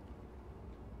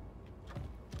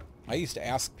 I used to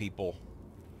ask people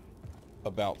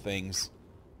about things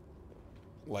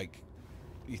like,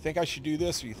 you think I should do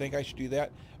this or you think I should do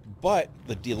that? But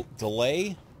the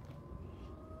delay,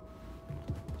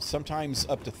 sometimes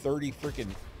up to 30 freaking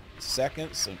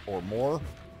seconds or more,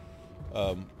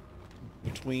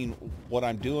 between what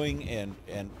I'm doing and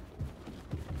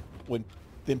when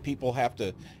then people have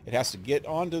to, it has to get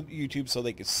onto YouTube so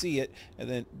they can see it,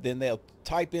 and then they'll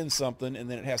type in something and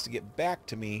then it has to get back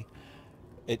to me.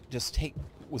 It just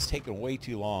was taking way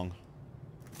too long.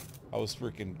 I was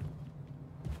freaking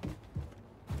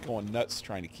going nuts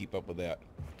trying to keep up with that.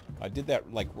 I did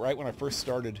that like right when I first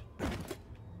started.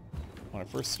 When I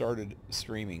first started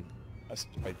streaming,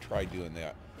 I tried doing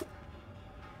that.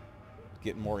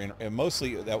 Getting more and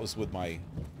mostly that was with my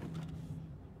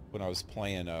when I was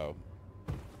playing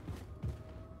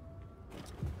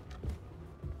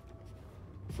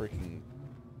freaking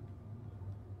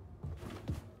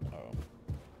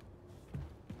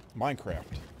Minecraft.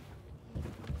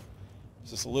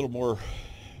 It's just a little more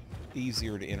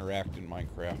easier to interact in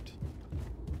Minecraft.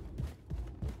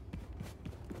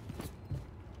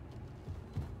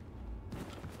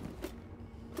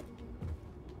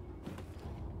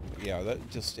 Yeah,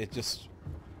 it just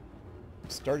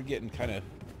started getting kind of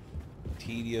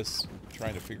tedious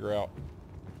trying to figure out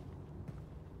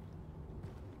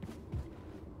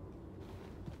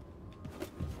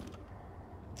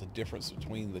the difference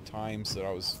between the times that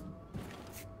I was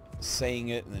saying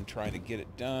it and then trying to get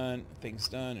it done, things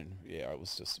done, and yeah, it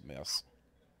was just a mess.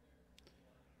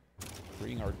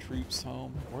 Bring our troops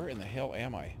home. Where in the hell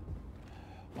am I?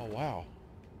 Oh wow.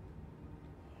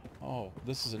 Oh,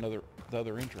 this is the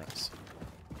other entrance.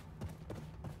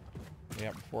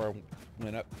 Yeah, before I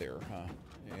went up there, huh?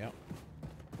 Yeah.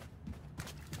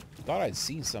 Thought I'd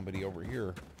seen somebody over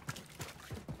here.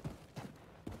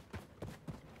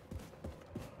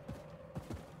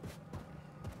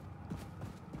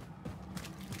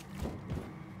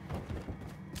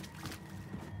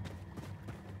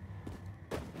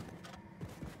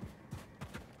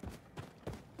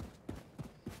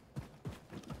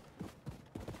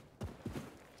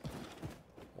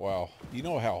 Wow, you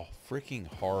know how freaking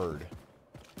hard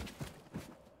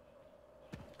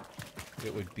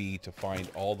it would be to find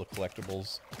all the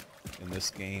collectibles in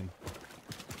this game?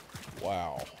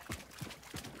 Wow.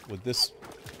 With this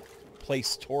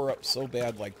place tore up so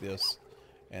bad like this,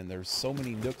 and there's so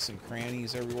many nooks and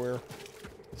crannies everywhere,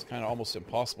 it's kind of almost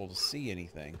impossible to see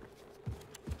anything.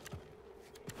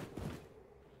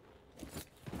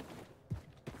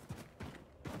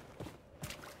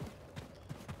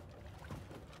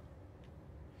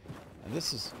 And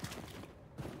this is...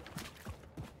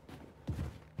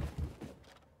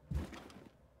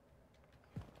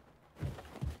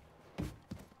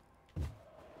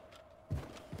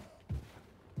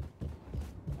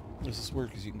 This is weird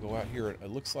because you can go out here.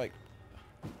 It looks like...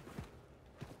 I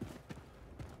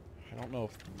don't know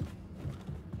if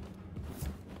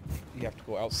you have to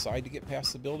go outside to get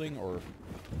past the building or if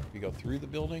you go through the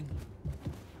building.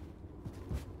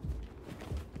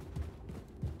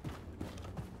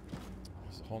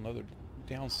 There's a whole nother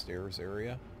downstairs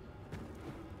area.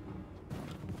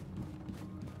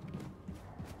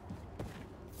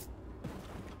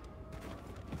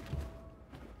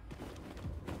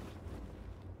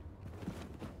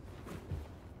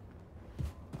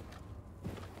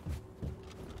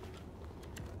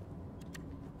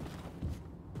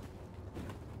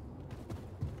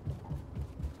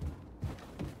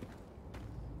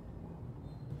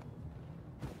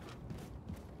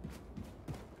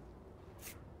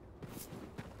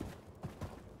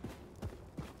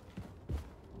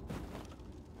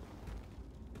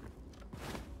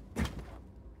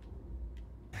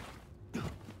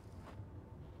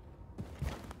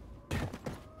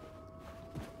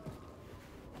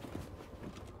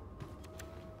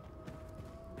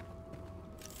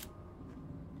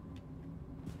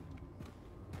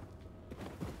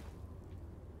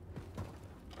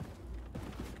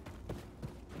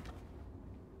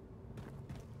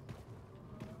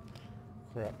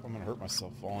 Crap, I'm gonna hurt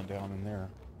myself falling down in there.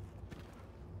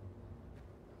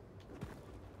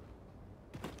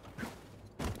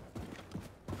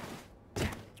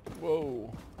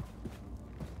 Whoa.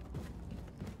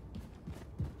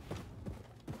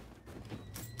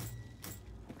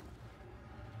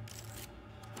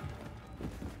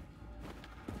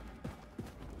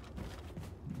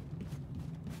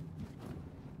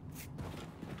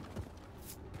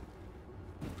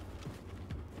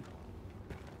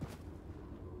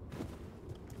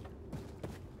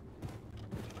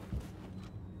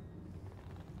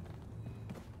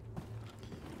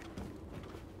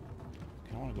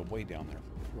 I want to go way down there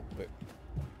real quick.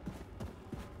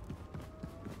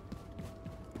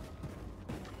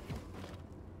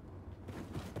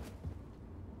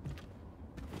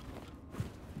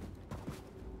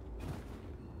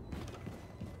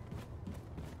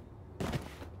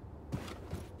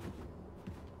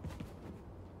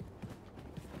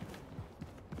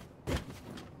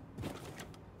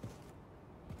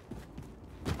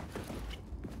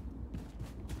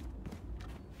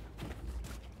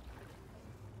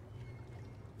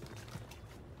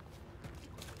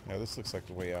 Yeah, this looks like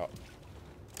the way out.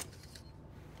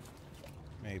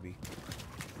 Maybe.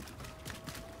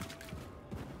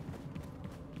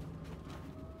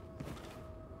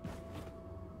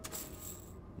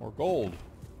 More gold.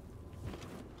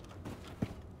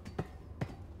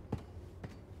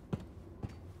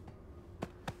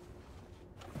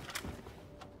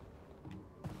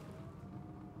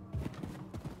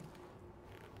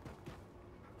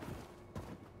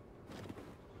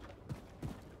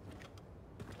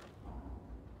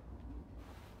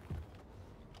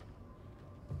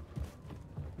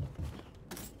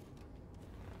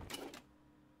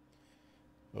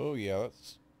 Oh yeah,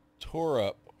 that's tore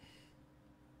up.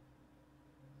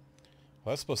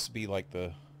 Well, that's supposed to be like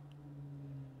the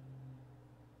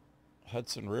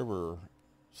Hudson River or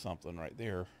something right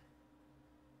there.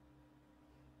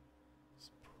 It's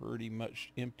pretty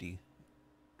much empty,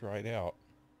 dried out.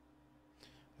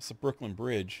 That's the Brooklyn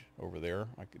Bridge over there,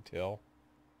 I could tell.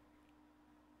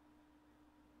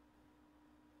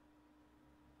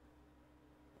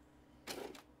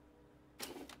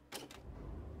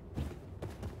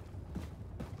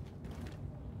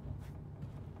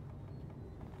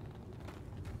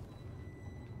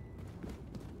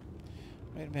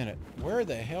 Wait a minute, where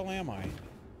the hell am I?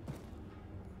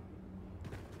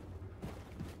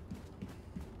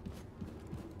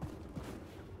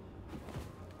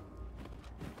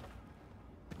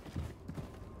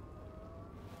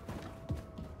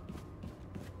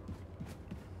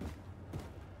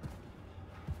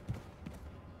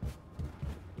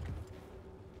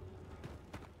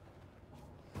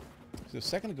 So a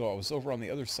second ago I was over on the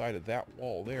other side of that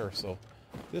wall there, so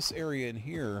this area in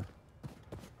here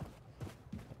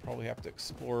probably have to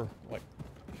explore like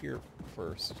here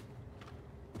first.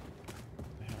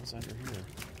 What the hell's under here?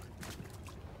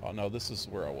 Oh no, this is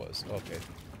where I was. Okay.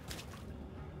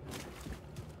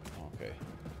 Okay.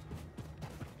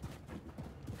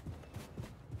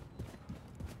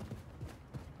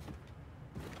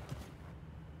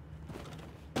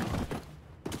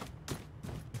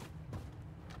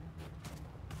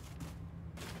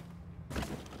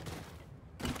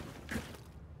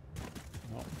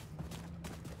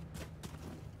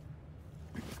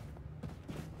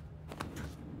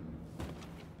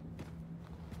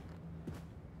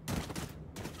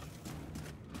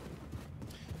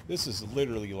 This is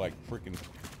literally like freaking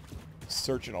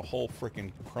searching a whole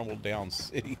freaking crumbled down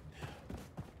city.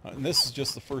 And this is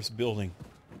just the first building.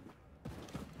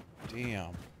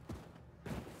 Damn.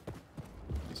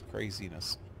 This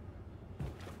craziness.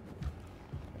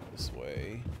 This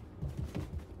way.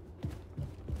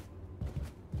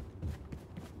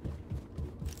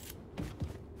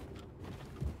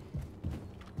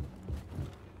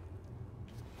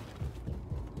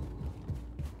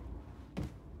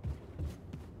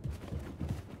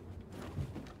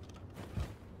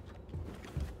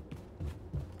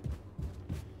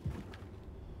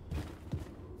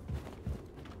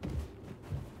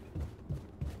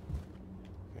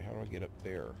 Get up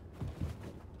there.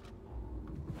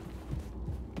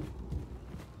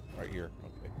 Right here.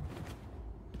 Okay.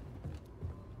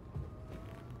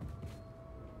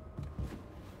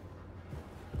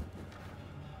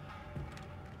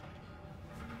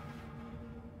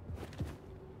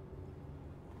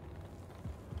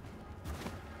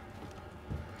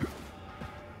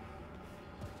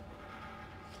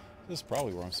 This is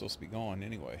probably where I'm supposed to be going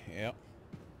anyway. Yep.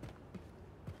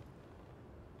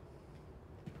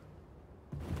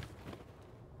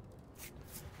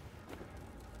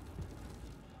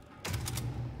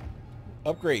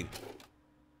 Upgrade.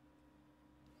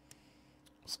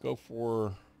 Let's go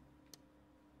for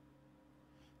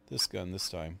this gun this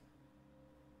time.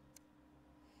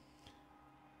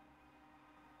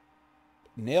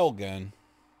 Nail gun.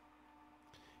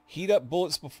 Heat up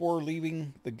bullets before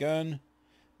leaving the gun,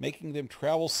 making them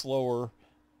travel slower,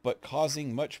 but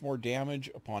causing much more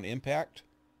damage upon impact.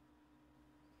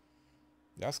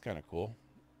 That's kind of cool.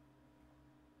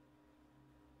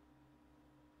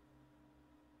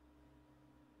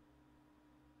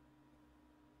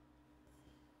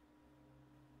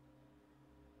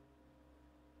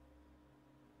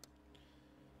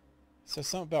 Says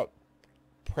something about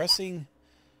pressing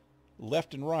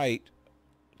left and right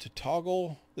to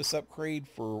toggle this upgrade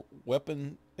for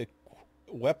weapon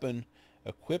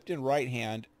equipped in right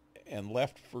hand and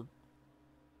left for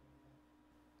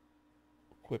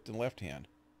equipped in left hand.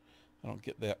 I don't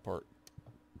get that part.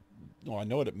 No, I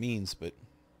know what it means, but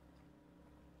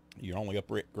you're only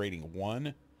upgrading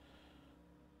one.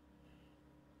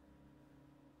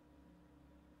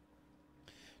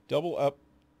 Double up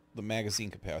the magazine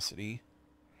capacity.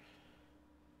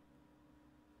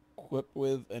 Equipped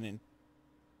with an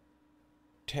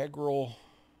integral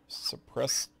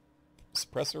suppressor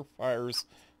fires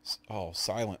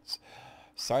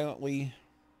silently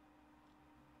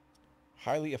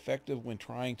Highly effective when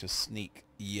trying to sneak.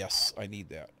 Yes, I need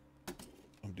that.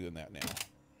 I'm doing that now.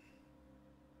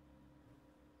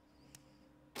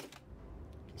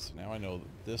 So now I know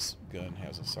that this gun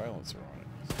has a silencer on it.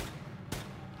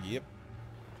 Yep.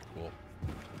 Cool.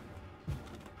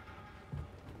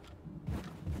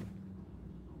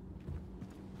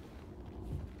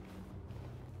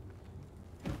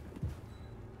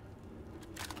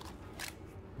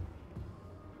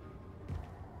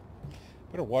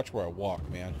 Better watch where I walk,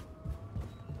 man.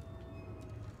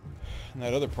 In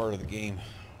that other part of the game,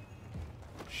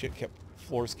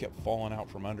 floors kept falling out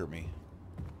from under me.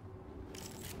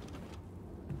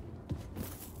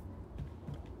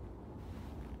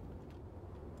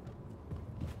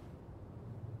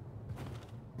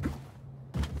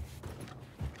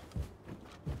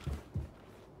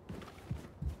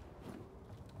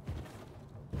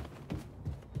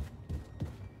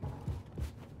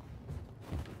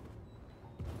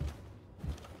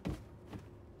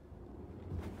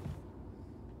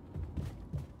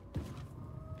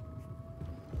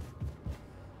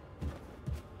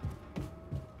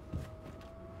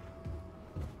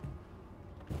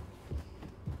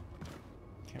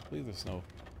 Can't believe there's no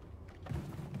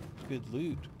good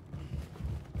loot.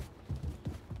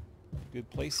 Good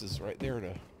places right there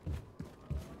to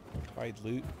hide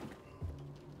loot.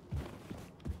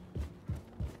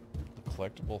 The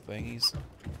collectible thingies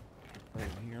right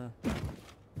in here.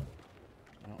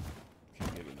 No,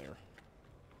 can't get in there.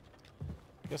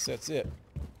 Guess that's it.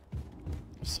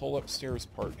 This whole upstairs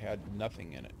part had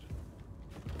nothing in it.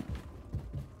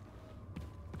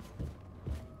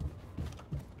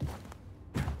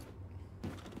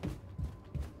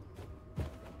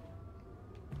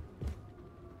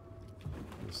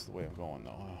 This is the way I'm going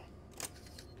though.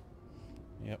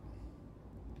 Yep.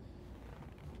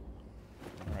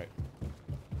 Alright.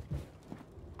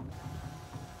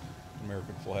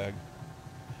 American flag.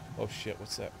 Oh shit,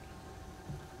 what's that?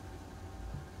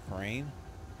 Crane?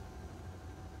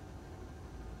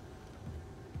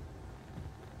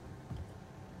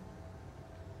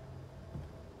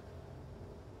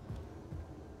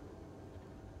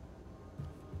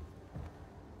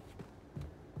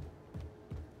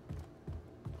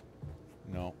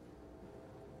 No.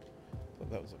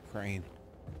 Thought that was a crane.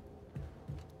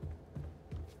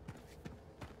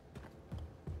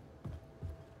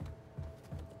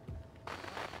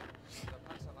 Der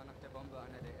Panzer war nach der Bombe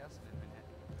einer der ersten in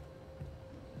Manhattan.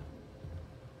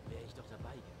 Wäre ich doch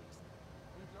dabei gewesen.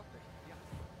 Unglaublich, ja.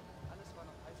 Alles war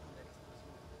noch heiß von der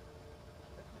Explosion.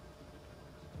 Ich öffnete die Tür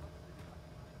und klopfte die Wand.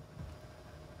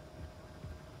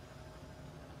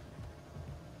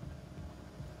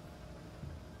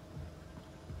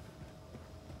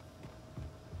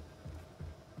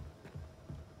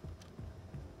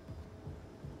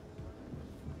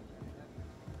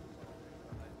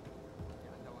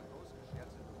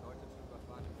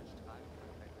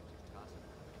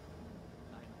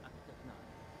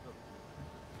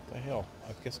 What the hell?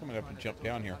 I guess I'm gonna have to jump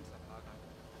down here.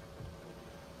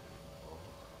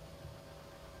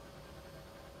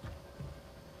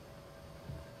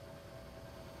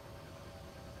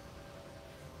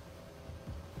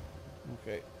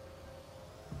 Okay.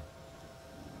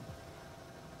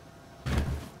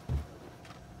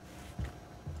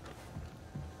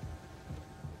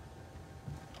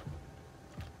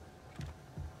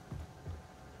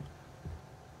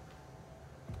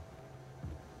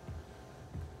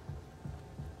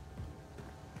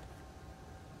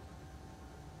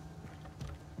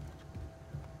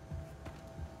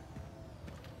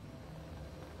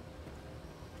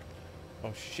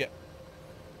 Oh shit.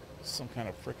 Some kind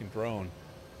of frickin' drone.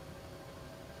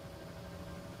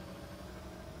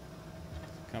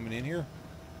 Coming in here?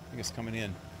 I think it's coming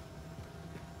in.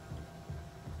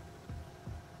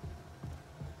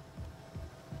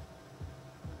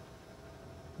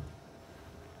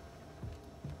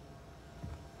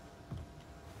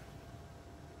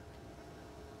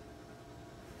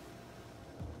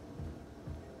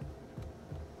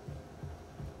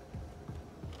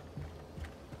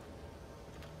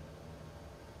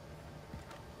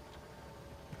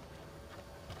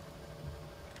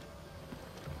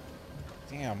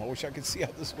 Damn, I wish I could see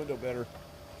out this window better.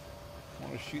 I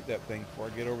want to shoot that thing before I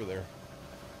get over there.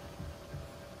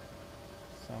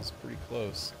 Sounds pretty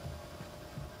close.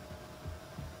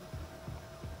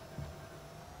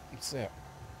 What's that?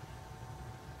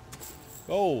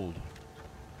 Gold!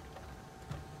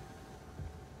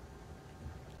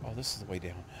 Oh, this is the way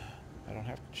down. I don't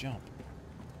have to jump.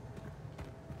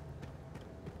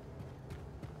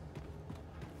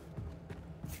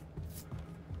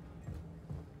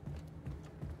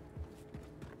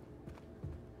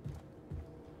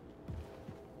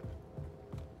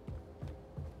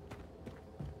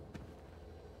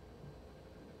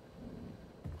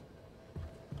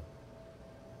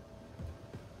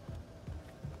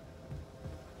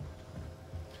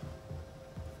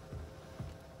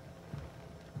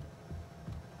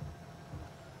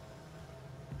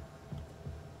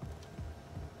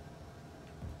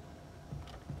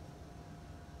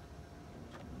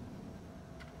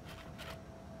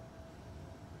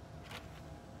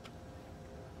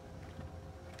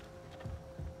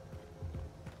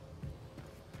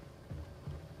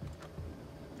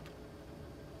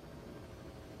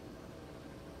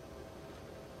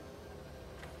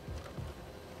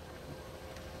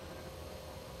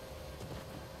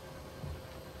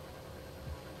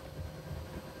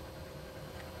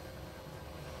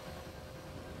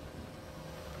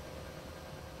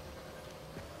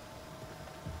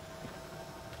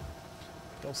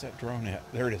 hell's that drone at?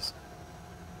 There it is.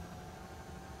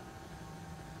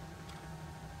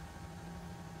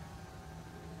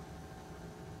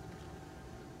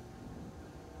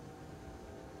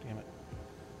 Damn it.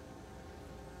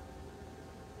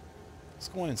 It's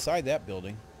going inside that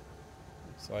building.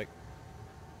 Looks like.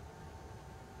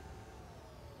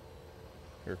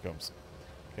 Here it comes.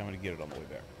 Coming to get it on the way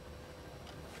back.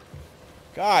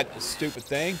 God, this stupid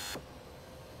thing.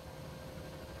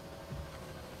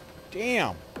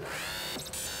 Damn.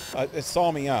 It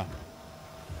saw me,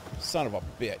 son of a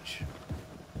bitch.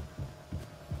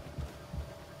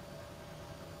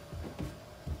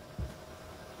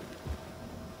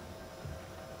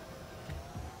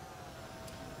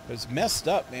 It's messed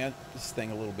up, man, this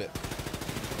thing a little bit.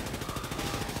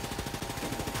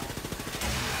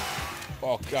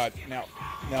 Oh, God. Now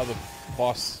the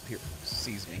boss here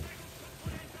sees me.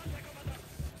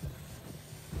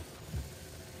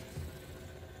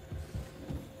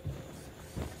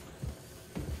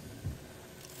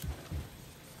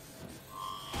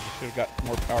 Should have got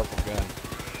more powerful gun.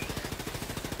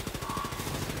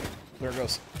 There it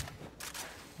goes.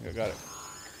 I got it.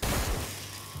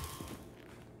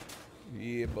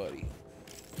 Yeah, buddy.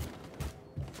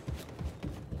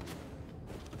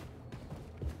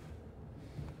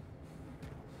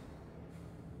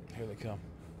 Here they come.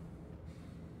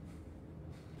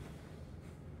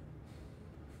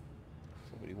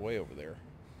 Somebody way over there.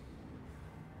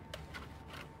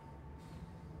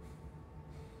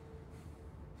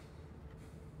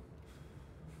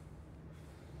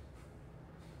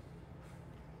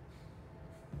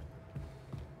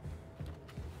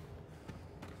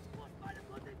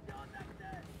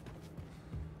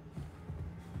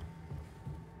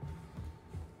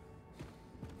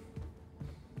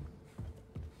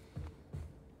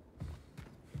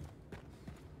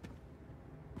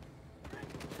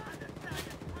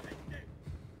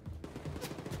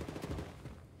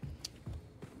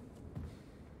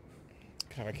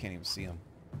 God, I can't even see him.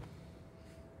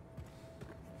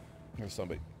 There's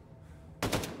somebody.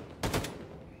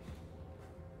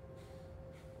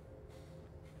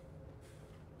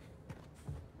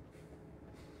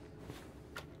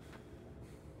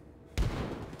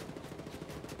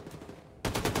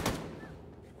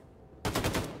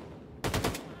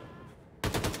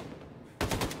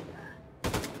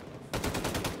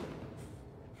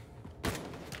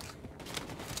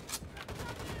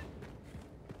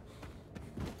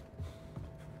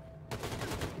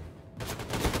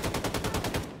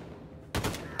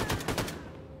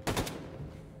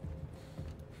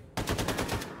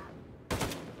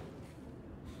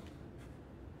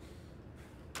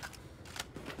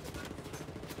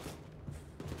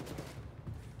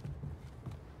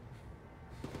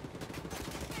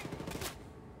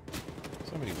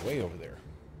 Somebody way over there.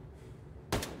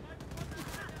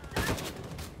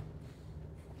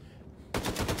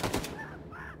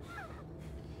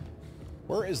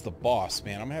 Where is the boss,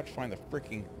 man? I'm gonna have to find the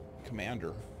freaking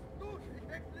commander.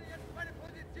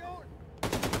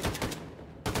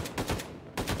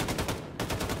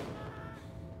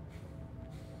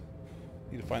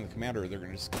 Need to find the commander, or they're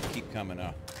gonna just keep coming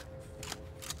up.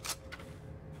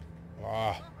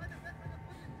 Ah.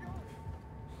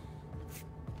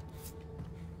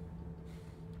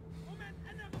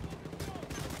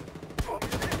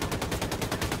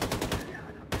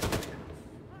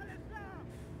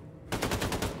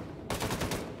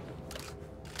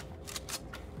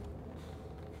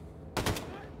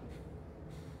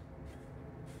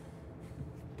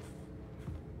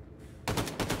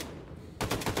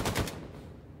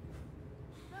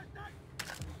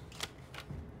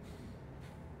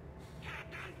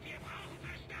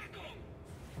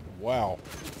 Wow.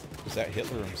 Is that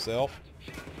Hitler himself?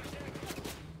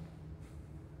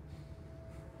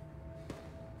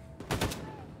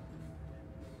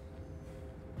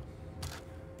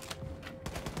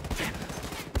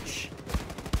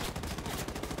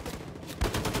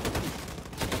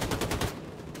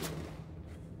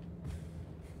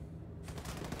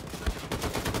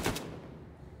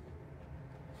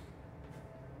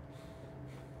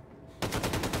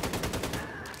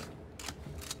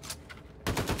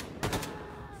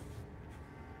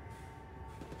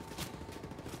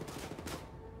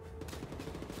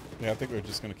 Yeah, I think we're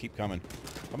just going to keep coming.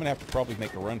 I'm going to have to probably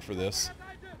make a run for this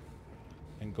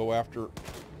and go after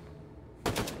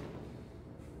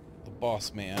the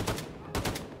boss man.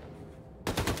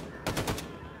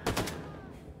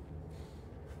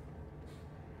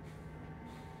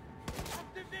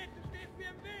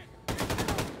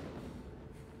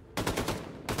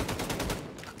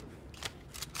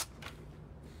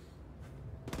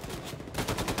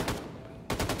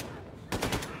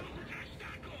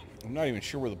 I'm not even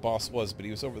sure where the boss was, but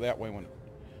he was over that way when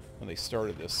they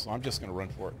started this. So I'm just going to run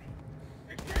for it.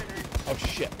 Oh,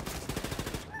 shit.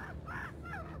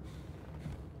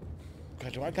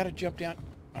 God, do I got to jump down?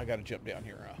 I got to jump down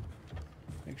here.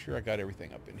 Make sure I got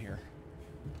everything up in here.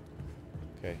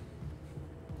 Okay.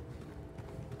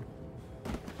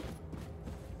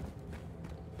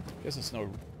 Guess it's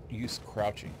no use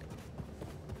crouching.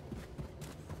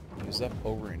 He's up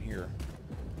over in here.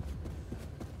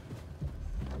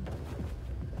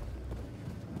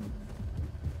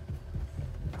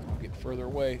 I'll get further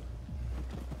away.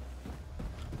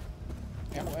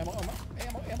 Ammo, ammo, ammo,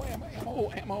 ammo, ammo, ammo,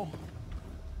 ammo, ammo.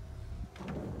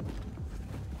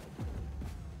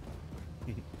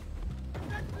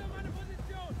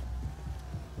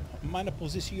 Meine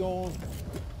Position.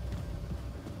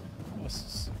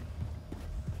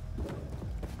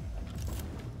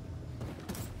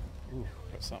 Ooh,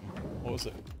 got something. What was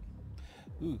it?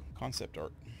 Ooh, concept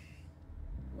art.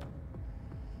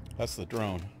 That's the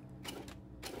drone.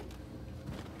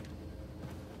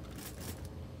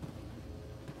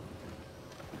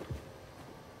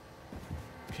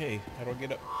 Okay, how do I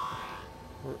get up?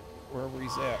 Wherever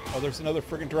he's at. Oh, there's another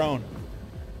friggin' drone.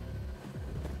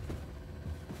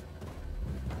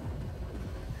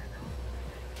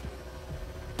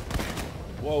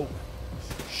 Whoa.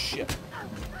 Shit.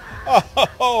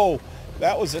 Oh,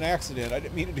 that was an accident. I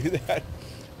didn't mean to do that.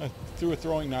 I threw a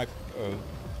throwing knife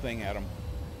thing at him.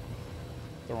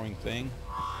 Throwing thing.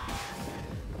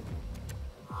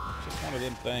 Just one of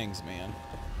them things, man.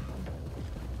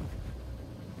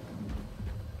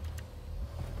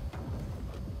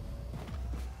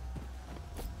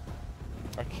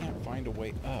 I can't find a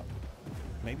way up.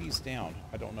 Maybe he's down.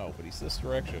 I don't know, but he's this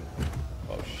direction.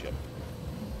 Oh, shit.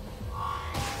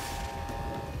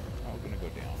 I'm gonna go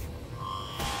down.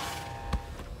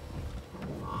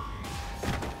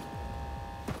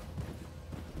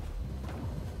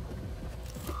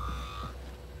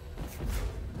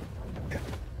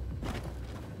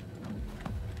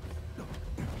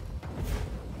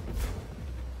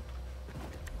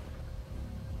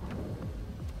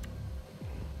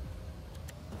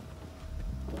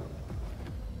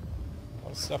 A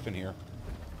lot of stuff in here.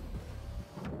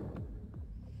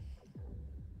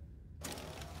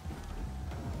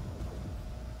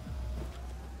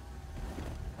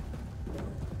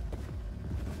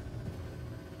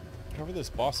 Whoever this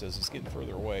boss is getting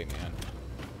further away, man.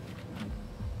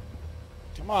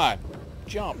 Come on,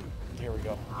 jump. There we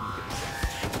go.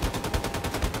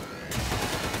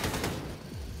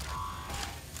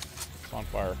 It's on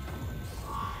fire.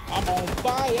 I'm on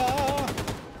fire.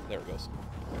 There it goes.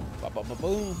 Ba ba ba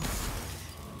boom.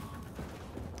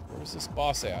 Where's this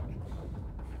boss at?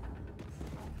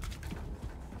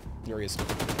 There he is.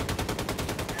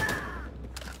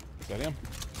 Is that him?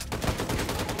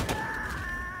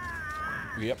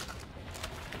 Yep.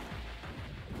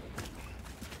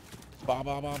 Ba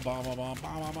ba ba ba ba ba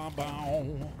ba ba ba.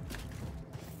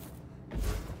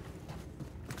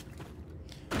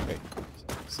 Okay,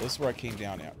 so this is where I came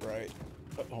down at, right?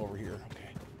 Over here. Okay.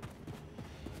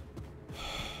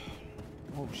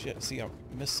 Oh shit! See, I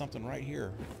missed something right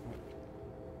here.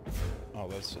 Oh,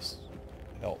 that's just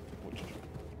health, which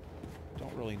I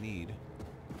don't really need.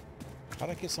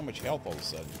 How'd I get so much health all of a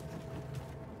sudden?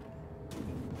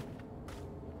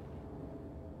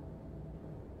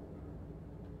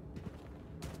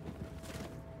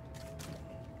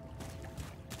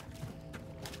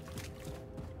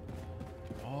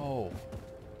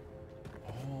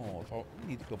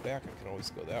 Go back, I could always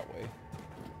go that way. I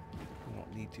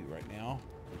don't need to right now.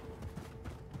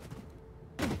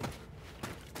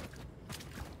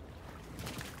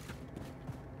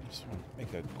 Just want to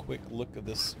make a quick look at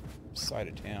this side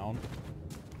of town.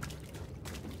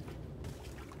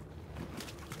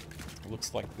 It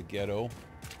looks like the ghetto. It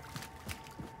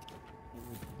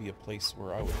would be a place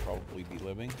where I would probably be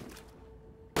living.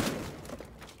 If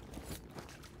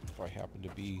I happen to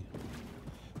be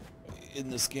in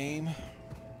this game.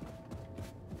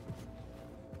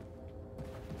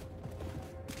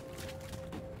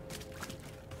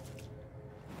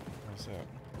 That?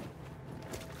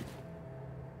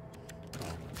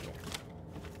 Oh, okay.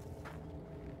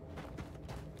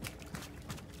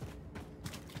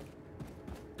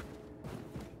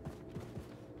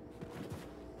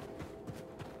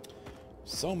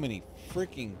 So many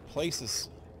freaking places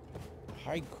to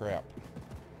hide crap.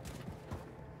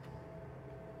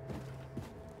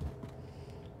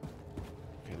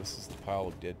 Okay, this is the pile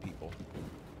of dead people.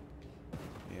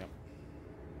 Yep.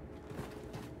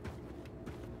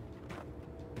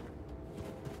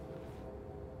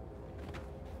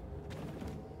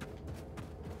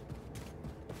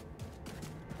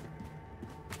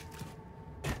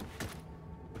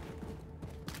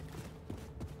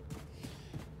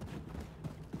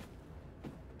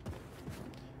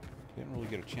 Didn't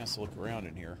really get a chance to look around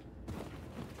in here.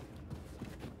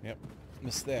 Yep,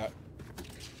 missed that.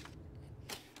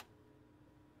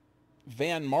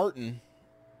 Van Martin.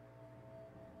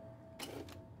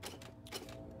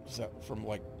 Is that from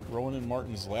like Rowan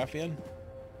Martin's Laugh-In?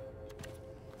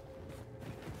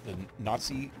 The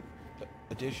Nazi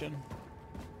edition?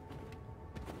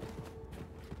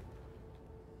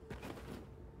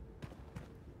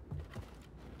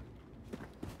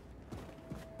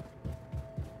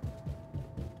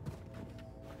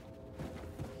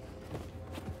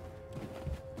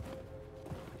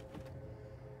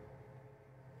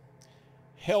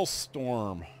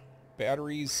 Hellstorm.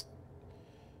 Batteries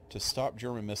to stop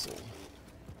German missile.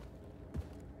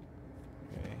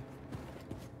 Okay.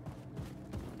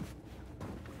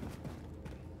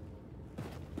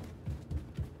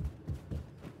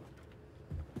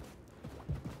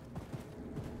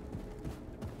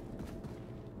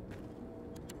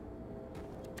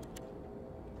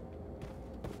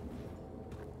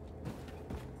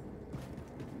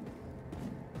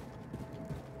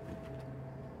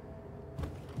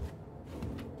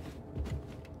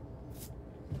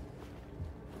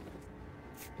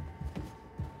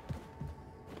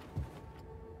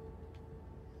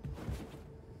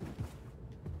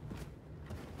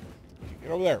 Get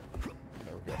over there.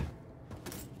 There we go.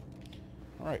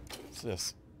 Alright, what's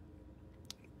this?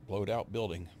 Blowed out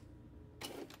building.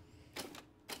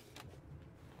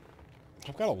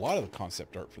 I've got a lot of the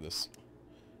concept art for this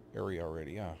area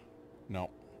already, yeah. No.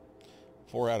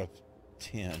 4 out of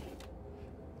 10.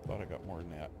 Thought I got more than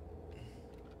that.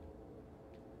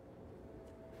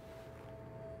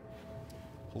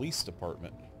 Police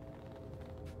department.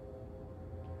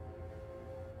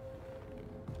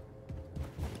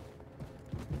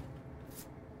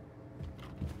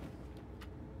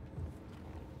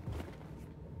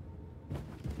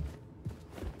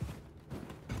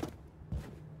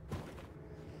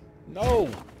 No!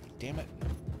 Damn it.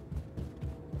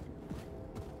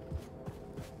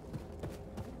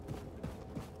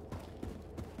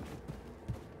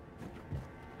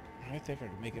 I think I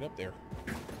can make it up there.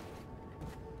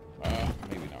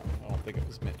 Maybe not. I don't think it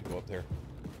was meant to go up there.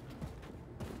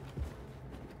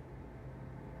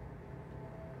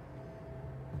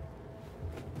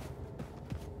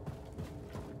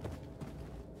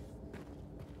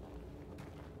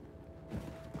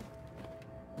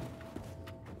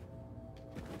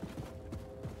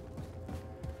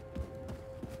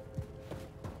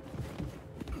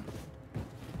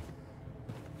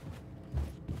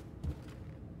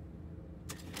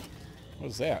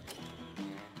 What's that?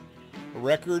 A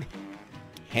record?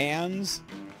 Hands?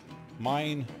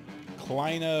 Mein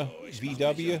kleiner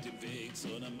VW?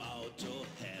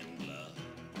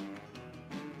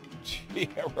 Yeah,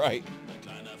 right.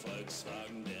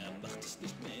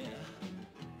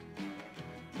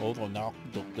 Oder nach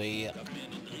der.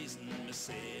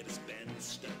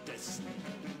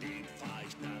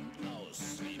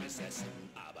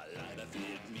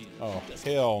 Oh,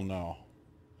 hell no.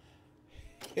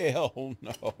 Hell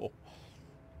no.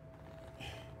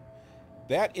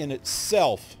 That in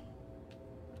itself,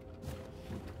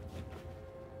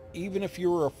 even if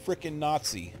you were a frickin'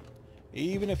 Nazi,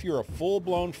 even if you're a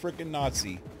full-blown frickin'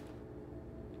 Nazi,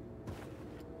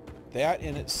 that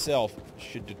in itself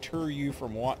should deter you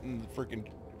from wanting the frickin'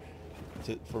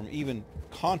 from even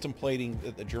contemplating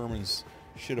that the Germans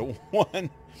should have won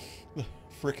the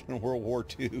frickin' World War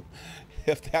II,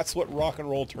 if that's what rock and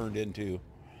roll turned into.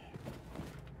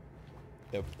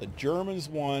 If the Germans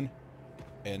won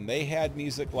and they had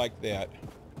music like that,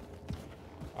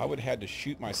 I would have had to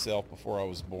shoot myself before I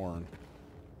was born.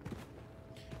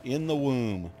 In the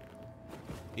womb.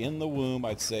 In the womb,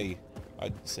 I'd say,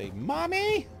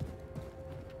 Mommy!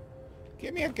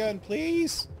 Give me a gun,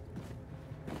 please!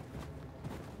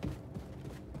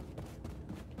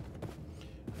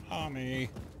 Mommy!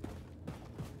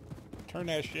 Turn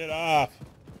that shit off!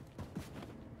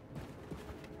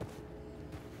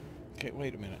 Okay,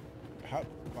 wait a minute. How?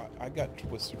 I got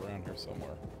twisted around here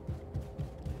somewhere.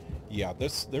 Yeah,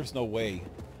 there's no way.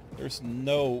 There's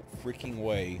no freaking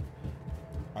way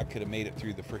I could have made it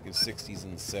through the freaking 60s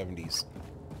and 70s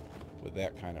with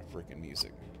that kind of freaking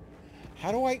music.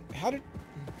 How did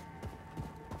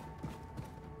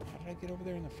I get over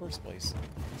there in the first place?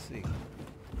 Let's see.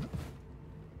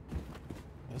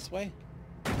 This way?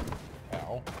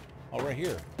 How? Oh, right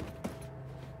here.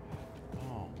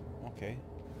 Oh, okay.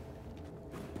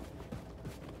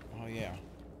 Oh, yeah.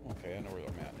 Okay, I know where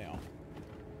I'm at now.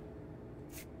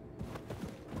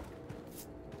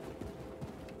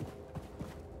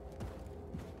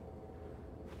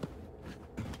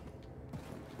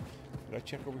 Did I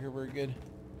check over here very good?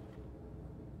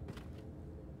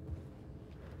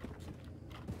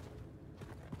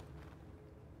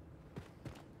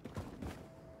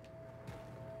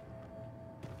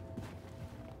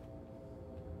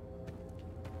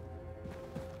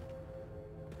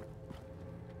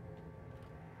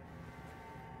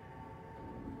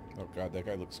 Oh god, that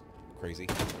guy looks crazy.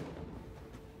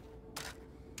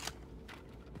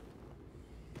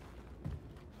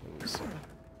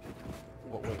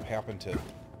 What would have happened to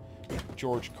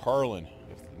George Carlin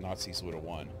if the Nazis would have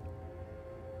won?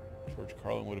 George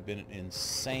Carlin would have been an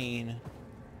insane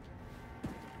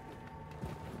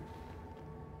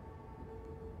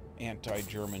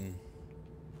anti-German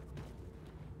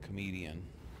comedian.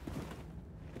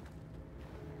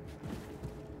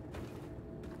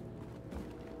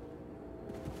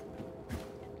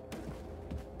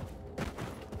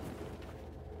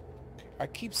 I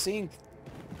keep seeing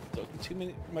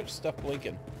too much stuff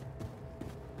blinking.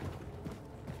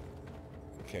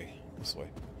 Okay, this way.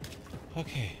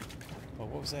 Okay. Oh,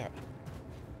 what was that?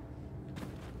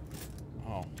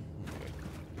 Oh, okay.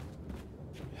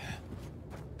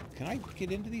 Can I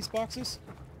get into these boxes?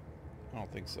 I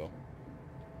don't think so.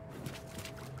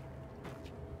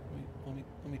 Let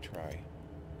me try.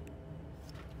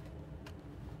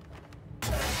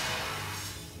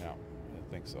 No, I don't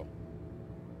think so.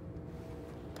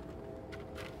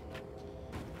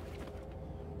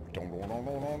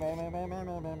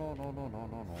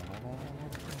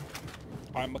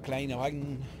 I'm a kleine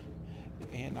Hein,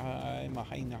 and I'm a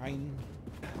Hein.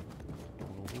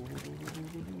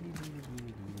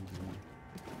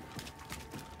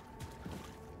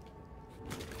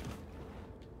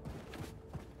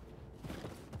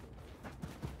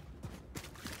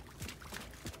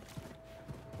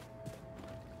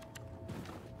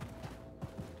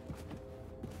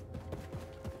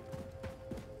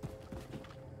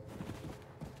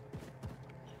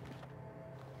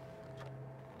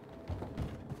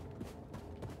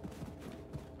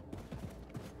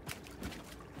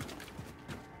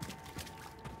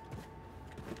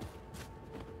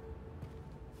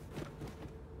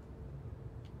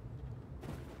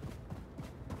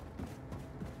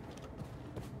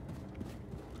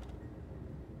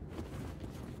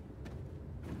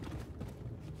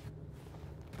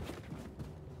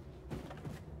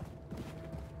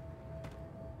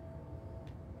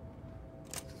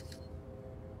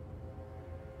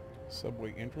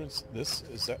 Subway entrance. This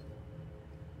is that.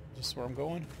 This is where I'm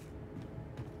going.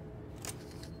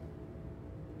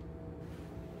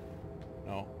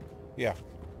 No. Yeah.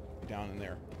 Down in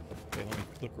there. Okay, let me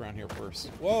look around here first.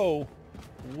 Whoa!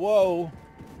 Whoa!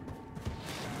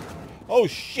 Oh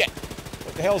shit!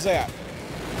 What the hell's that?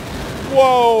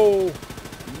 Whoa!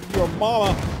 Your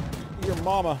mama! Your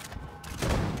mama!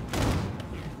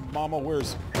 Mama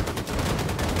wears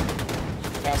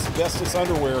asbestos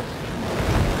underwear.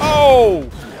 Oh!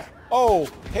 Oh!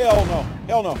 Hell no!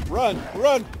 Hell no! Run!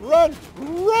 Run! Run!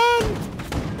 Run!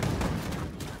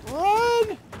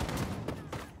 Run!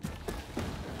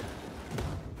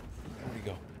 Where'd he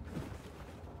go?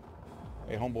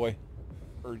 Hey, homeboy.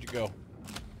 Where'd you go?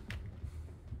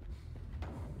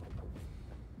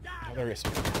 Oh, there he is.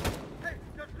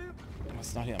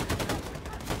 That's not him.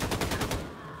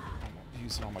 I'm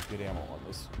using all my good ammo on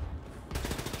those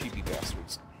cheapy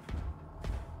bastards.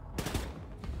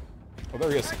 Oh,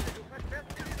 there he is.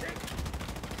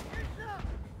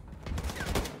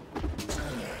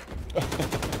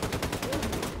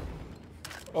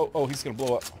 Oh, he's gonna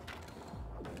blow up.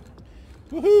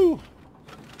 Woohoo!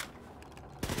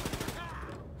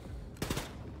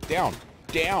 Down,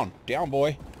 down, down,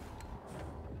 boy.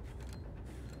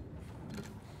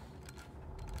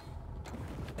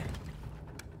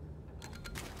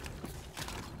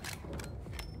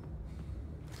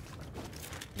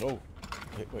 Oh.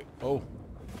 Wait. Oh.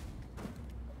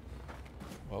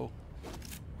 Oh.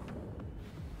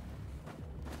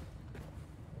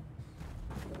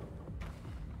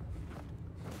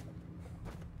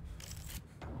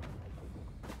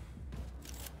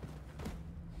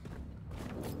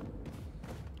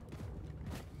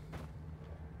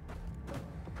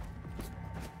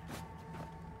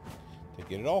 Did I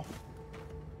get it all?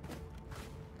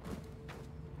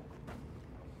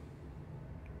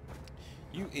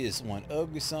 You is one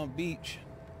ugly son of a beach.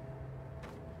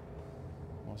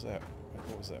 What was that?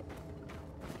 What was that?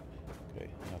 Okay,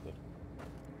 nothing.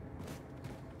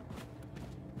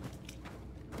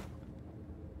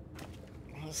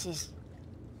 This is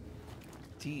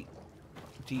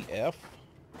DF.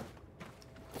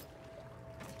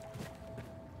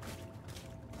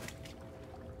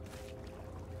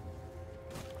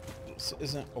 This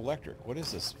isn't electric. What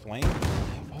is this? Flame?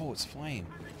 Oh, it's flame.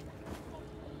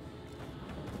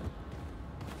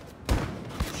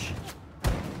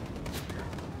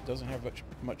 Doesn't have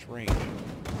much range.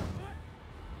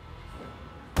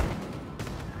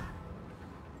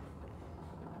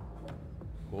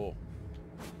 Cool.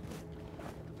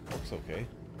 Works okay.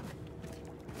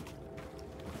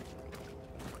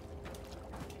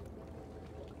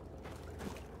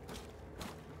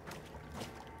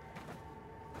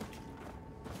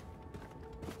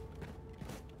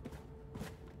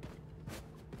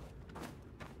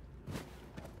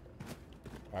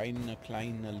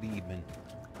 Kleine Leben.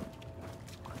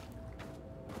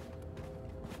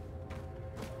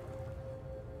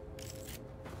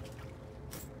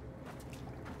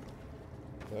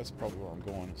 That's probably where I'm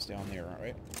going. It's down there,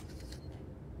 right?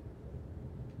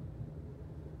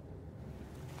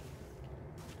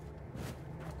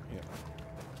 Yep.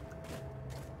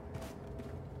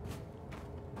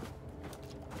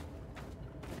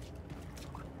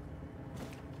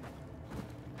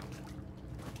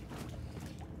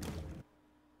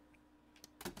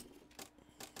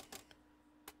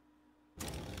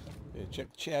 Yeah,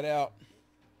 check the chat out.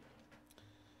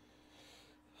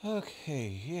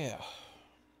 Okay, yeah.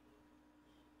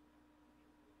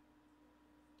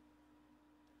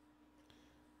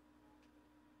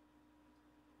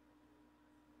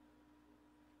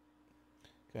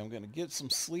 Okay, I'm going to get some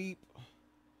sleep.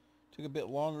 Took a bit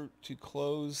longer to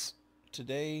close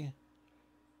today.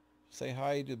 Say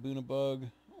hi to Boonabug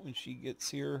when she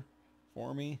gets here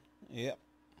for me. Yep.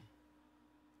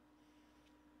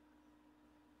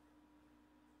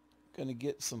 Gonna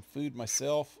get some food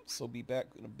myself, so be back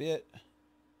in a bit.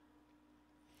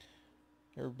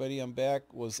 Everybody, I'm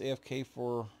back. Was AFK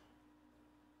for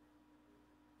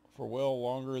well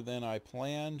longer than I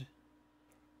planned,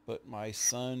 but my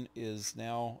son is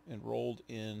now enrolled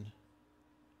in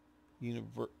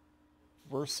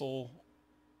Universal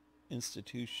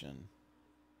Institute.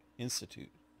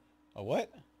 A what?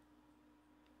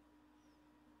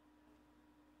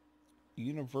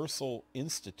 Universal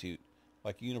Institute,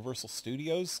 like Universal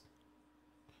Studios?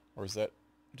 Or is that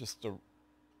just a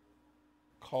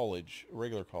college, a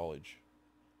regular college?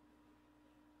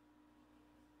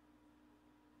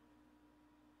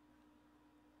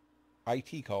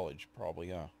 IT college, probably,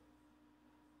 yeah.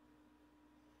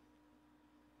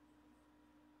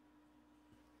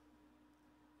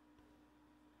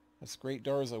 That's great,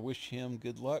 Dars. I wish him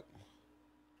good luck.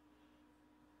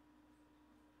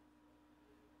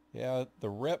 Yeah, the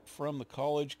rep from the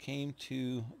college came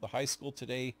to the high school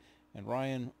today, and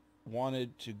Ryan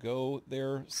wanted to go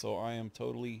there, so I am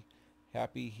totally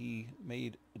happy he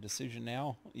made a decision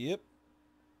now. Yep.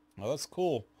 Well, that's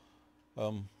cool.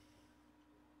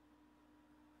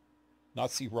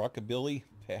 Nazi rockabilly,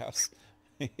 pass.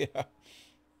 Yeah.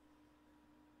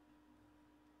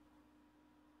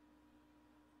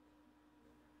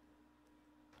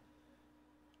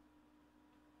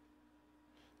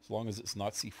 As long as it's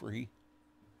Nazi free.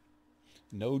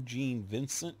 No Gene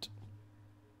Vincent.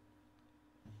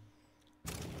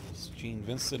 Is Gene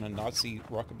Vincent a Nazi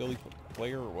rockabilly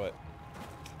player or what?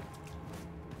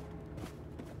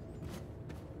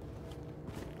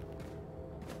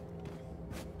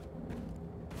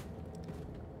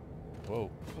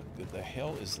 Whoa, what the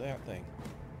hell is that thing?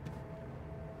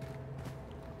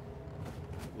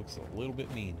 Looks a little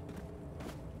bit mean.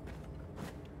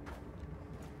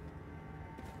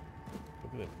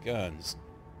 Look at the guns.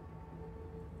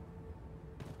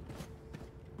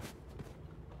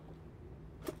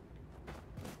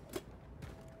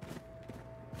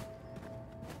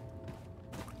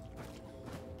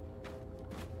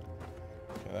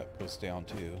 Okay, that goes down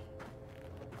too.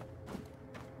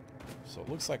 So it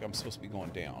looks like I'm supposed to be going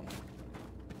down.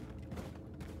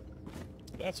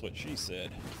 That's what she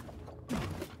said.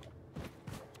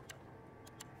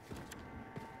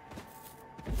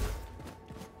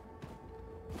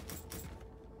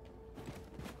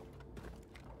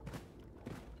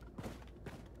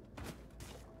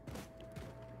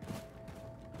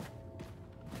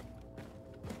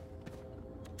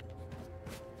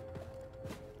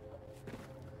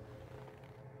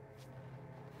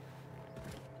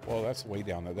 Well, that's way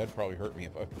down there. That'd probably hurt me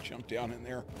if I jumped down in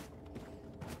there.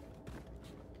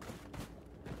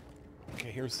 Okay,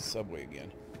 here's the subway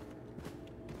again.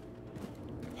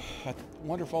 I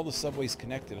wonder if all the subways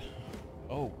connected.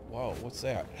 Oh, wow, what's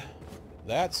that?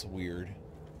 That's weird.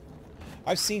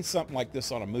 I've seen something like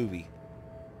this on a movie.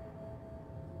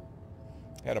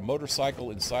 Had a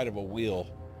motorcycle inside of a wheel.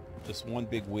 Just one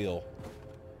big wheel.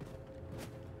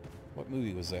 What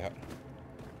movie was that?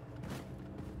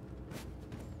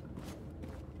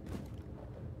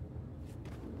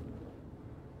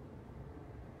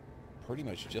 Pretty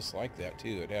much just like that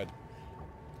too. It had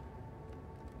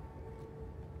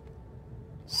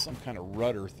some kind of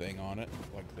rudder thing on it,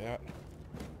 like that.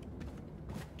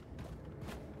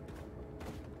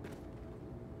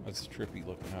 That's trippy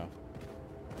looking, huh?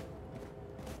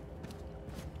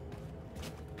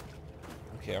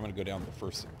 Okay, I'm gonna go down the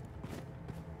first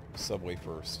subway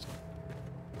first.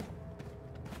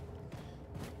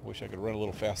 Wish I could run a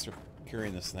little faster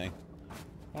carrying this thing.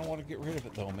 I don't want to get rid of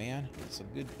it though, man. It's a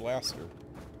good blaster.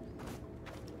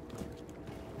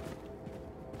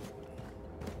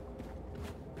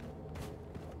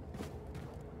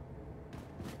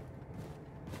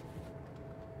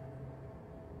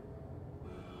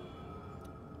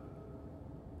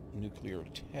 Nuclear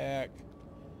attack.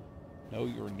 Know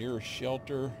your nearest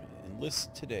shelter.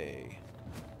 Enlist today.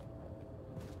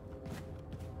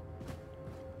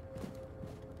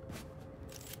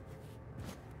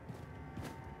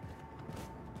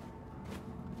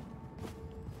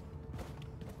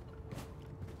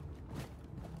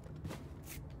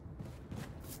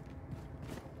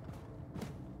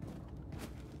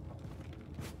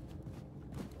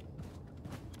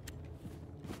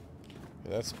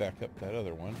 Let's back up that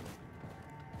other one.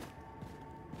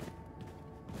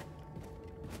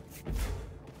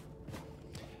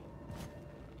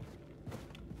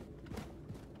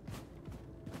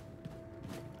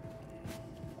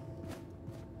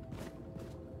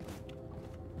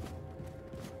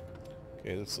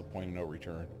 Okay, that's the point of no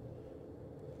return.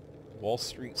 Wall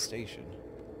Street Station.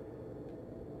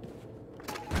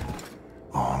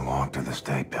 Long walk to the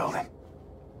state building.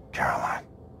 Caroline,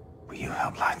 will you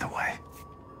help light the way?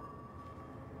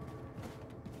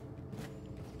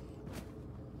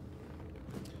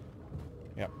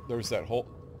 Yep, there's that hole,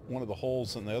 one of the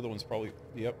holes, and the other one's probably,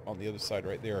 yep, on the other side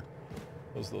right there.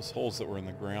 Those holes that were in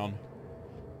the ground.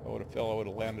 If I would have fell, I would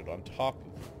have landed on top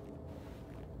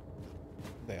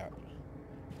of that.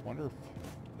 Wonder if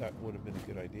that would have been a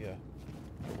good idea.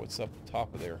 Or what's up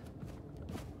top of there.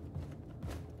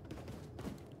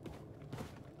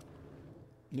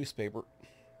 Newspaper.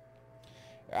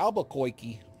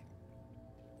 Albuquerque.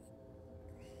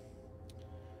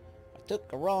 I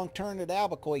took a wrong turn at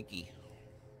Albuquerque.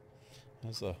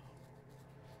 That's a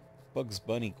Bugs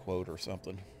Bunny quote or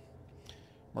something.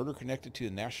 Murder connected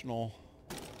to national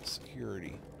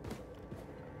security.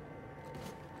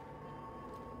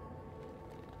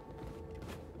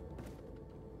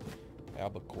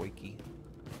 Albuquerque.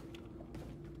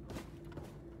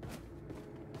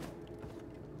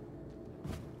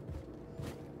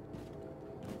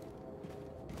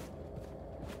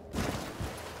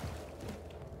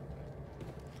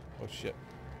 Oh shit.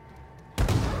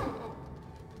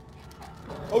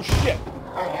 Oh shit!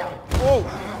 Whoa!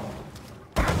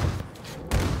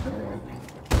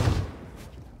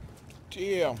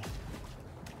 Damn.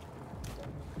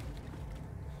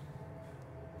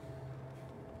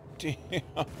 Damn.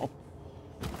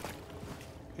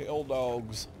 Hell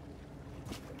dogs.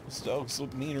 Those dogs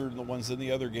look meaner than the ones in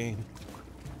the other game.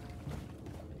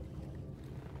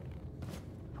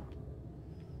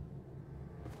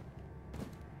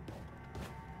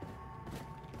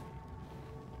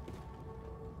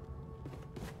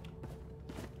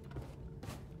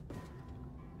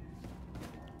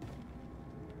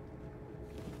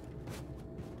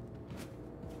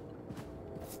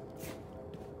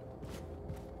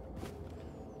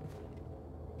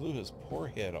 Blew his poor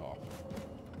head off.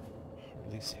 Or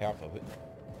at least half of it.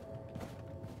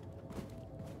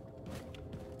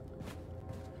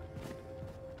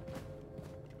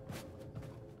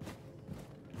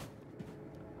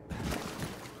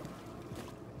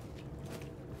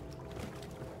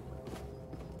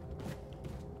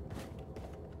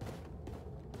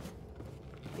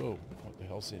 Oh, what the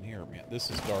hell's in here, man? This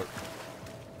is dark.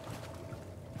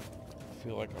 I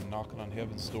feel like I'm knocking on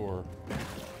heaven's door.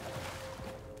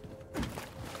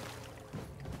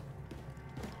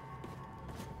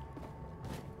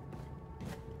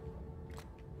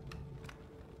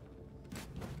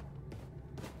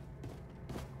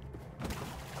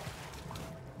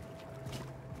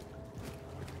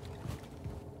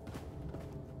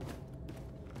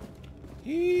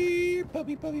 Here,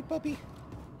 puppy, puppy, puppy.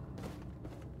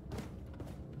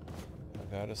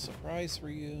 I got a surprise for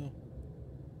you.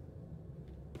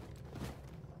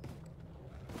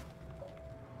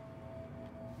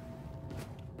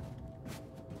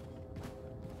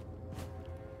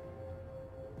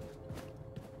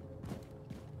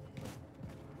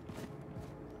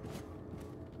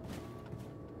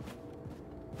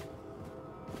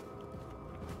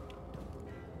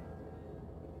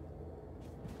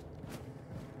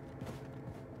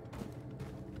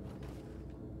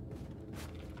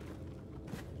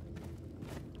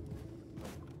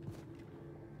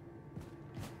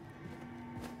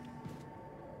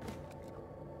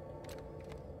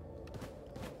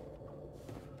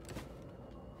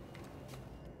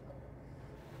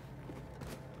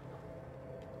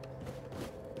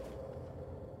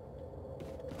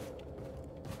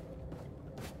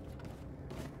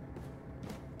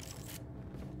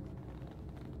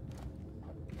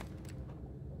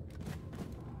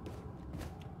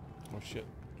 Oh shit,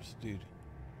 this dude.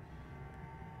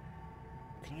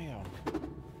 Can I,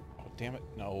 oh damn it,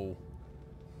 no.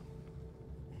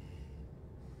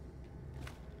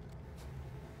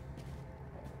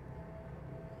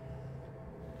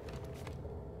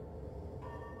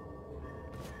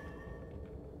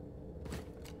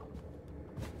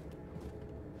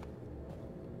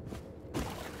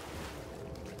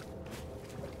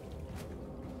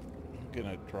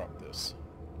 drop this.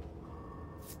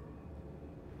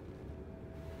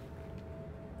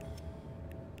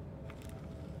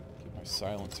 Keep my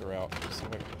silencer out. See if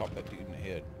I can pop that dude in the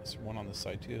head. There's one on this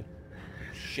side too.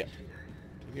 Shit.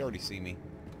 Did he already see me?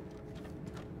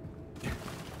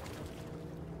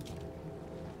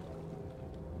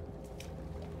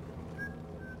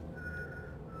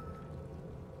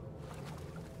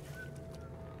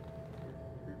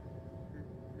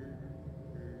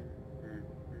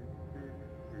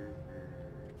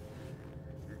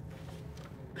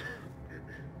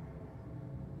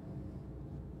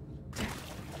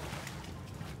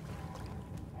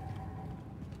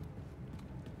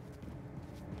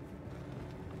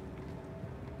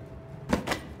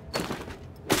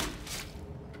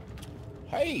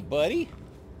 Hey, buddy.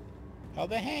 How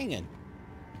they hanging?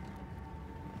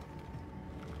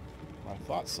 I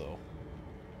thought so.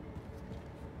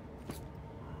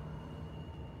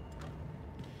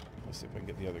 Let's see if I can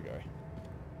get the other guy.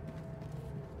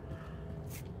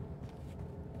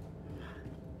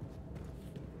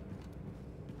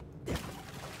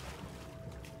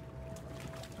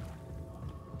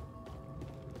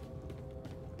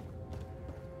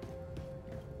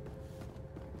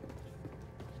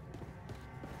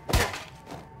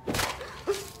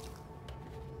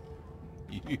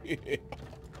 Yeah.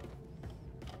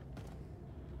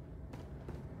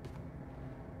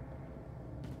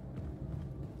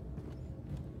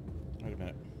 Wait a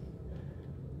minute.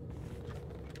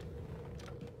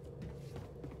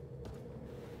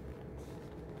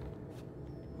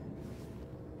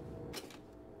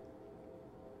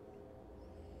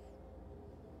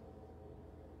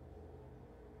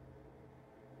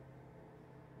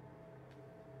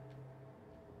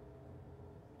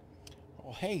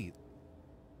 Oh, hey.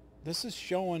 This is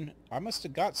showing, I must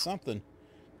have got something.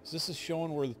 This is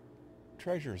showing where the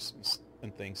treasures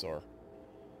and things are.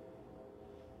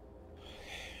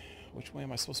 Which way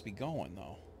am I supposed to be going,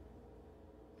 though?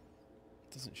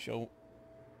 It doesn't show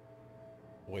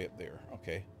way up there.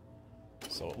 Okay.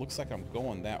 So it looks like I'm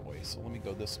going that way. So let me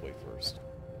go this way first.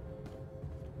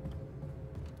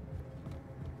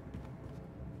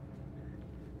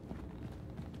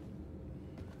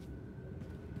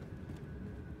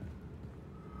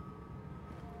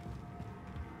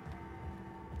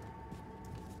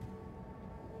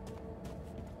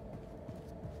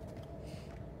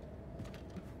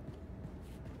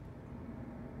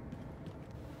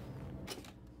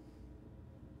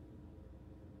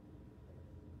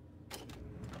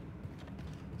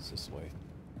 This way.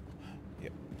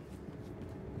 Yep.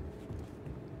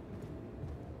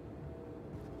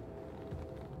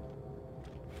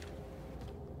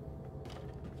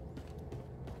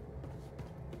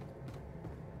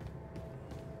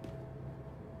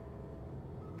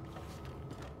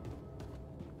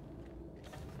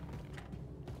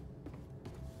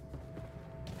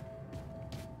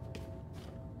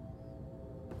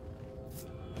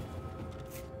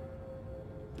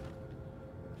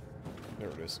 There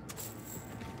it is.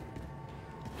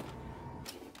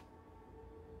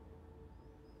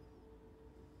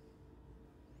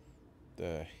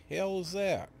 The hell is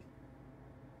that?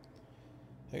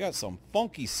 They got some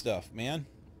funky stuff, man.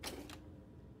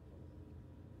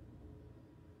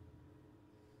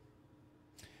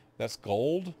 That's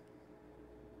gold.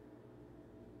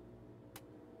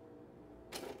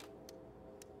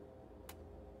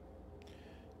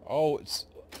 Oh, it's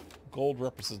gold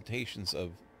representations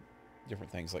of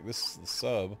different things. Like this is the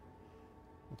sub.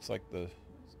 Looks like a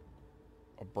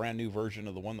brand new version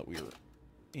of the one that we were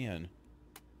in.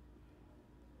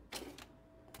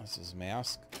 This is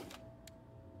mask.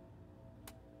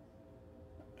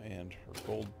 And her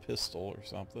gold pistol or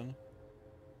something.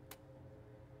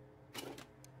 I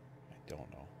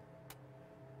don't know.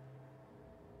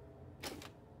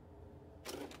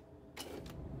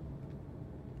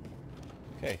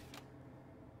 Okay.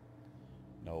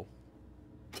 No.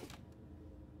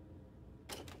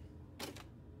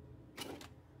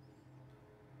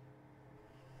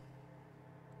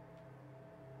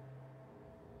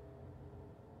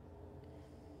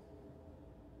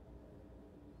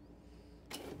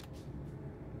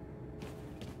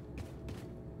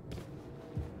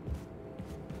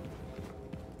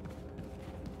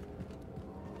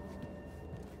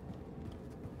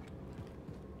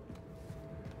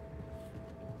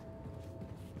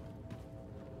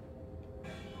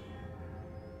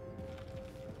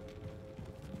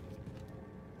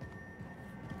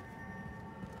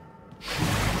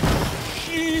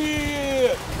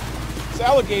 Shit! It's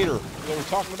alligator that we were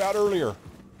talking about earlier.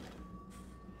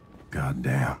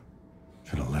 Goddamn.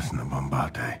 Should have listened to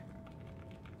Bombate.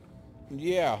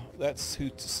 Yeah, that's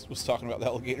who was talking about the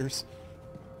alligators.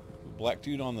 black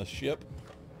dude on the ship.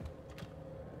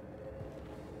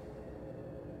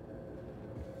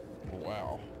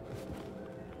 Wow.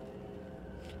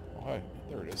 Oh, hi.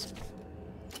 There it is.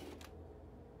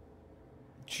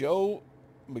 Joe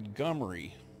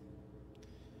Montgomery.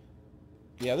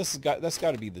 Yeah, that's got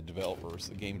to be the developers,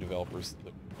 the game developers,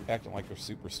 acting like they're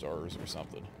superstars or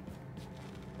something.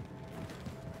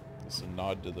 It's a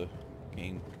nod to the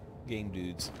game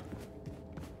dudes.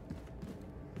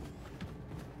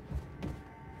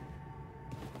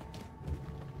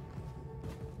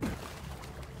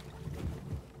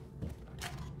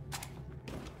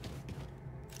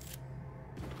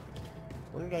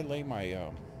 Where did I lay my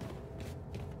oh,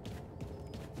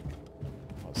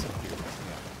 it's up here.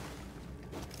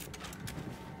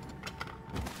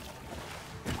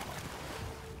 Yeah.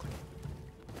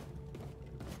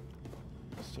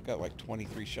 Still got like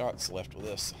 23 shots left with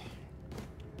this.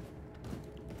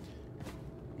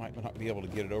 Might not be able to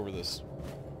get it over this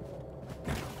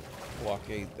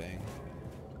blockade thing.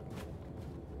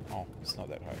 Oh, it's not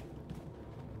that high.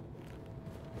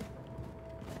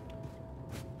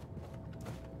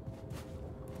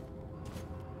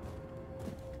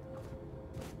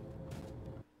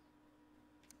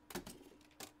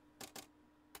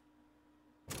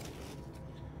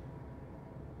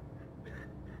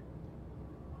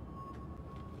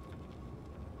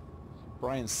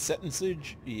 Brian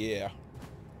Setensage? Yeah.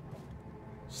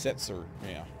 Setzer.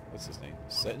 Yeah, that's his name.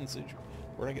 Setensage?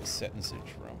 Where'd I get Setensage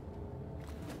from?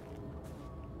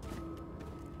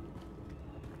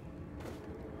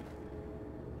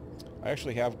 I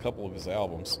actually have a couple of his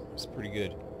albums. It's pretty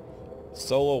good.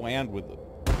 Solo and with the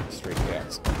Stray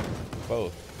Cats.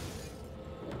 Both.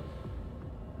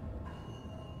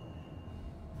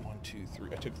 1, 2,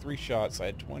 3. I took 3 shots. I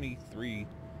had 23.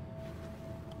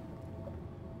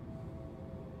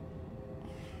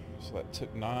 So that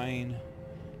took 9.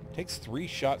 Takes 3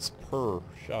 shots per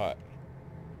shot.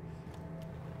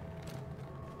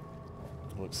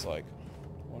 Looks like.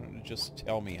 Why don't you just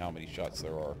tell me how many shots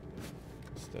there are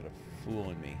instead of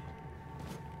fooling me?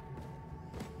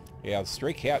 Yeah, the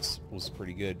Stray Cats was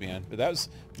pretty good, man. But that was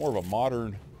more of a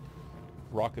modern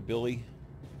rockabilly,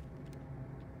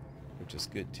 which is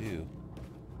good too.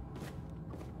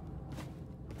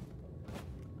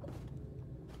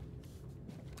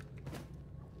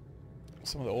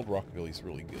 Some of the old rockabilly is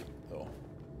really good, though.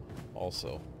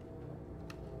 Also,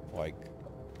 like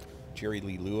Jerry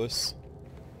Lee Lewis,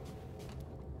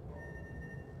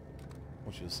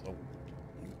 which is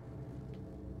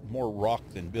more rock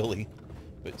than Billy,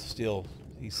 but still,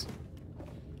 he's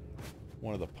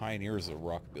one of the pioneers of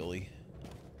rockabilly.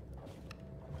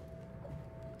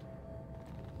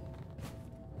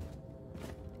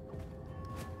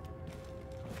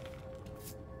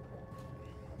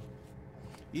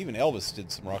 Even Elvis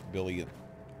did some rockabilly in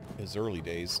his early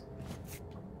days.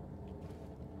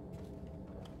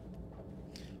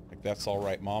 Like, That's All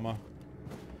Right, Mama.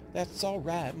 That's all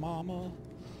right, Mama.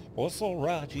 What's all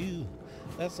right, you?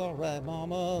 That's all right,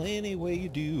 Mama. Any way you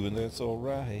do, and that's all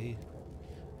right.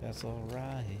 That's all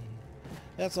right.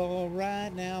 That's all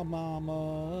right now,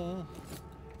 Mama.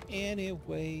 Any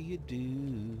way you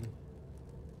do.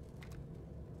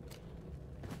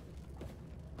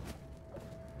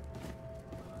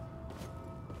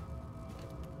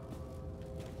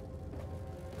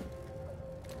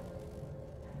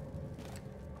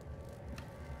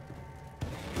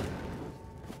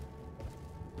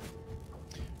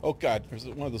 Oh god, there's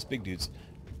one of those big dudes.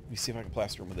 Let me see if I can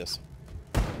plaster him with this.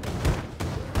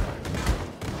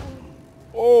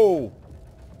 Oh!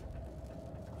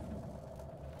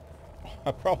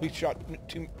 I probably shot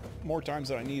 2 more times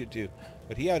than I needed to.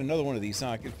 But he had another one of these, huh?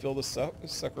 I could fill this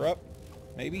sucker up?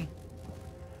 Maybe?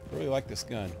 I really like this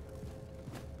gun.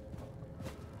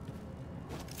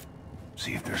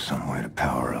 See if there's some way to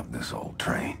power up this old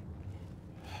train.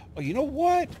 Oh, you know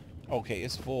what? Okay,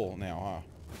 it's full now, huh?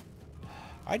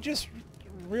 I just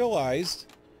realized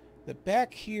that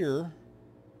back here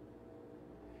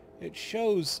it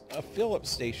shows a fill-up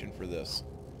station for this.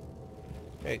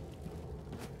 Okay.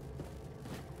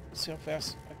 Let's see how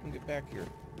fast I can get back here.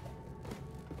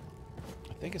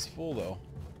 I think it's full though.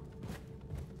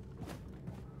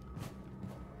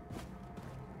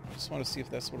 I just want to see if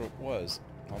that's what it was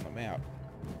on the map.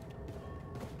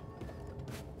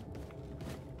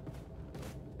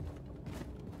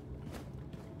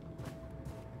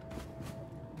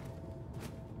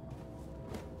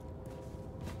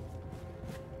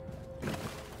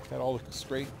 Had all the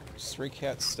Stray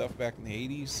Cat stuff back in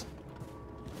the 80s.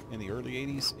 In the early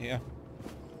 80s, yeah.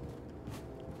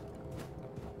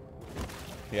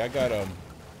 Yeah, I got a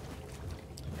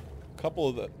couple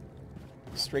of the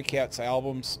Stray Cats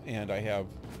albums, and I have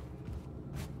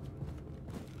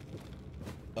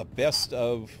a best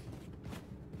of...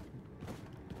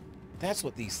 That's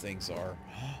what these things are.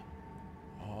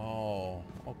 Oh,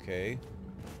 okay.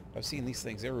 I've seen these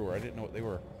things everywhere. I didn't know what they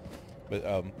were.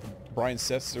 But Brian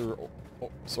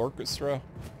Setzer's Orchestra.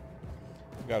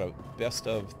 I've got a best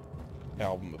of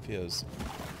album of his.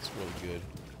 It's really good.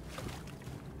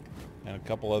 And a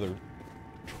couple other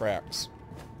tracks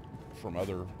from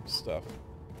other stuff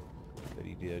that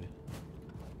he did.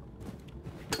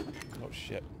 Oh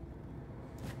shit.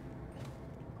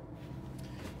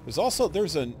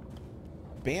 There's a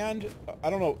band, I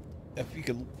don't know if you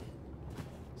could,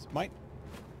 might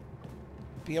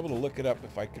be able to look it up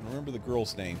if I can remember the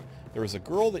girl's name. There was a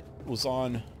girl that was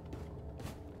on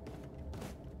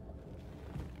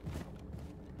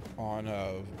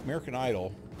American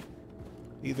Idol,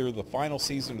 either the final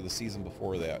season or the season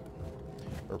before that.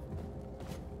 Her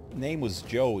name was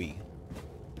Joey.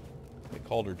 They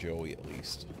called her Joey, at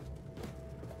least.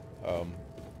 And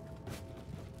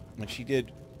she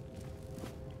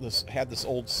had this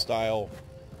old style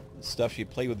stuff. She'd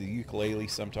play with the ukulele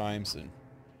sometimes, and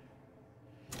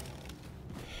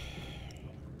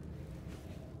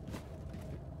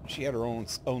she had her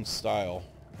own style.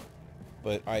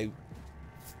 But I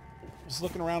was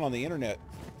looking around on the internet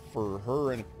for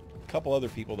her and a couple other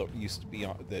people that used to be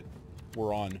on, that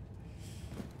were on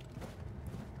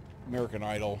American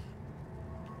Idol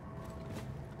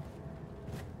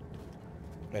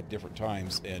at different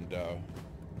times, and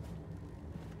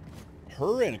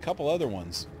her and a couple other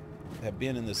ones have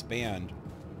been in this band,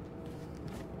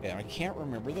 and I can't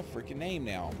remember the freaking name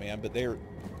now, man, but they're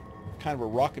kind of a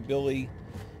rockabilly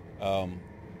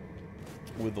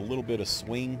with a little bit of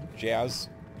swing jazz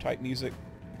type music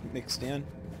mixed in,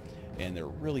 and they're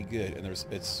really good. And I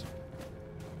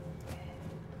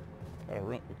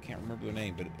can't remember the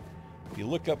name, but if you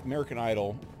look up American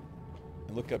Idol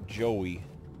and look up Joey,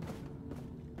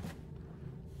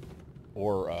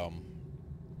 or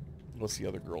what's the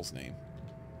other girl's name?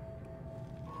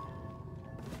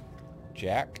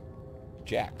 Jax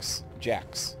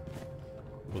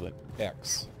with an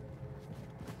X.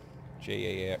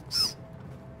 Jax.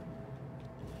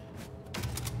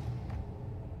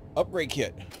 Upgrade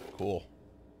kit. Cool.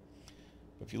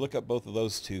 If you look up both of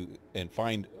those two and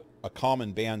find a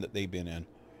common band that they've been in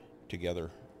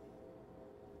together,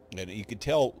 and you could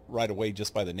tell right away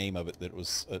just by the name of it that it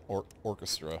was an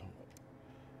orchestra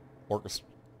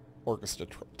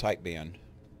type band,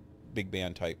 big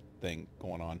band type thing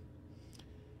going on.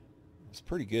 It's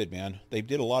pretty good, man. They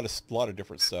did a lot of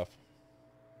different stuff.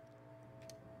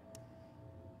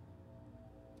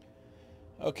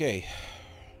 Okay,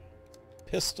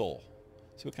 pistol.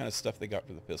 See what kind of stuff they got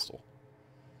for the pistol.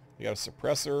 They got a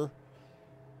suppressor,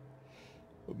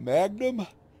 a magnum,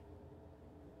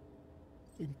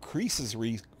 increases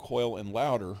recoil and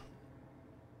louder,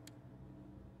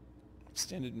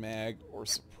 extended mag, or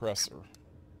suppressor.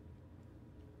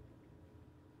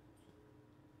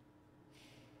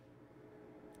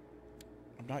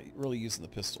 I'm not really using the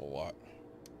pistol a lot.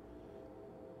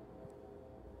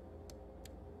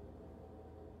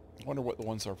 I wonder what the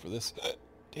ones are for this.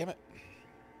 Damn it.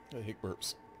 I hate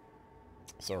burps.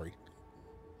 Sorry.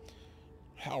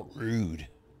 How rude.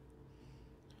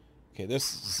 Okay, this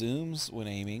zooms when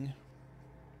aiming.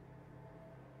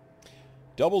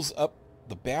 Doubles up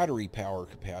the battery power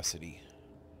capacity.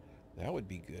 That would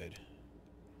be good.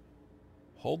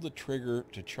 Hold the trigger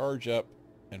to charge up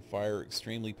and fire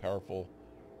extremely powerful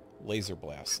laser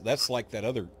blasts. That's like that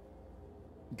other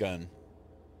gun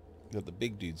that the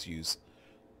big dudes use.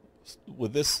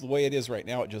 With this the way it is right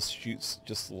now, it just shoots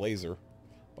just the laser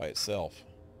by itself.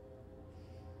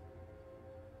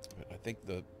 But I think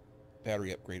the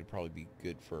battery upgrade would probably be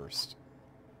good first,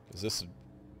 because this would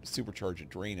supercharge it,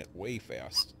 drain it way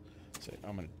fast. So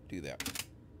I'm going to do that.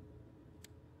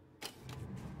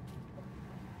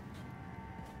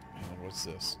 And what's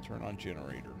this? Turn on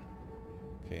generator.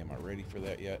 Okay, am I ready for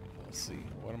that yet? Let's see.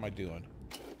 What am I doing?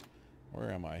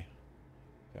 Where am I?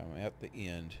 I'm at the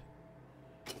end.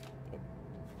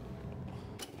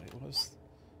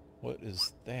 What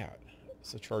is that?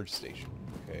 It's a charge station.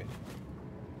 Okay.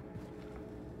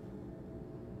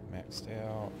 Maxed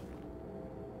out.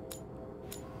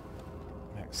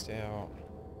 Maxed out.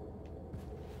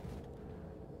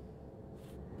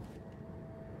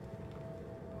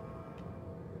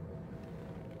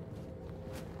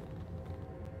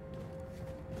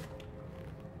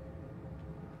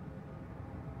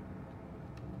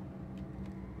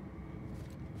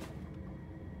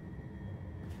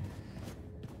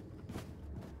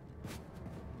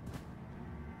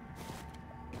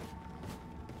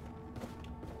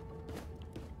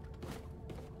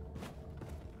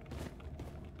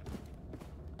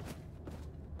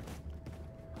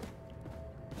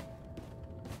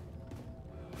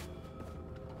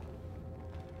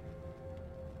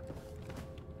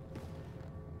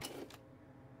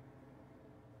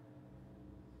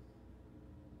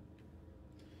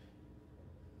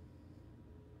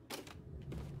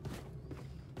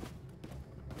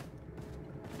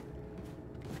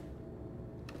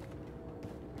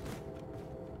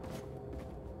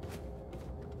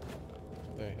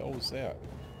 The hell was that?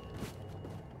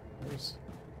 Where's...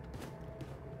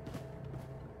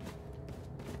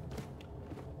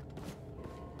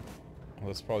 Well,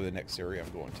 that's probably the next area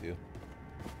I'm going to.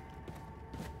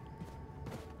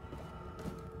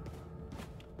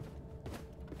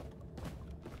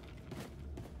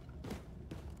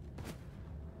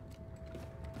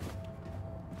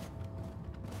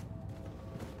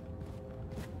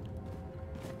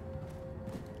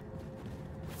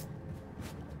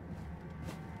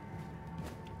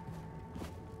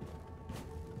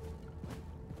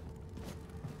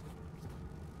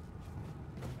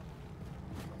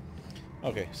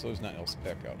 Okay, so there's nothing else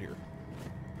back out here.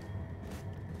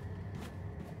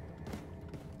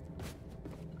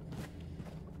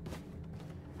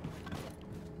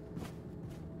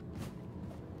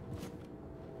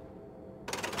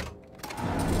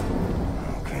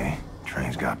 Okay,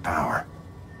 train's got power.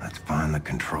 Let's find the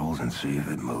controls and see if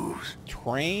it moves.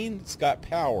 Train's got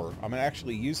power. I'm gonna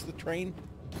actually use the train?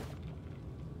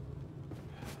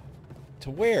 To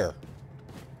where?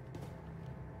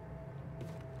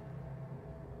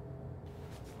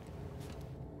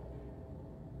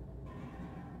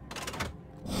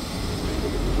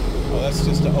 That's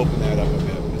just to open that up a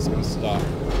bit. It's going to stop.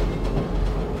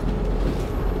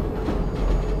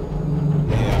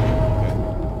 Yeah, okay.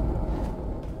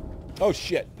 Oh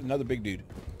shit, another big dude.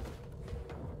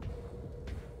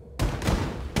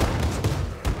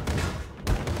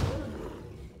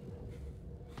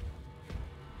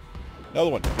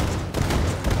 Another one.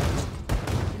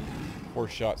 4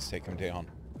 shots take him down.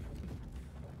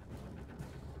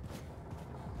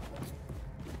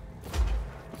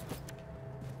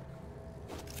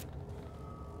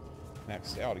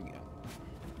 Maxed out again.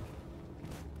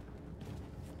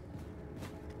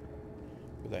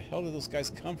 Where the hell did those guys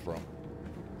come from?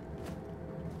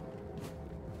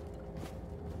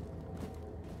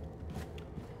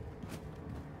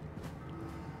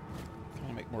 Kind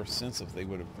of make more sense if they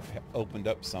would have opened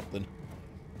up something.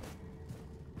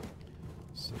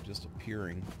 So just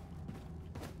appearing.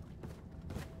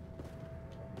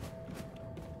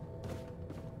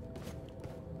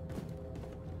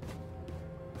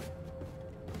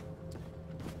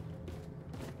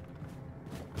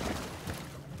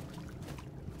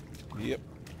 Yep.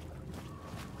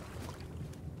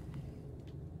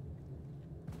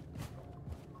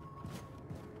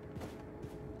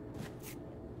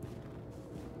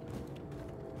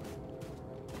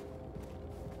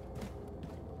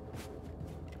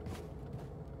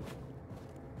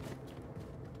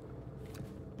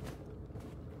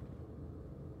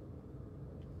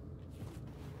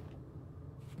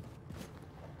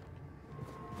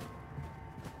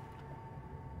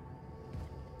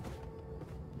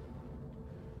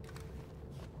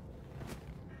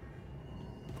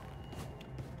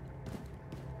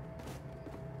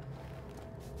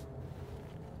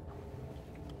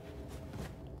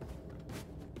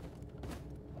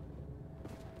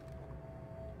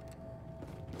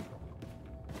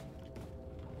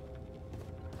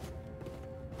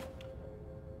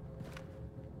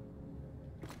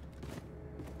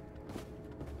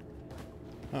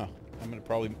 Huh. I'm going to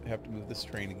probably have to move this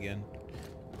train again,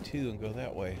 too, and go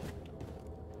that way.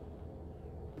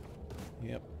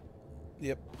 Yep.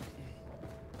 Yep.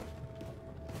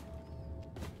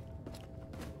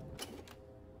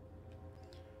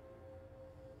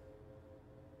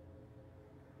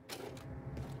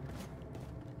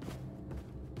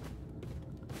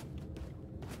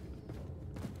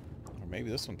 Or maybe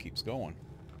this one keeps going.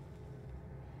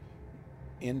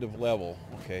 End of level.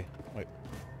 Okay. Wait.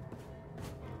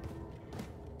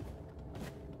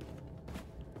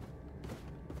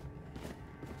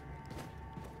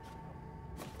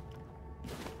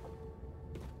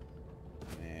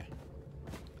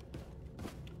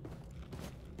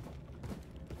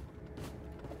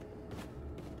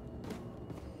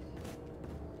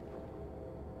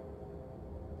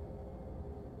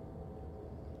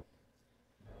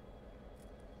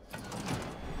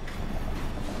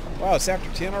 Wow, it's after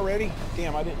 10 already?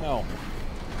 Damn, I didn't know.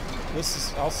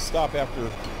 I'll stop after the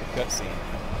cutscene.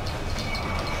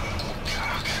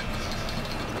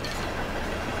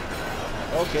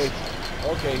 Okay,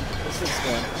 this is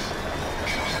fun.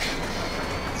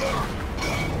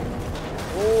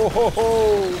 Oh ho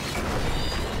ho!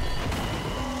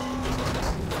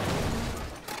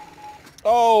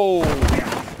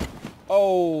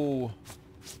 Oh!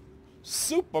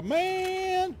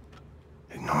 Superman!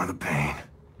 Ignore the pain.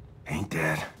 Ain't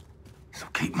dead, so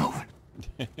keep moving.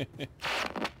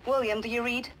 William, do you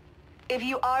read? If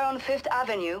you are on 5th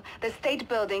Avenue, the state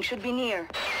building should be near.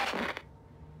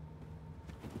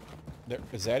 There,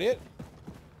 is that it?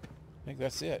 I think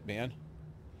that's it, man.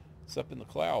 It's up in the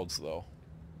clouds, though.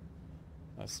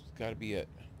 That's got to be it.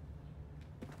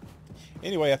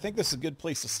 Anyway, I think this is a good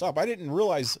place to stop. I didn't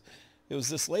realize it was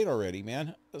this late already,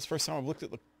 man. That's the first time I've looked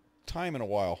at the time in a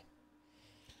while.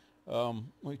 Let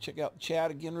me check out the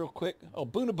chat again real quick. Oh,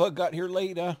 Boonabug got here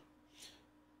late, huh?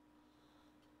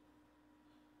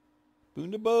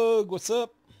 Boonabug, what's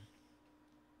up?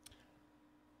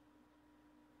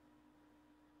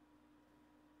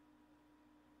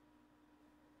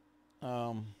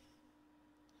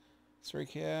 Stray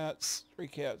Cats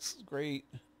is great.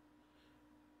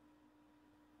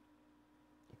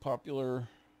 Popular,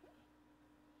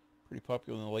 pretty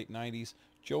popular in the late 90s.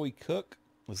 Joey Cook,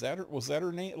 was that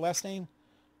her name, last name?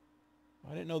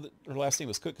 I didn't know that her last name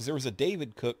was Cook, because there was a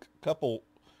David Cook couple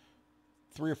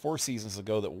 3 or 4 seasons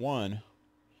ago that won.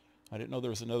 I didn't know there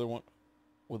was another one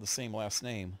with the same last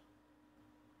name.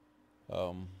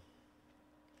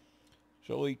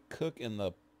 Joey Cook in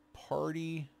the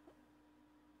Party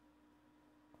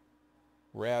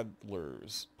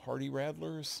Radlers. Party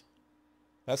Radlers?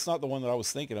 That's not the one that I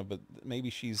was thinking of, but maybe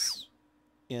she's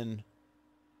in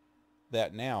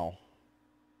that now.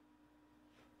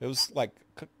 It was like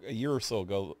a year or so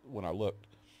ago when I looked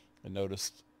and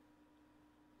noticed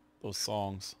those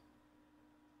songs.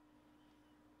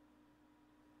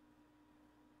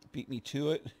 Beat Me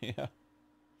to It, yeah.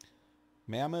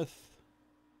 Mammoth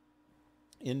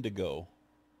Indigo.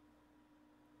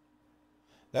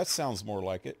 That sounds more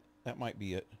like it. That might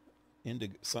be it.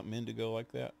 Indigo, something indigo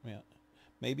like that. Yeah,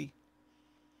 maybe.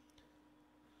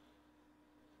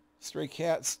 Stray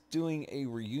Cats doing a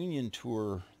reunion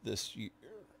tour this year.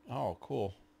 Oh,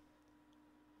 cool.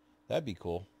 That'd be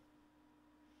cool.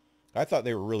 I thought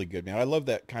they were really good, man. I love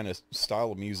that kind of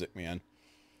style of music, man.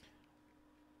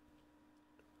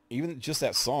 Even just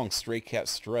that song, Stray Cat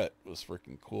Strut, was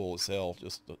freaking cool as hell.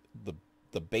 Just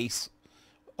the bass,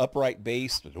 upright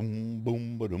bass. Boom,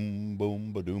 boom, ba-doom,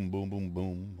 boom, ba-doom, boom, boom,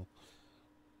 boom.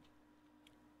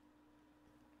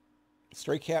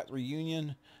 Stray Cat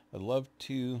reunion. I'd love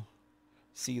to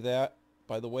see that.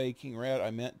 By the way, KingRat,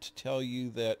 I meant to tell you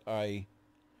that I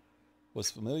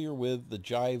was familiar with the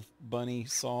Jive Bunny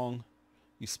song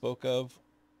you spoke of.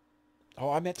 Oh,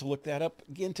 I meant to look that up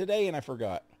again today, and I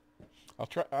forgot.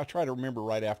 I'll try to remember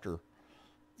right after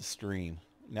the stream.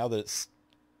 Now that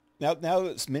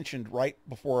it's mentioned right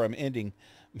before I'm ending,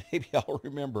 maybe I'll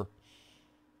remember.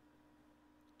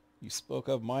 You spoke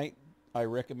of, Mike. I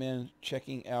recommend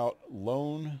checking out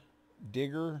Lone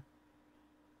Digger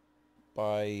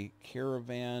by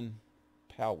Caravan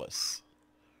Palace.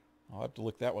 I'll have to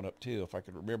look that one up too if I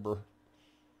could remember.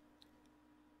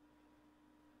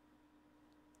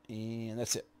 And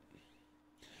that's it.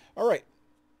 All right.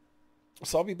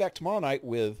 So I'll be back tomorrow night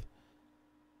with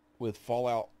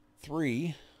Fallout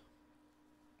 3.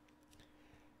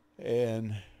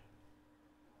 And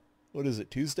what is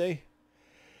it, Tuesday?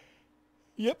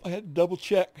 Yep, I had to double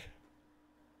check.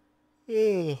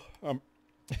 It's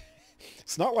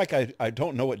not like I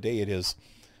don't know what day it is.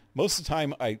 Most of the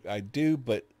time I do,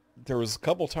 but there was a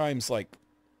couple times like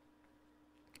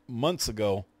months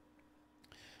ago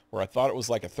where I thought it was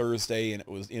like a Thursday and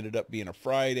it ended up being a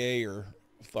Friday, or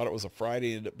thought it was a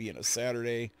Friday, ended up being a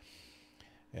Saturday.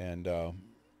 And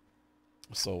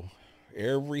so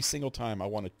every single time I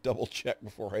want to double check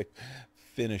before I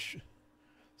finish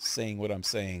saying what I'm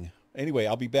saying. Anyway,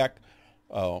 I'll be back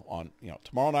on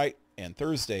tomorrow night and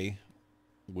Thursday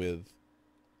with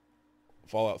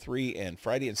Fallout 3, and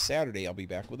Friday and Saturday I'll be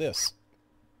back with this.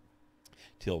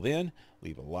 Till then,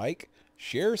 leave a like,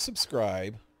 share,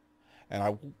 subscribe, and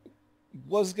I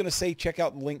was going to say check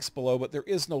out the links below, but there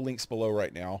is no links below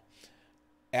right now.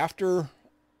 After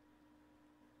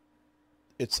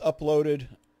it's uploaded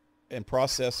and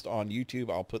processed on YouTube,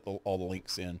 I'll put all the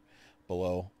links in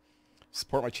below.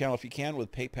 Support my channel if you can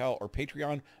with PayPal or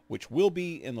Patreon, which will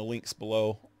be in the links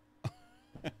below.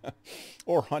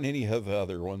 Or on any of the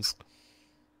other ones.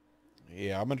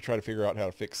 Yeah, I'm going to try to figure out how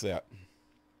to fix that.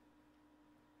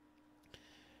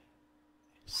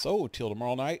 So, till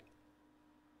tomorrow night,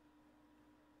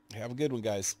 have a good one,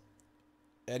 guys.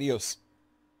 Adios.